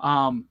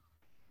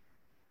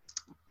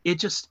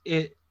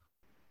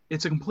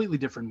 It's a completely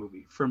different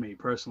movie for me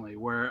personally,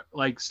 where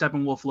like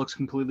Steppenwolf looks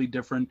completely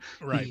different.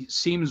 Right. He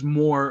seems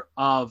more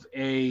of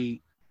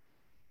a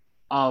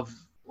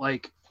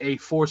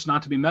force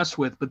not to be messed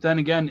with, but then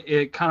again,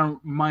 it kind of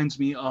reminds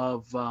me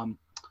of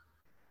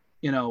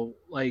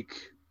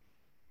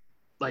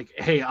like,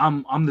 hey,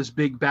 I'm this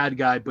big bad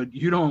guy, but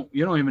you don't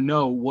even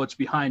know what's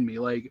behind me.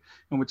 Like,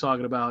 and we're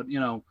talking about,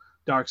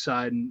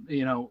 Darkseid,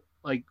 and,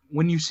 like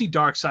when you see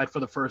Darkseid for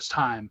the first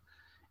time,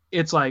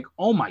 it's like,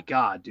 oh my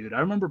God, dude. I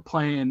remember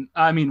watching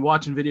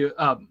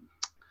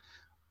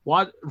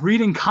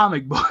reading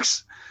comic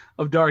books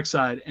of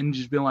Darkseid and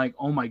just being like,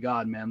 oh my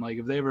God, man. Like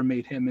if they ever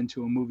made him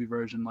into a movie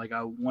version, like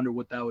I wonder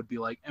what that would be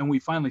like. And we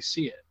finally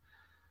see it.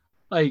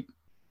 Like,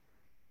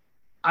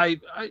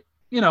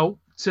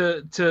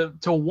 to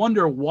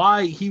wonder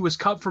why he was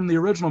cut from the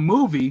original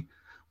movie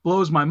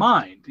blows my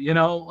mind. You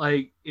know,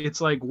 like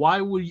it's like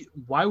why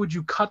would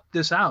you cut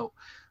this out?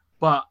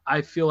 But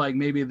I feel like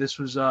maybe this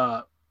was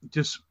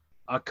just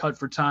a cut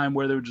for time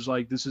where they were just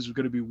like, this is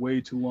going to be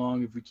way too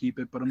long if we keep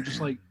it. But I'm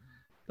just like,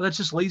 that's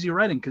just lazy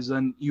writing, because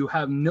then you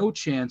have no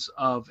chance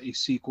of a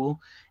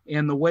sequel.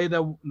 And the way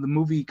that the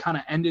movie kind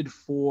of ended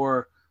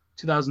for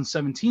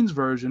 2017's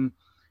version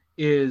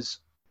is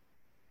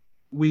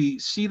we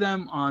see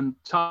them on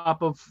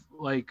top of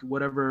like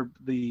whatever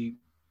the,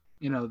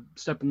 you know,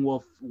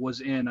 Steppenwolf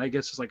was in. I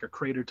guess it's like a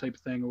crater type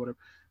thing or whatever.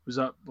 It was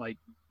up like,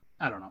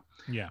 I don't know.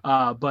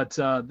 Yeah. But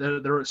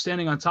they're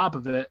standing on top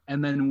of it,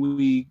 and then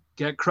we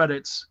get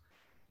credits,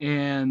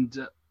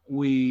 and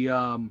we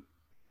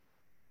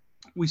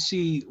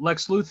see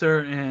Lex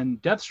Luthor and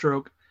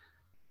Deathstroke,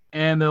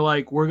 and they're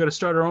like, "We're gonna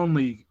start our own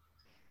league."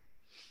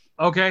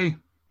 Okay.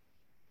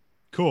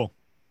 Cool.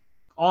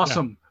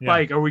 Awesome. Yeah, yeah.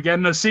 Like, are we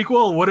getting a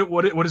sequel?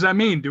 What does that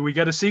mean? Do we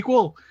get a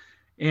sequel?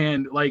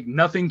 And like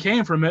nothing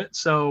came from it,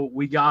 so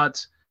we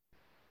got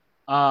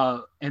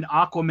an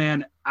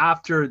Aquaman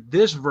after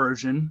this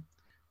version.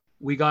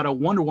 We got a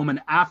Wonder Woman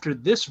after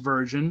this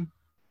version,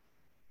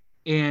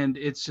 and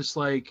it's just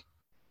like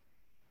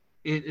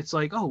it's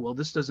like, oh well,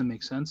 this doesn't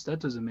make sense. That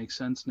doesn't make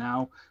sense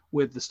now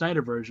with the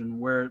Snyder version,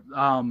 where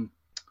I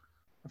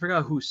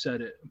forgot who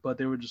said it, but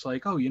they were just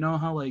like, oh, you know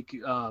how like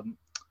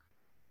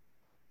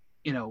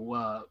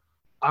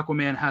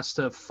Aquaman has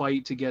to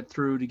fight to get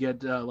through to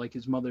get like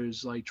his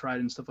mother's like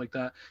trident and stuff like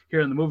that.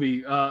 Here in the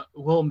movie,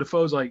 Willem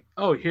Dafoe's like,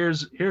 oh,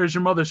 here's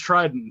your mother's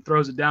trident, and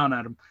throws it down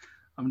at him.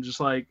 I'm just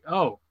like,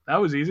 oh, that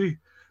was easy.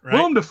 Right?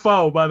 Willem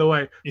Dafoe, by the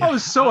way, yeah. I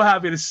was so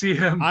happy to see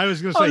him. I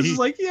was gonna say, I was just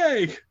like,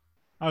 yay.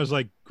 I was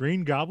like,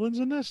 Green Goblin's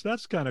in this?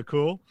 That's kind of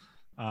cool.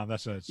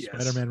 That's a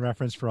Spider-Man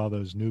reference for all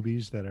those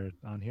newbies that are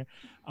on here.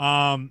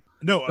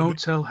 No, don't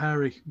tell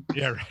Harry.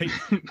 Yeah,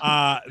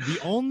 right.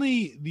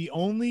 The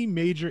only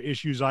major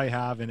issues I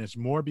have, and it's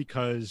more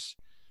because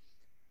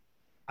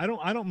I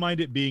don't mind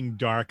it being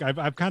dark.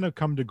 I've kind of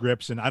come to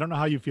grips, and I don't know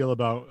how you feel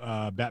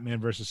about Batman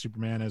versus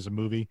Superman as a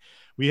movie.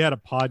 We had a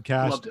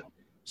podcast. Loved it.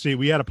 See,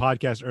 we had a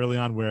podcast early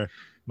on where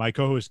my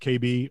co-host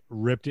KB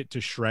ripped it to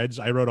shreds.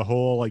 I wrote a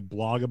whole like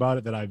blog about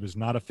it that I was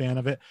not a fan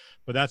of it,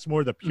 but that's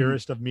more the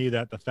purist of me,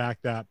 that the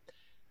fact that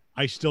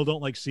I still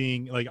don't like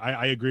seeing, like,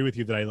 I agree with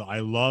you that I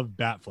love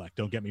Batfleck.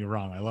 Don't get me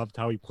wrong. I loved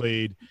how he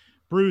played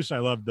Bruce. I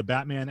loved the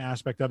Batman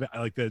aspect of it. I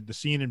like the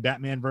scene in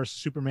Batman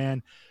versus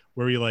Superman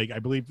where he like, I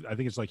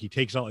think it's like he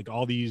takes out like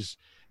all these,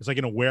 it's like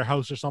in a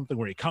warehouse or something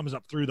where he comes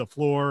up through the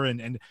floor,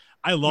 and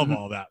I love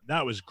all that.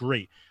 That was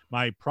great.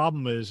 My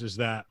problem is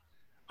that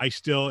I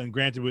still, and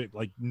granted,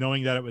 like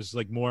knowing that it was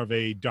like more of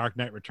a Dark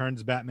Knight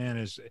Returns Batman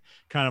is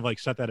kind of like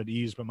set that at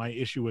ease. But my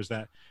issue was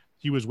that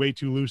he was way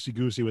too loosey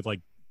goosey with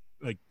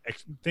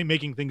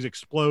making things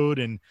explode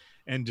and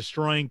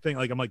destroying things.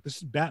 Like I'm like, this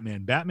is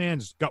Batman.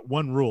 Batman's got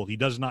one rule: he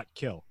does not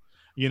kill.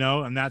 You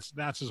know, and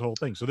that's his whole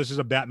thing. So this is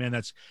a Batman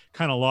that's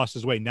kind of lost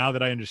his way now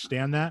that I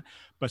understand that.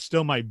 But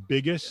still, my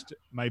biggest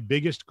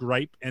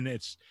gripe, and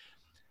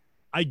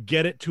I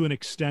get it to an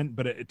extent,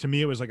 but to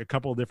me, it was like a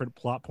couple of different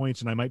plot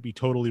points, and I might be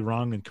totally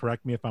wrong, and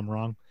correct me if I'm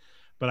wrong.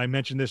 But I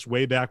mentioned this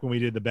way back when we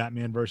did the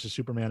Batman versus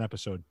Superman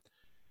episode.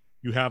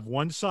 You have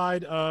one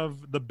side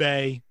of the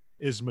bay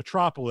is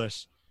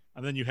Metropolis,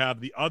 and then you have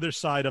the other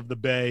side of the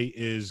bay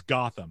is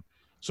Gotham.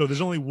 So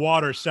there's only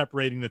water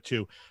separating the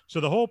two. So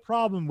the whole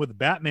problem with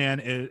Batman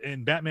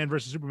in Batman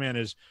versus Superman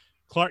is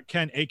Clark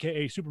Kent,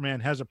 a.k.a. Superman,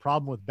 has a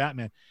problem with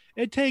Batman.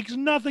 It takes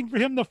nothing for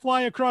him to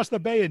fly across the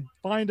bay and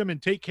find him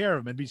and take care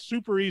of him. It'd be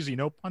super easy,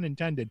 no pun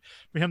intended,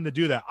 for him to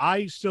do that.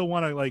 I still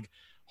want to like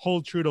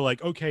hold true to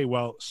like, okay,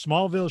 well,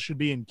 Smallville should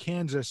be in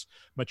Kansas.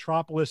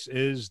 Metropolis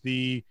is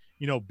the,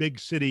 big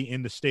city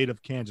in the state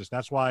of Kansas.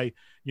 That's why,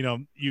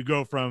 you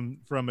go from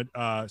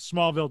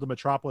Smallville to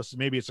Metropolis.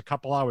 Maybe it's a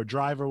couple hour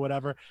drive or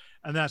whatever.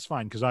 And that's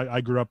fine. Cause I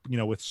grew up,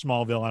 with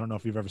Smallville. I don't know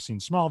if you've ever seen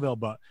Smallville,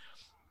 but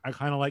I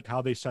kind of like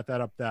how they set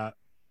that up, that,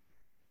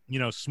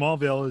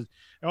 Smallville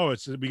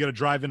is, we got to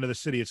drive into the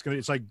city.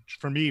 It's like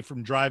for me,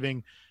 from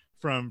driving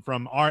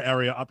from our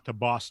area up to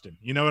Boston,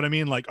 you know what I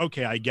mean? Like,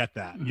 okay, I get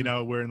that.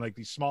 Mm-hmm. We're in like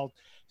these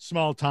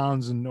small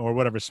towns or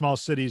whatever, small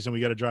cities, and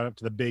we got to drive up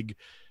to the big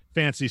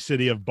fancy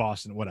city of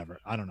Boston, whatever.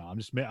 I don't know. I'm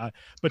just,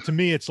 but to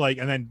me, it's like,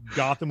 and then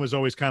Gotham was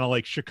always kind of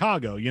like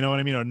Chicago, you know what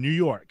I mean? Or New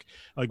York,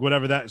 like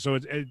whatever that. So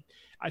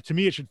to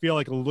me, it should feel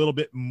like a little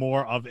bit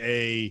more of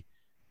a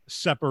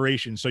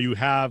separation. So you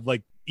have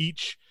like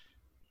each,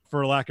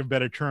 for lack of a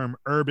better term,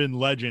 urban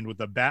legend with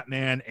the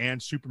Batman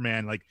and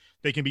Superman, like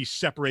they can be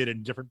separated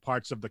in different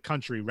parts of the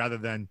country rather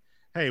than,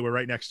 hey, we're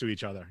right next to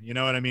each other. You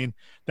know what I mean?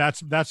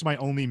 That's my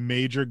only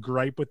major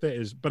gripe with it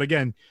is, but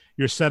again,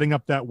 you're setting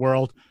up that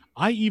world.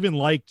 I even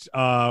liked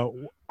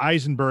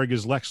Eisenberg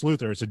as Lex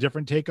Luthor. It's a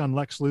different take on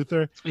Lex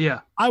Luthor.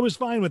 Yeah. I was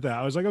fine with that.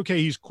 I was like, okay,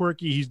 he's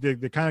quirky. He's the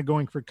kind of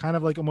going for kind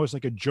of like almost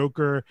like a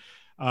Joker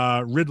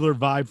Riddler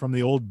vibe from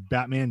the old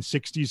Batman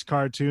 60s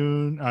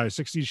cartoon,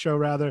 60s show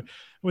rather,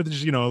 with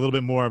just, a little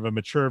bit more of a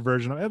mature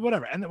version of it,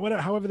 whatever. And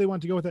whatever, however they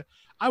want to go with it,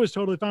 I was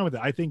totally fine with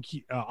it. I think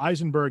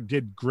Eisenberg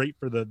did great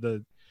for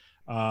the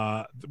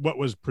what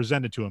was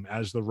presented to him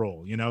as the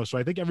role, So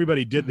I think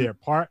everybody did their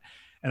part.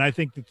 And I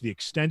think that the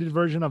extended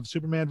version of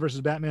Superman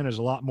versus Batman is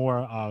a lot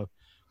more,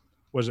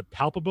 was it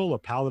palpable or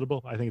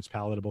palatable? I think it's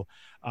palatable,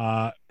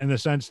 in the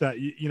sense that,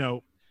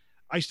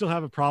 I still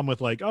have a problem with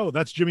like, oh,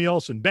 that's Jimmy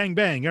Olsen. Bang,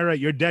 bang. All right,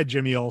 you're dead,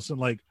 Jimmy Olsen.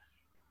 Like,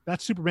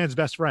 that's Superman's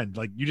best friend.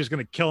 Like, you're just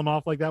going to kill him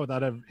off like that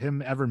without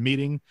him ever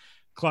meeting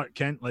Clark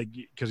Kent, like,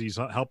 because he's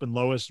helping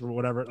Lois or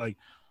whatever. Like,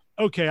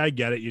 okay, I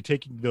get it. You're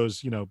taking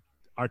those,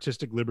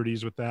 artistic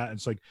liberties with that. And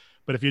it's like,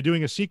 but if you're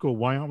doing a sequel,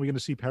 why aren't we going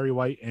to see Perry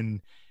White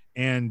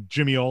and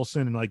Jimmy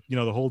Olsen and like,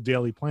 the whole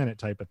Daily Planet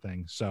type of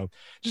thing. So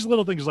just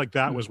little things like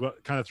that was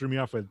what kind of threw me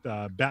off with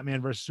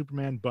Batman versus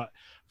Superman. But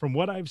from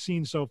what I've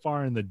seen so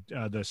far in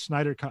the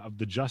Snyder cut of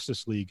the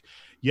Justice League,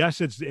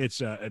 yes, it's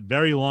a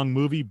very long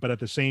movie, but at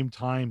the same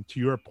time, to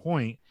your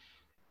point,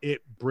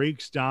 it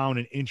breaks down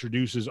and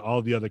introduces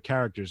all the other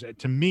characters.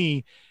 To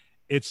me,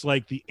 it's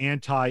like the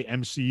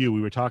anti-MCU.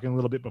 We were talking a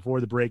little bit before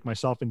the break,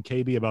 myself and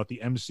KB, about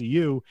the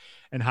MCU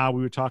and how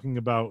we were talking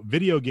about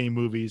video game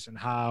movies and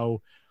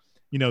how,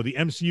 the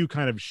MCU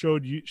kind of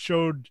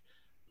showed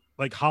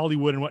like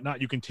Hollywood and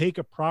whatnot. You can take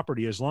a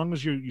property as long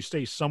as you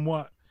stay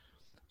somewhat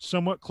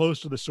close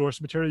to the source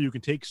material. You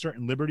can take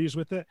certain liberties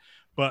with it,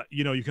 but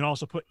you can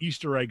also put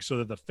Easter eggs so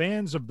that the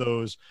fans of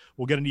those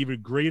will get an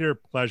even greater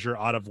pleasure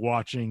out of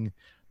watching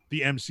the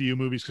MCU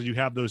movies, because you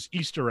have those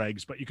Easter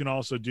eggs, but you can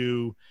also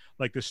do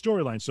like the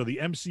storyline. So the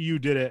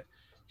MCU did it.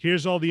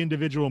 Here's all the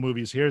individual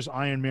movies. Here's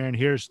Iron Man.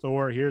 Here's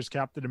Thor. Here's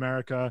Captain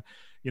America.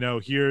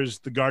 Here's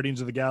the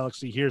Guardians of the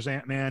Galaxy. Here's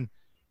Ant-Man.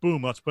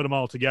 Boom, let's put them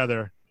all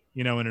together,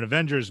 in an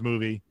Avengers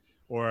movie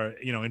or,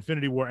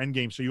 Infinity War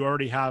Endgame. So you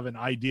already have an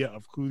idea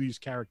of who these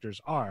characters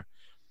are.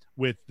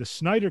 With the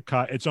Snyder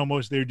cut, it's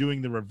almost they're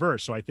doing the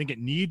reverse. So I think it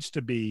needs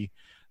to be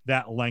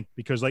that length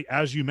because, like,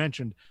 as you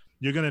mentioned,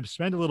 you're going to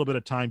spend a little bit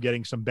of time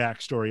getting some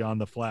backstory on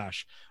the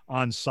Flash,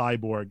 on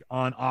Cyborg,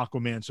 on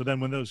Aquaman. So then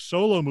when those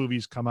solo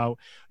movies come out,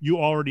 you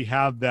already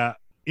have that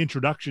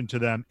introduction to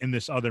them in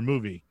this other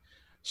movie.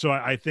 So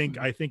I think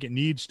it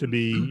needs to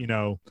be,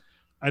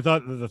 I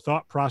thought the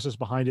thought process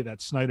behind it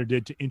that Snyder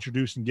did to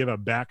introduce and give a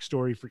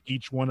backstory for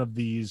each one of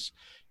these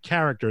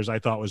characters, I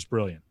thought was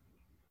brilliant.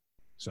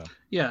 So,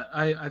 yeah,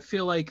 I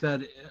feel like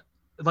that,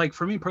 like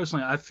for me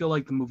personally, I feel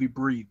like the movie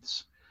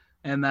breathes.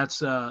 And that's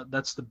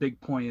the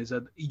big point, is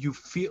that you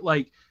feel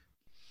like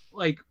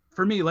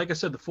for me, like I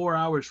said, the 4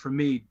 hours for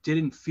me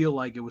didn't feel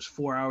like it was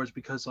 4 hours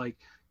because like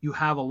you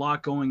have a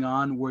lot going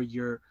on where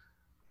you're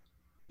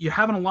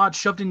having a lot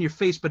shoved in your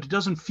face, but it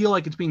doesn't feel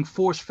like it's being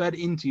force fed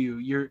into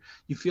you.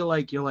 You feel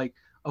like you're like,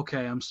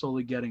 okay, I'm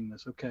slowly getting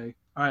this. Okay.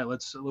 All right,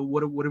 what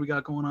do we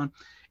got going on?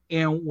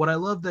 And what I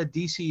love that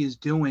DC is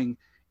doing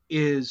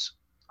is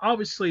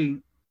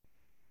obviously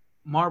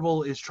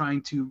Marvel is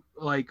trying to,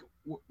 like,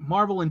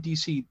 Marvel and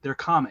DC, they're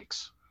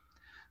comics.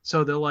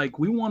 So they're like,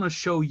 we want to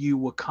show you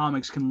what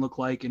comics can look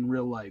like in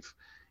real life.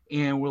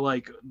 And we're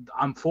like,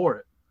 I'm for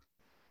it.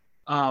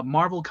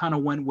 Marvel kind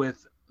of went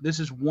with, this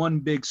is one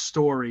big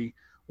story.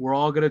 We're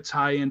all going to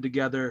tie in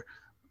together.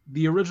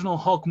 The original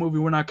Hulk movie,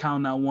 we're not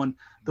counting that one.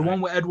 The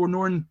one with Edward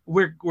Norton,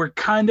 we're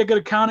kind of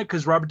going to count it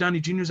because Robert Downey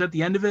Jr. is at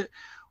the end of it.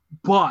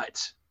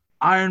 But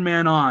Iron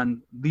Man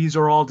on, these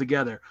are all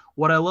together.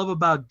 What I love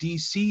about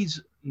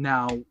DC's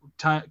now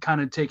kind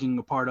of taking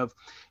a part of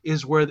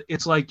is where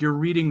it's like you're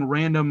reading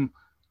random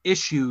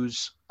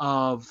issues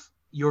of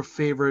your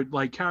favorite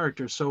like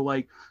characters. So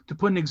like, to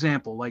put an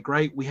example, like,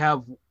 right, we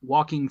have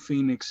Joaquin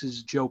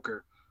Phoenix's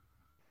Joker.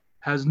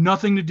 Has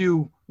nothing to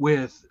do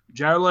with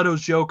Jared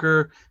Leto's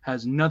Joker,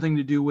 has nothing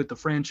to do with the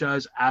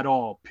franchise at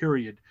all,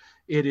 period.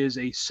 It is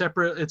a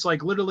separate, it's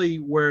like literally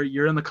where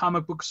you're in the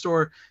comic book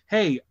store,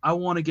 hey, I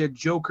want to get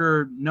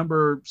Joker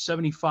number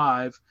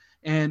 75,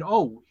 and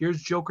oh, here's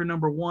Joker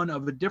number 1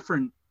 of a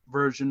different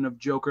version of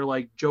Joker,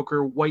 like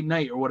Joker White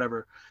Knight or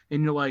whatever.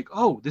 And you're like,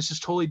 oh, this is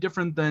totally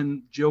different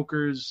than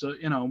Joker's,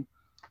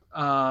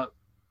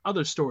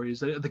 other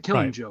stories, the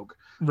Killing Joke.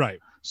 Right.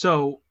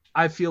 So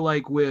I feel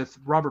like with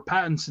Robert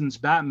Pattinson's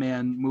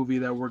Batman movie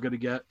that we're going to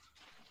get,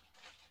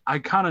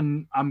 I'm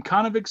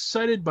kind of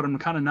excited, but I'm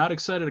kind of not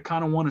excited. I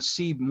kind of want to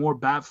see more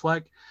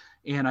Batfleck.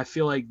 And I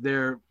feel like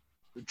they're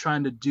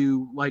trying to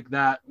do like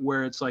that,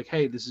 where it's like,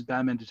 hey, this is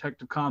Batman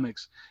Detective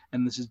Comics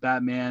and this is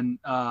Batman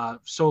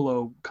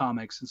solo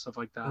comics and stuff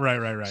like that.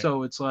 Right.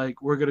 So it's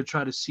like, we're going to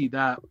try to see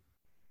that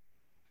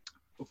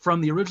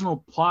from the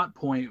original plot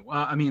point.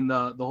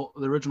 The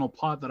original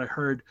plot that I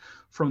heard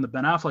from the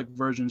Ben Affleck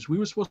versions, we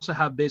were supposed to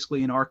have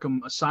basically an Arkham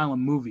Asylum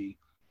movie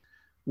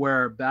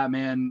where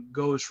Batman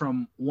goes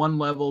from one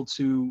level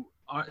to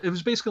it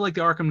was basically like the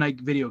Arkham Knight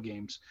video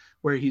games,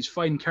 where he's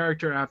fighting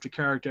character after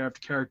character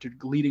after character,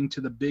 leading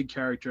to the big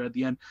character at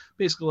the end,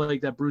 basically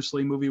like that Bruce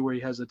Lee movie where he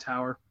has the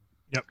tower.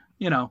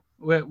 Yep.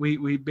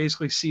 We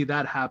basically see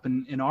that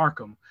happen in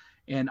Arkham,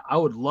 and I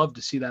would love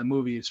to see that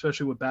movie,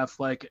 especially with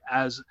Batfleck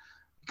as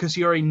because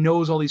he already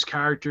knows all these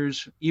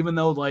characters, even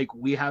though like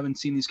we haven't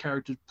seen these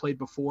characters played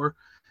before.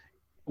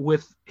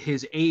 With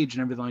his age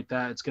and everything like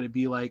that, it's going to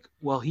be like,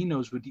 well, he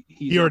knows what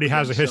he already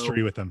has a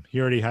history with them. He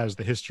already has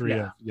the history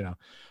of,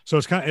 so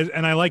it's kind of,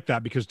 and I like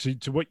that because to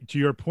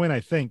your point, I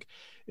think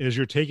is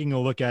you're taking a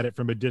look at it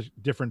from a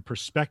different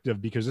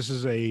perspective, because this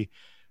is a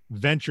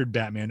ventured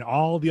Batman.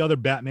 All the other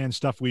Batman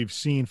stuff we've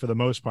seen for the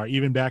most part,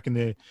 even back in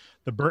the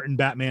Burton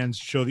Batmans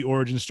show the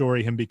origin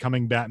story, him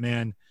becoming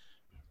Batman,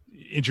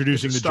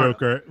 introducing the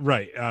Joker,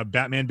 right.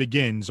 Batman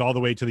Begins all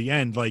the way to the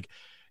end. Like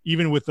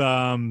even with,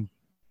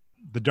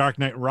 The Dark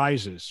Knight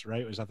Rises,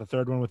 right? Was that the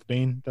third one with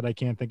Bane that I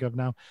can't think of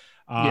now?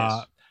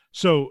 Yes.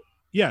 So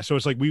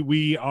it's like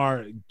we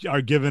are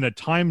given a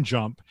time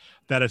jump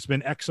that it's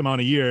been X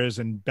amount of years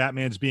and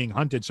Batman's being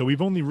hunted. So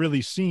we've only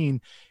really seen,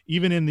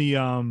 even in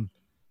the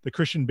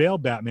Christian Bale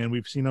Batman,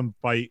 we've seen him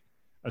fight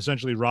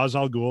essentially Ra's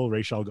al Ghul,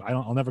 Ra's al Ghul.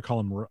 I'll never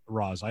call him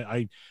Ra's.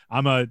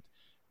 I'm a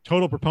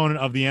total proponent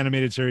of the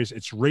animated series.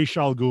 It's Ra's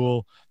al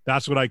Ghul.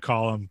 That's what I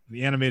call him,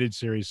 the animated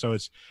series. So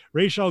it's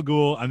Ra's al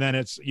Ghul, and then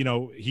it's,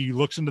 he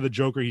looks into the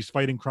Joker. He's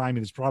fighting crime.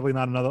 There's probably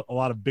not a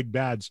lot of big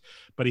bads,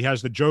 but he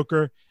has the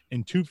Joker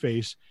and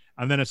Two-Face,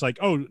 and then it's like,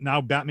 oh,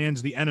 now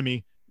Batman's the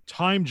enemy.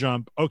 Time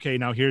jump. Okay,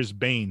 now here's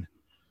Bane.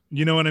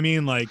 You know what I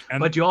mean? Like,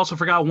 but you also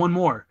forgot one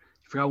more.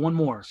 You forgot one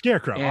more.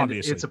 Scarecrow, and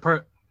obviously. It's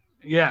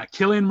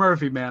Cillian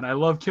Murphy, man. I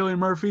love Cillian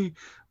Murphy.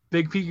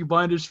 Big Peaky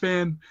Blinders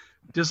fan.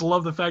 Just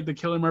love the fact that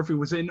Cillian Murphy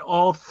was in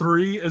all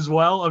three as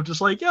well. I'm just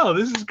like, yo,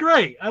 this is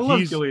great. I love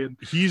Cillian.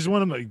 He's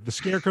the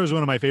Scarecrow is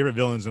one of my favorite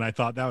villains, and I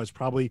thought that was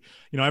probably,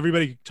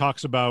 everybody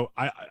talks about.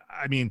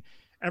 I mean,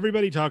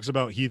 everybody talks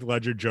about Heath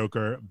Ledger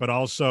Joker, but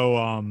also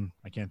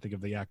I can't think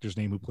of the actor's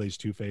name who plays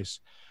Two-Face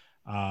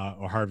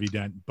or Harvey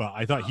Dent, but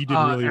I thought he did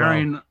really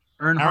well.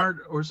 Earnhardt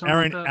or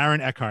something.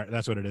 Aaron Eckhart,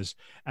 that's what it is.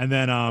 And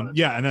then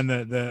and then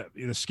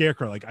the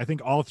Scarecrow. Like I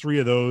think all three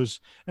of those,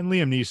 and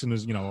Liam Neeson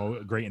is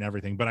great and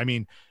everything, but I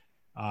mean.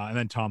 And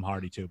then Tom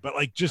Hardy too. But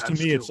like, just to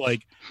me, it's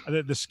like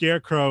the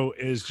Scarecrow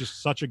is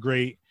just such a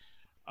great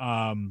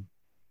villain.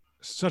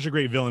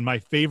 My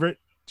favorite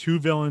two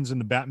villains in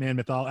the Batman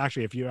mythology.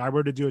 Actually, I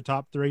were to do a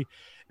top three,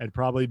 it'd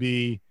probably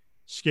be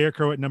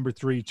Scarecrow at number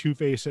 3,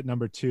 Two-Face at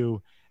number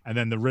 2, and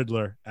then the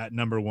Riddler at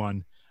number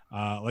 1.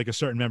 Like a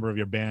certain member of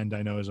your band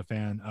I know is a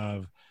fan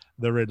of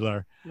the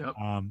Riddler. Yep.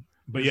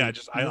 But yeah,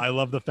 I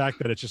love the fact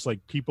that it's just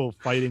like people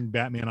fighting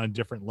Batman on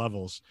different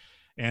levels.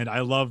 And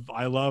I love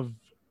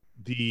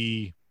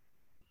the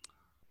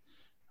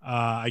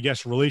I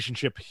guess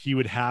relationship he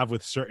would have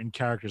with certain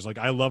characters. Like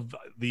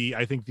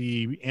I think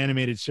the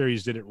animated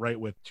series did it right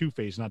with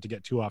Two-Face, not to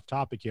get too off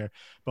topic here,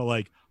 but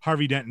like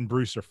Harvey Dent and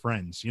Bruce are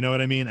friends, you know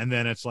what I mean? And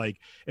then it's like,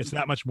 it's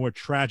that much more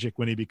tragic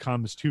when he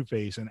becomes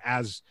Two-Face, and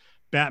as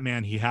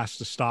Batman, he has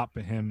to stop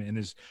him and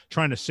is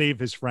trying to save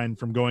his friend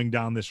from going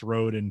down this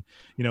road. And,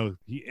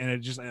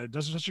 it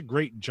does such a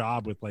great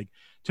job with, like,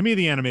 to me,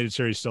 the animated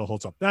series still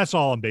holds up. That's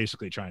all I'm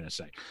basically trying to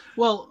say.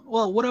 Well,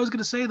 what I was going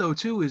to say though,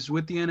 too, is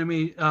with the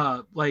anime,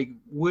 like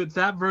with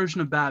that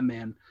version of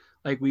Batman,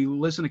 like we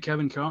listen to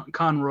Kevin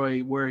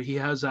Conroy, where he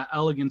has that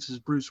elegance as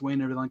Bruce Wayne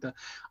and everything like that.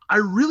 I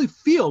really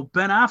feel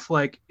Ben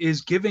Affleck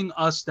is giving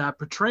us that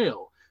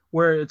portrayal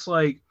where it's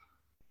like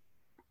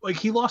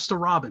he lost to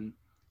Robin.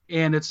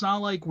 And it's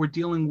not like we're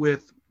dealing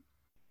with,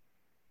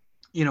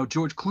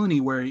 George Clooney,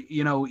 where,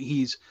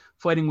 he's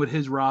fighting with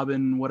his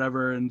Robin,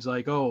 whatever, and it's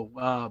like,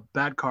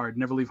 bad card,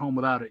 never leave home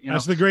without it.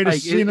 That's the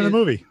greatest scene in the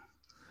movie.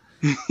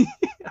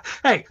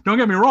 Hey, don't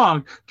get me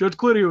wrong. George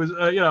Clooney was,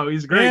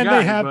 he's a great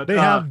guy. They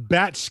have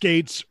bat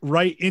skates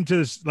right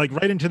into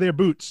their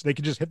boots. They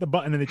can just hit the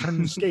button and they turn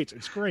into skates.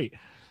 It's great.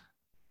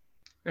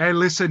 Hey,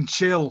 listen,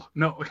 chill.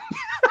 No,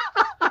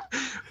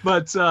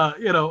 but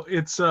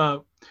it's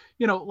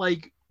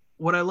like.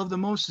 What I love the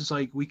most is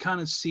like we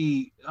kind of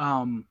see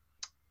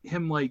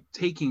him like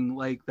taking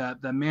like that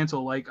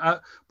mantle. Like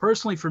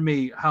personally for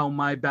me, how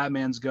my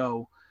Batmans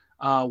go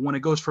when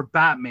it goes for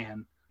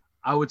Batman,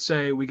 I would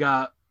say we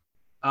got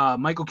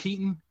Michael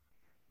Keaton,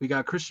 we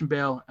got Christian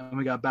Bale, and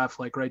we got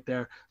Batfleck right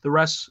there. The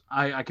rest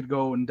I could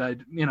go and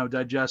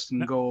digest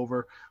and go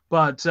over.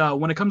 But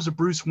when it comes to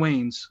Bruce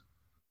Wayne's,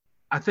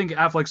 I think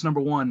Affleck's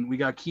number 1. We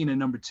got Keaton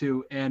number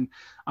 2, and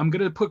I'm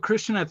gonna put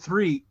Christian at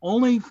 3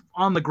 only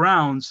on the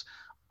grounds.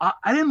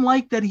 I didn't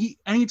like that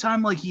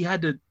anytime like he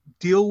had to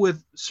deal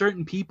with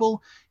certain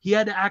people, he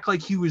had to act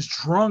like he was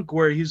drunk,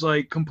 where he's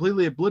like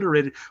completely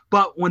obliterated.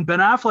 But when Ben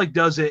Affleck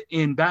does it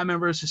in Batman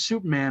versus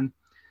Superman,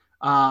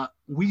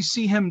 we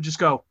see him just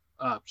go,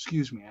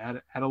 excuse me,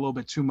 I had a little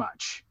bit too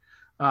much.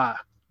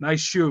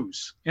 Nice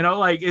shoes.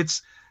 Like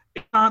it's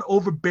not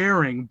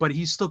overbearing, but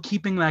he's still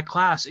keeping that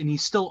class and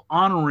he's still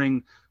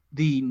honoring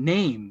the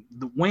name,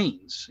 the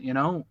Waynes,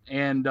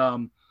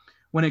 and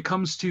when it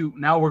comes to,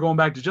 now we're going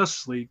back to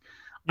Justice League.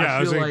 Yeah,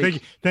 I was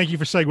like, thank you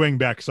for segueing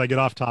back, because I get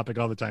off topic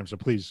all the time. So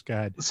please go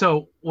ahead.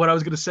 So what I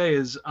was going to say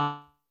is,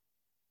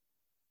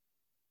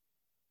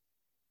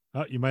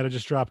 you might have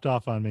just dropped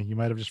off on me. You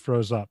might have just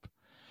froze up.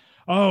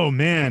 Oh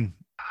man.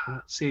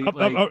 See,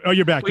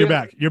 you're back.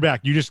 You're back.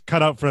 You just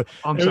cut out for.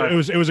 I'm sorry.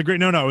 It was a great.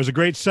 No, it was a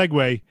great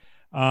segue.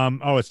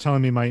 Oh, it's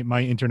telling me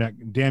my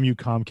internet. Damn you,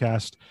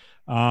 Comcast.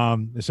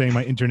 It's saying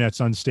my internet's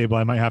unstable.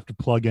 I might have to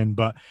plug in,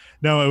 but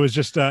no, it was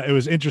just it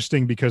was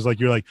interesting because like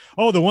you're like,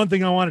 oh, the one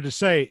thing I wanted to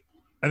say,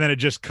 and then it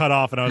just cut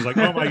off, and I was like,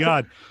 oh my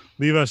god,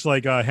 leave us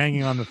like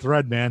hanging on the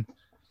thread, man.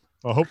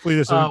 Well, hopefully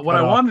this. What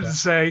I wanted to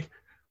say,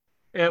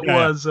 it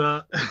Yeah. was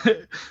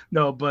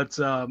no, but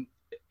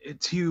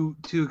to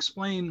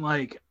explain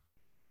like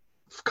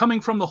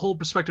coming from the whole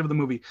perspective of the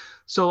movie.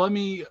 So let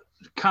me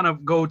kind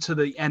of go to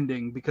the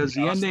ending because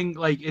the Awesome. ending,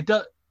 like it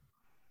does,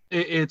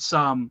 it's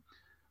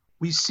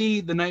we see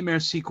the nightmare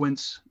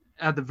sequence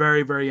at the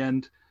very, very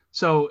end.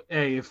 So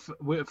hey, if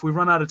we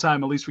run out of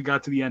time, at least we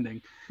got to the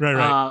ending.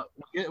 Right.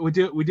 We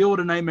deal with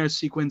a nightmare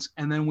sequence,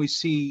 and then we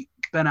see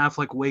Ben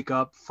Affleck wake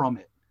up from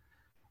it.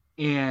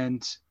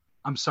 And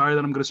I'm sorry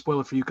that I'm going to spoil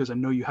it for you because I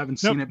know you haven't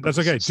seen Nope, it. But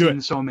that's okay. it's Do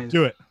it. So amazing.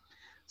 Do it.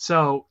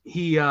 So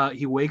he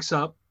wakes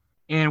up,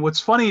 and what's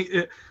funny,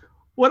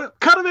 what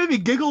kind of made me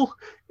giggle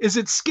is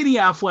it's Skinny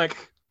Affleck.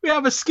 We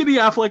have a Skinny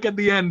Affleck at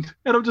the end,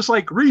 and I'm just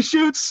like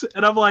reshoots,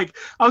 and I'm like,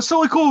 I was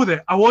totally cool with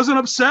it. I wasn't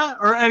upset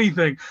or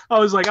anything. I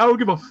was like, I don't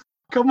give a.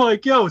 I'm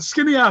like, yo,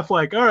 Skinny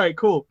Affleck. All right,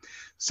 cool.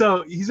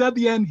 So he's at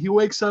the end. He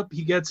wakes up.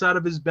 He gets out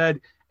of his bed,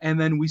 and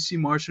then we see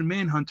Martian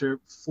Manhunter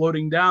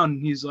floating down.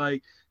 He's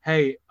like,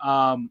 hey,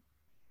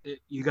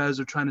 you guys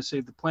are trying to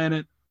save the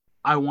planet.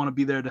 I want to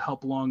be there to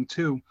help along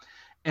too.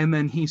 And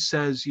then he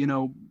says, you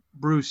know,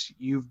 Bruce,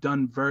 you've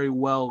done very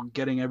well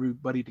getting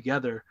everybody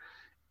together,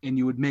 and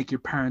you would make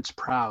your parents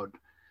proud.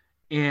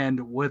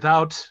 And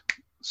without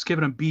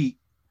skipping a beat,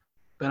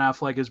 Ben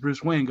Affleck as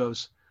Bruce Wayne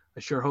goes, I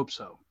sure hope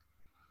so.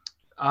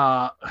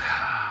 Tugs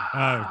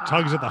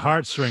at the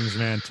heartstrings,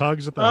 man.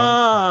 Tugs at the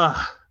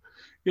heartstrings.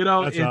 You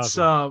know, That's it's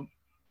awesome.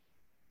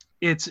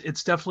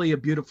 It's definitely a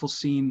beautiful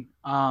scene.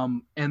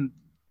 And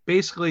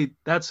basically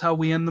that's how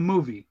we end the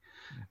movie.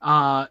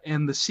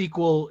 And the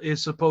sequel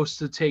is supposed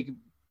to take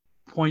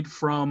point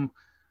from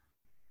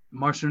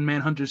Martian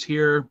Manhunter's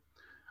here.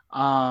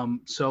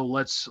 So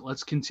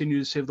let's continue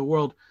to save the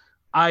world.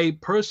 I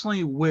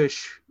personally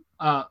wish,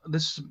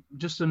 this is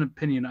just an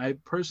opinion, I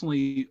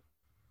personally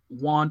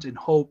want and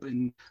hope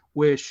and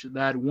wish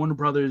that Warner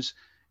Brothers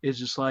is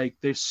just like,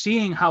 they're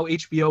seeing how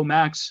HBO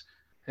Max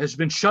has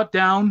been shut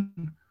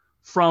down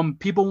from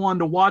people wanting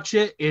to watch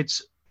it.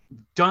 It's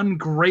done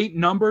great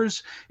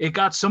numbers. It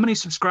got so many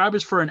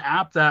subscribers for an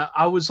app that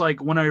I was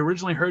like, when I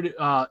originally heard it,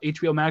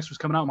 HBO Max was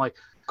coming out, I'm like,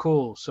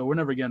 cool, so we're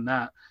never getting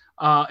that.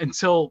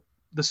 Until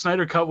the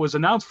Snyder Cut was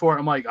announced for it,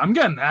 I'm like, I'm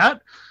getting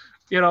that.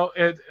 You know,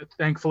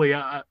 thankfully,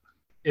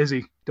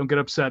 Izzy, don't get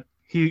upset.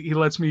 He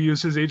lets me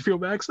use his HBO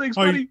Max. Thanks,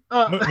 buddy.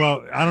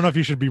 Well, I don't know if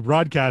you should be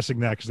broadcasting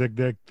that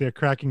because they're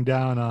cracking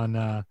down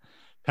on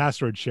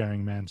password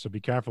sharing, man. So be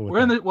careful with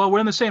that. We're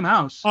in the same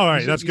house. All right,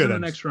 He's that's in good. the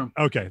then. next room.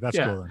 Okay, that's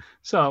Yeah. cool then.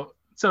 So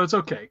it's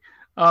okay.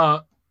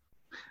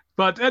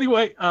 But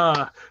anyway,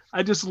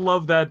 I just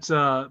love that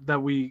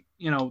that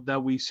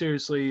we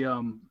seriously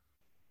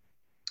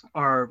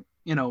are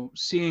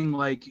seeing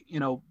like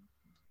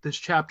this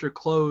chapter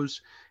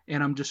close,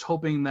 and I'm just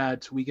hoping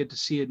that we get to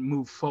see it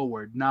move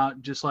forward,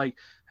 not just like,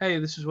 hey,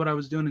 this is what I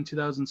was doing in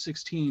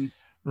 2016.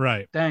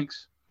 Right.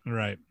 Thanks.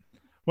 Right.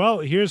 Well,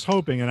 here's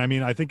hoping, and I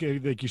mean, I think,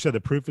 like you said,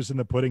 the proof is in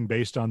the pudding,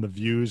 based on the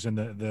views and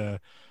the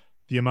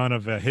amount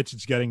of hits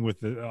it's getting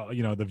with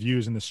the the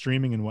views and the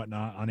streaming and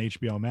whatnot on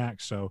HBO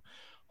Max. So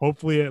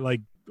hopefully it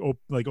like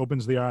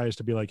opens the eyes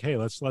to be like, hey,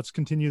 let's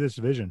continue this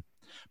vision.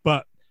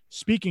 But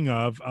speaking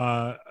of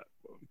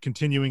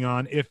continuing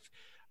on, if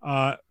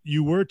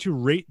you were to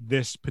rate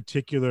this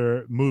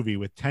particular movie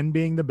with 10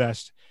 being the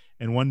best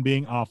and 1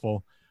 being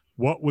awful,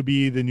 what would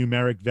be the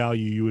numeric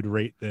value you would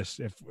rate this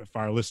if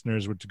our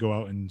listeners were to go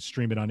out and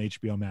stream it on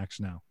HBO Max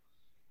now?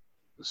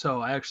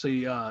 So I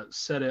actually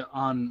said it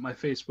on my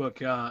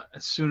Facebook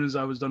as soon as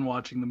I was done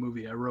watching the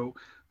movie. I wrote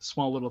a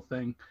small little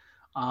thing.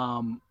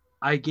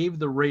 I gave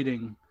the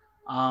rating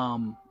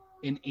an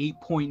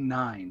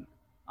 8.9.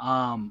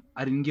 I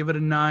didn't give it a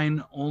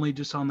 9, only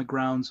just on the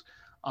grounds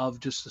of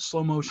just the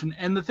slow motion.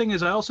 And the thing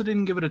is, I also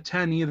didn't give it a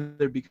 10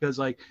 either, because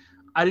like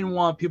I didn't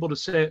want people to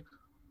say,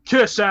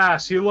 kiss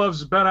ass, he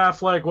loves Ben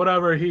Affleck,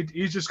 whatever.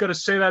 He's just gonna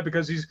say that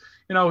because he's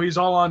he's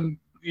all on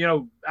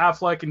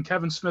Affleck and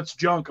Kevin Smith's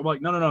junk. I'm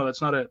like, no,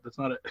 that's not it.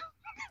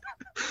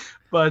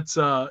 But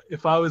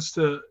if I was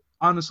to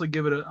honestly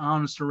give it an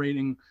honest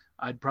rating,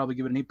 I'd probably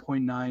give it an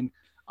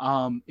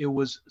 8.9. It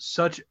was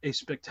such a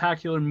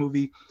spectacular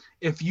movie.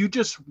 If you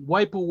just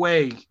wipe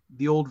away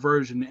the old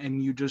version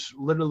and you just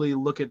literally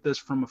look at this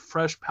from a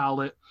fresh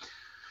palette,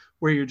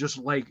 where you're just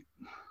like,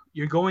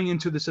 you're going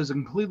into this as a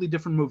completely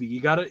different movie.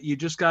 You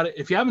just got to,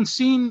 if you haven't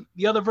seen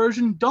the other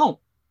version, don't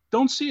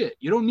see it.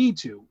 You don't need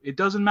to. It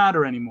doesn't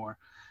matter anymore.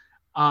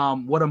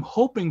 What I'm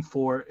hoping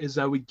for is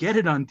that we get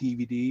it on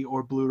DVD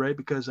or Blu-ray,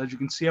 because as you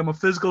can see, I'm a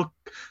physical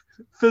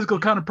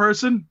kind of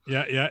person.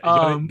 Yeah.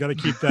 You gotta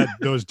keep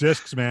those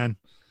discs, man.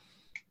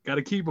 Got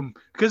to keep them,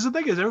 because the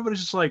thing is, everybody's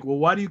just like, well,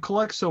 why do you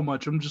collect so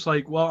much? I'm just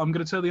like, well, I'm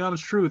going to tell the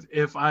honest truth.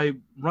 If I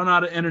run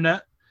out of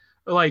internet,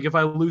 like if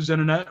I lose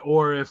internet,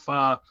 or if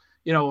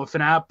if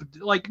an app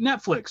like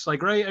Netflix,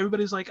 like, right,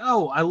 everybody's like,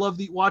 oh, I love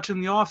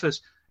watching The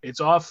Office. It's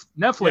off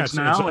Netflix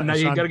now, and now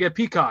you got to get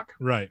Peacock.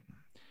 Right.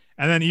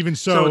 And then even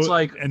So it's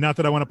like, and not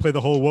that I want to play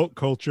the whole woke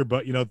culture,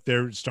 but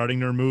they're starting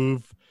to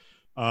remove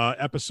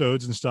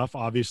episodes and stuff,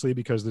 obviously,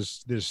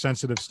 because there's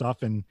sensitive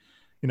stuff, and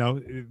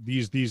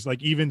these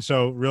like, even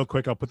so, real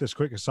quick, I'll put this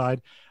quick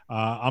aside.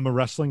 I'm a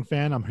wrestling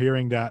fan. I'm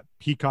hearing that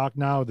Peacock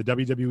now, the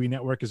WWE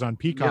network, is on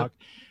Peacock,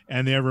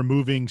 and they're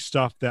removing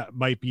stuff that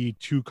might be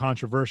too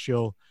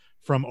controversial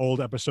from old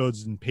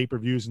episodes and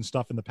pay-per-views and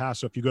stuff in the past.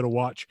 So if you go to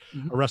watch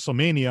a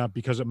WrestleMania,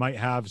 because it might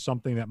have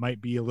something that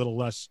might be a little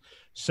less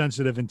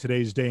sensitive in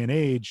today's day and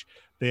age,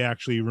 they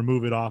actually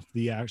remove it off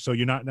the act. So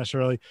you're not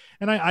necessarily,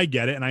 and I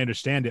get it and I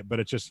understand it,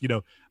 but it's just,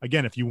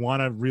 again, if you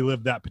want to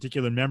relive that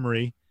particular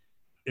memory,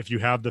 if you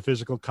have the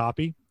physical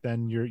copy,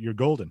 then you're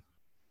golden.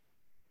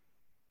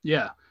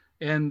 Yeah.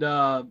 And,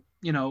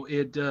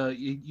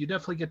 you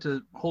definitely get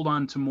to hold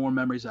on to more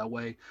memories that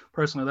way.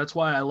 Personally, that's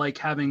why I like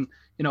having,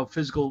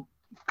 physical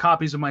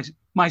copies of my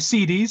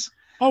CDs.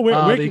 Oh,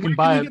 where you can can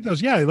buy you get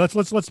those? Yeah,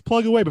 let's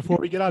plug away before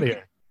we get out of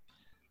here.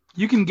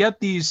 You can get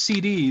these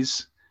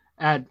CDs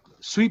at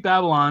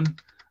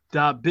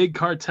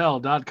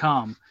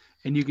sweetbabylon.bigcartel.com,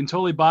 and you can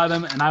totally buy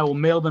them, and I will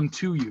mail them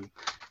to you.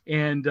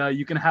 And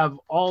you can have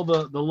all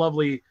the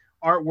lovely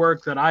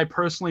artwork that I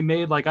personally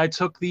made. Like, I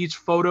took these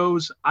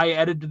photos, I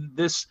edited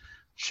this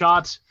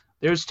shot.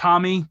 There's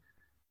Tommy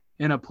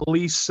in a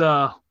police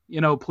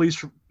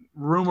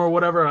room or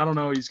whatever. I don't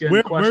know. He's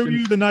getting questioned. Where were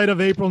you the night of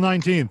April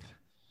 19th?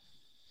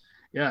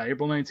 Yeah,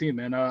 April 19th,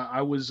 man.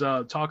 I was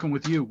talking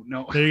with you.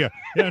 No. There you go.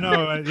 Yeah,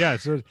 no, yeah,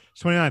 it's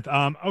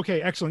 29th. Okay,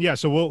 excellent. Yeah,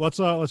 so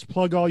let's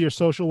plug all your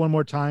social one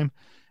more time,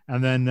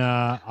 and then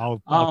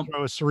I'll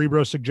throw a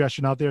Cerebro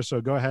suggestion out there.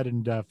 So go ahead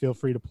and feel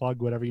free to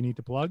plug whatever you need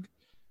to plug.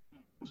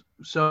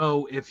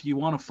 So if you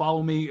want to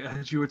follow me,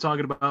 as you were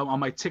talking about, on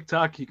my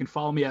TikTok, you can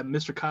follow me at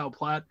Mr. Kyle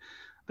Platt.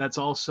 That's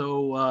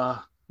also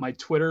my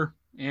Twitter,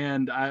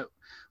 and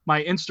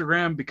my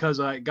Instagram, because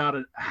I got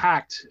it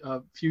hacked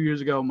a few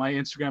years ago. My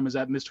Instagram is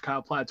at Mr.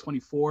 Kyle Platt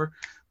 24.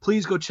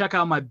 Please go check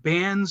out my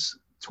band's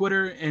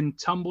Twitter and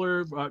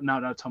Tumblr.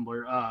 Not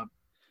Tumblr.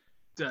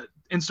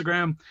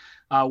 Instagram.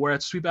 We're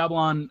at Sweet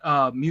Babylon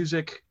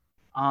Music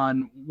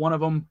on one of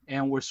them,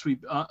 and we're Sweet.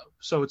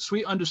 So it's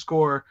Sweet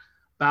 _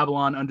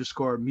 Babylon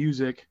 _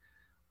 music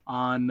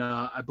on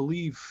I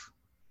believe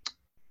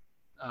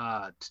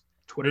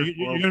Twitter.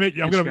 You're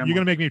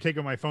gonna make me take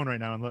out my phone right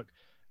now and look.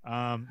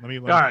 All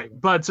right,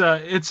 but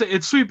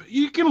it's Sweet.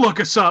 You can look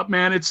us up,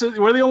 man.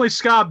 We're the only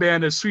ska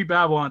band as Sweet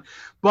Babylon.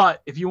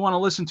 But if you want to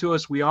listen to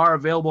us, we are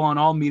available on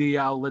all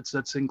media outlets.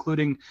 That's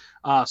including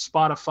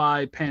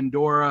Spotify,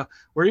 Pandora.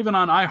 We're even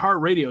on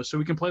iHeartRadio, so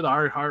we can play the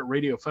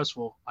iHeartRadio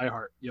Festival.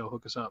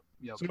 Hook us up.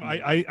 So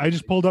I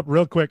just pulled up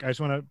real quick. I just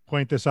want to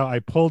point this out. I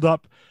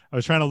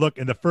was trying to look,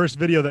 and the first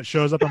video that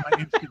shows up on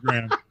my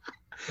Instagram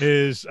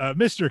is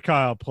Mr.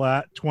 Kyle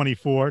Platt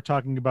 24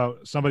 talking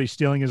about somebody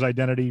stealing his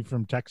identity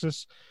from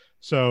Texas.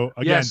 So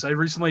again, yes, I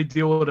recently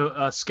deal with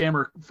a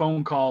scammer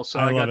phone call, so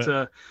I got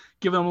to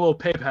give them a little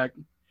payback.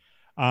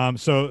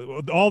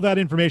 So all that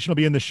information will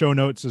be in the show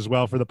notes as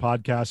well for the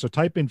podcast. So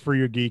type in For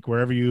Your Geek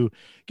wherever you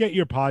get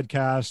your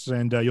podcasts,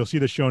 and you'll see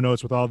the show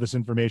notes with all this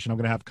information. I'm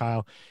going to have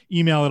Kyle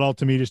email it all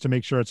to me just to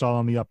make sure it's all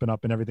on the up and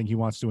up and everything he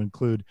wants to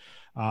include.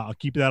 I'll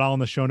keep that all in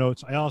the show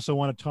notes. I also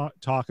want to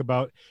talk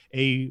about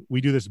we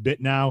do this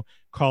bit now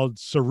called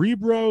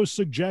Cerebro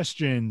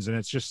Suggestions, and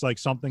it's just like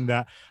something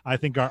that I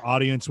think our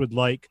audience would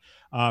like.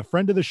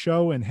 Friend of the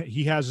show, and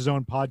he has his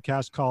own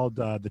podcast called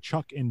the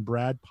Chuck and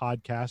Brad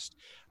Podcast.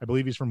 I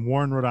believe he's from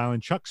Warren, Rhode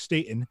Island. Chuck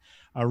Staten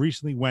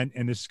recently went,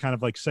 and this kind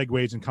of like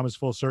segues and comes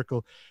full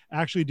circle,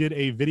 actually did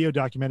a video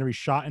documentary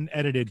shot and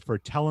edited for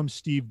Tell 'em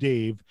Steve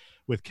Dave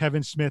with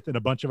Kevin Smith and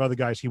a bunch of other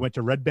guys. He went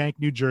to Red Bank,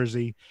 New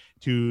Jersey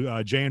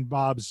to Jay and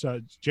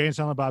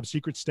Silent Bob's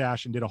Secret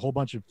Stash and did a whole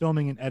bunch of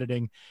filming and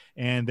editing.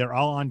 And they're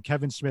all on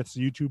Kevin Smith's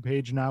YouTube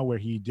page now, where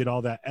he did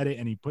all that edit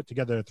and he put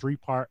together a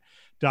 3-part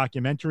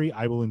documentary.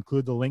 I will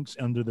include the links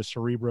under the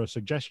Cerebro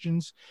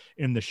Suggestions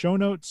in the show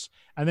notes.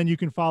 And then you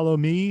can follow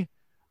me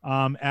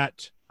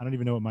at, I don't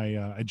even know what my,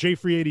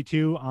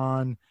 JFree82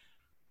 on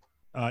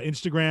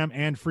Instagram,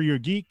 and For Your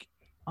Geek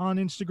on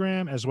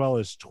Instagram, as well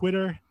as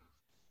Twitter.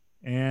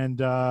 And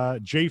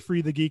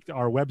JFree the Geek,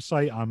 our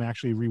website, I'm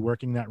actually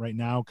reworking that right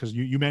now because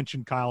you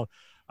mentioned, Kyle,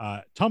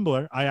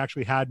 Tumblr. I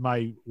actually had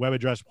my web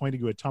address pointing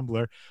to a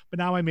Tumblr, but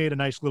now I made a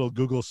nice little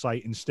Google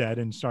site instead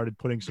and started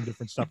putting some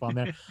different stuff on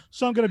there.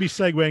 So I'm going to be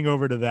segueing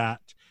over to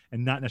that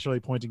and not necessarily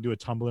pointing to a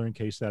Tumblr in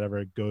case that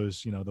ever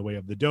goes, the way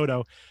of the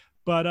dodo.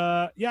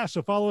 But yeah,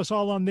 so follow us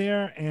all on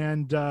there.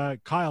 And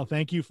Kyle,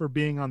 thank you for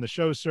being on the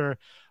show, sir.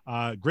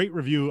 Great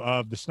review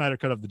of the Snyder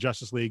Cut of the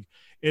Justice League.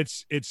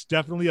 It's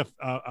definitely a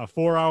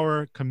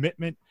 4-hour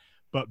commitment,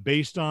 but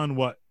based on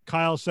what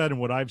Kyle said and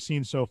what I've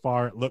seen so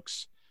far, it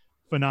looks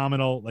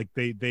phenomenal. Like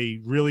they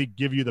really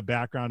give you the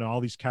background on all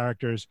these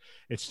characters.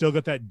 It's still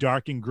got that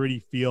dark and gritty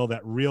feel,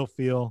 that real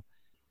feel.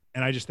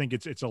 And I just think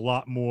it's a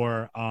lot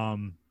more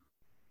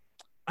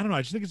I don't know.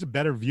 I just think it's a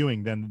better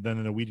viewing than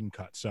in a Whedon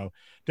cut. So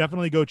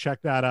definitely go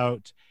check that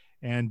out.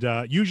 And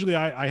usually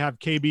I have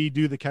KB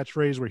do the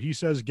catchphrase where he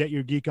says, "Get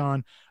your geek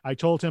on." I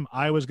told him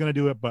I was going to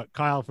do it, but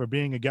Kyle, for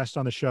being a guest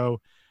on the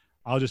show,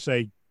 I'll just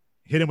say,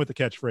 hit him with the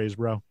catchphrase,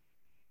 bro.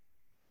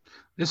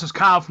 This is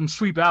Kyle from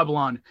Sweet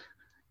Babylon.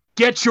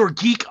 Get your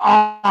geek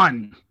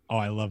on. Oh,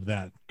 I love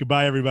that.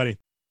 Goodbye, everybody.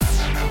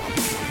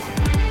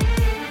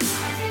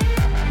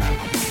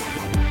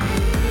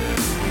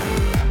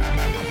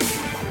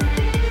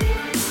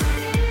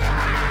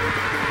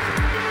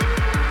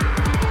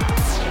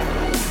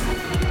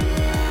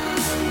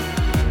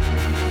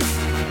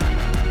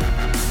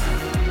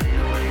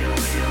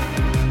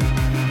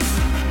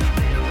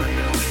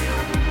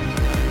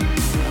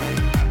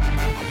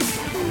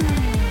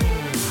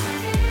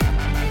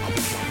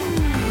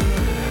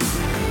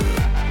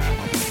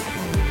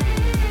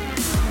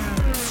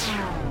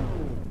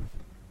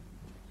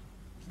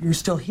 You're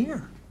still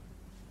here.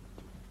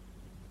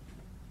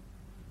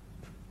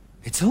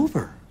 It's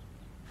over.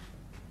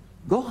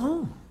 Go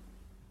home.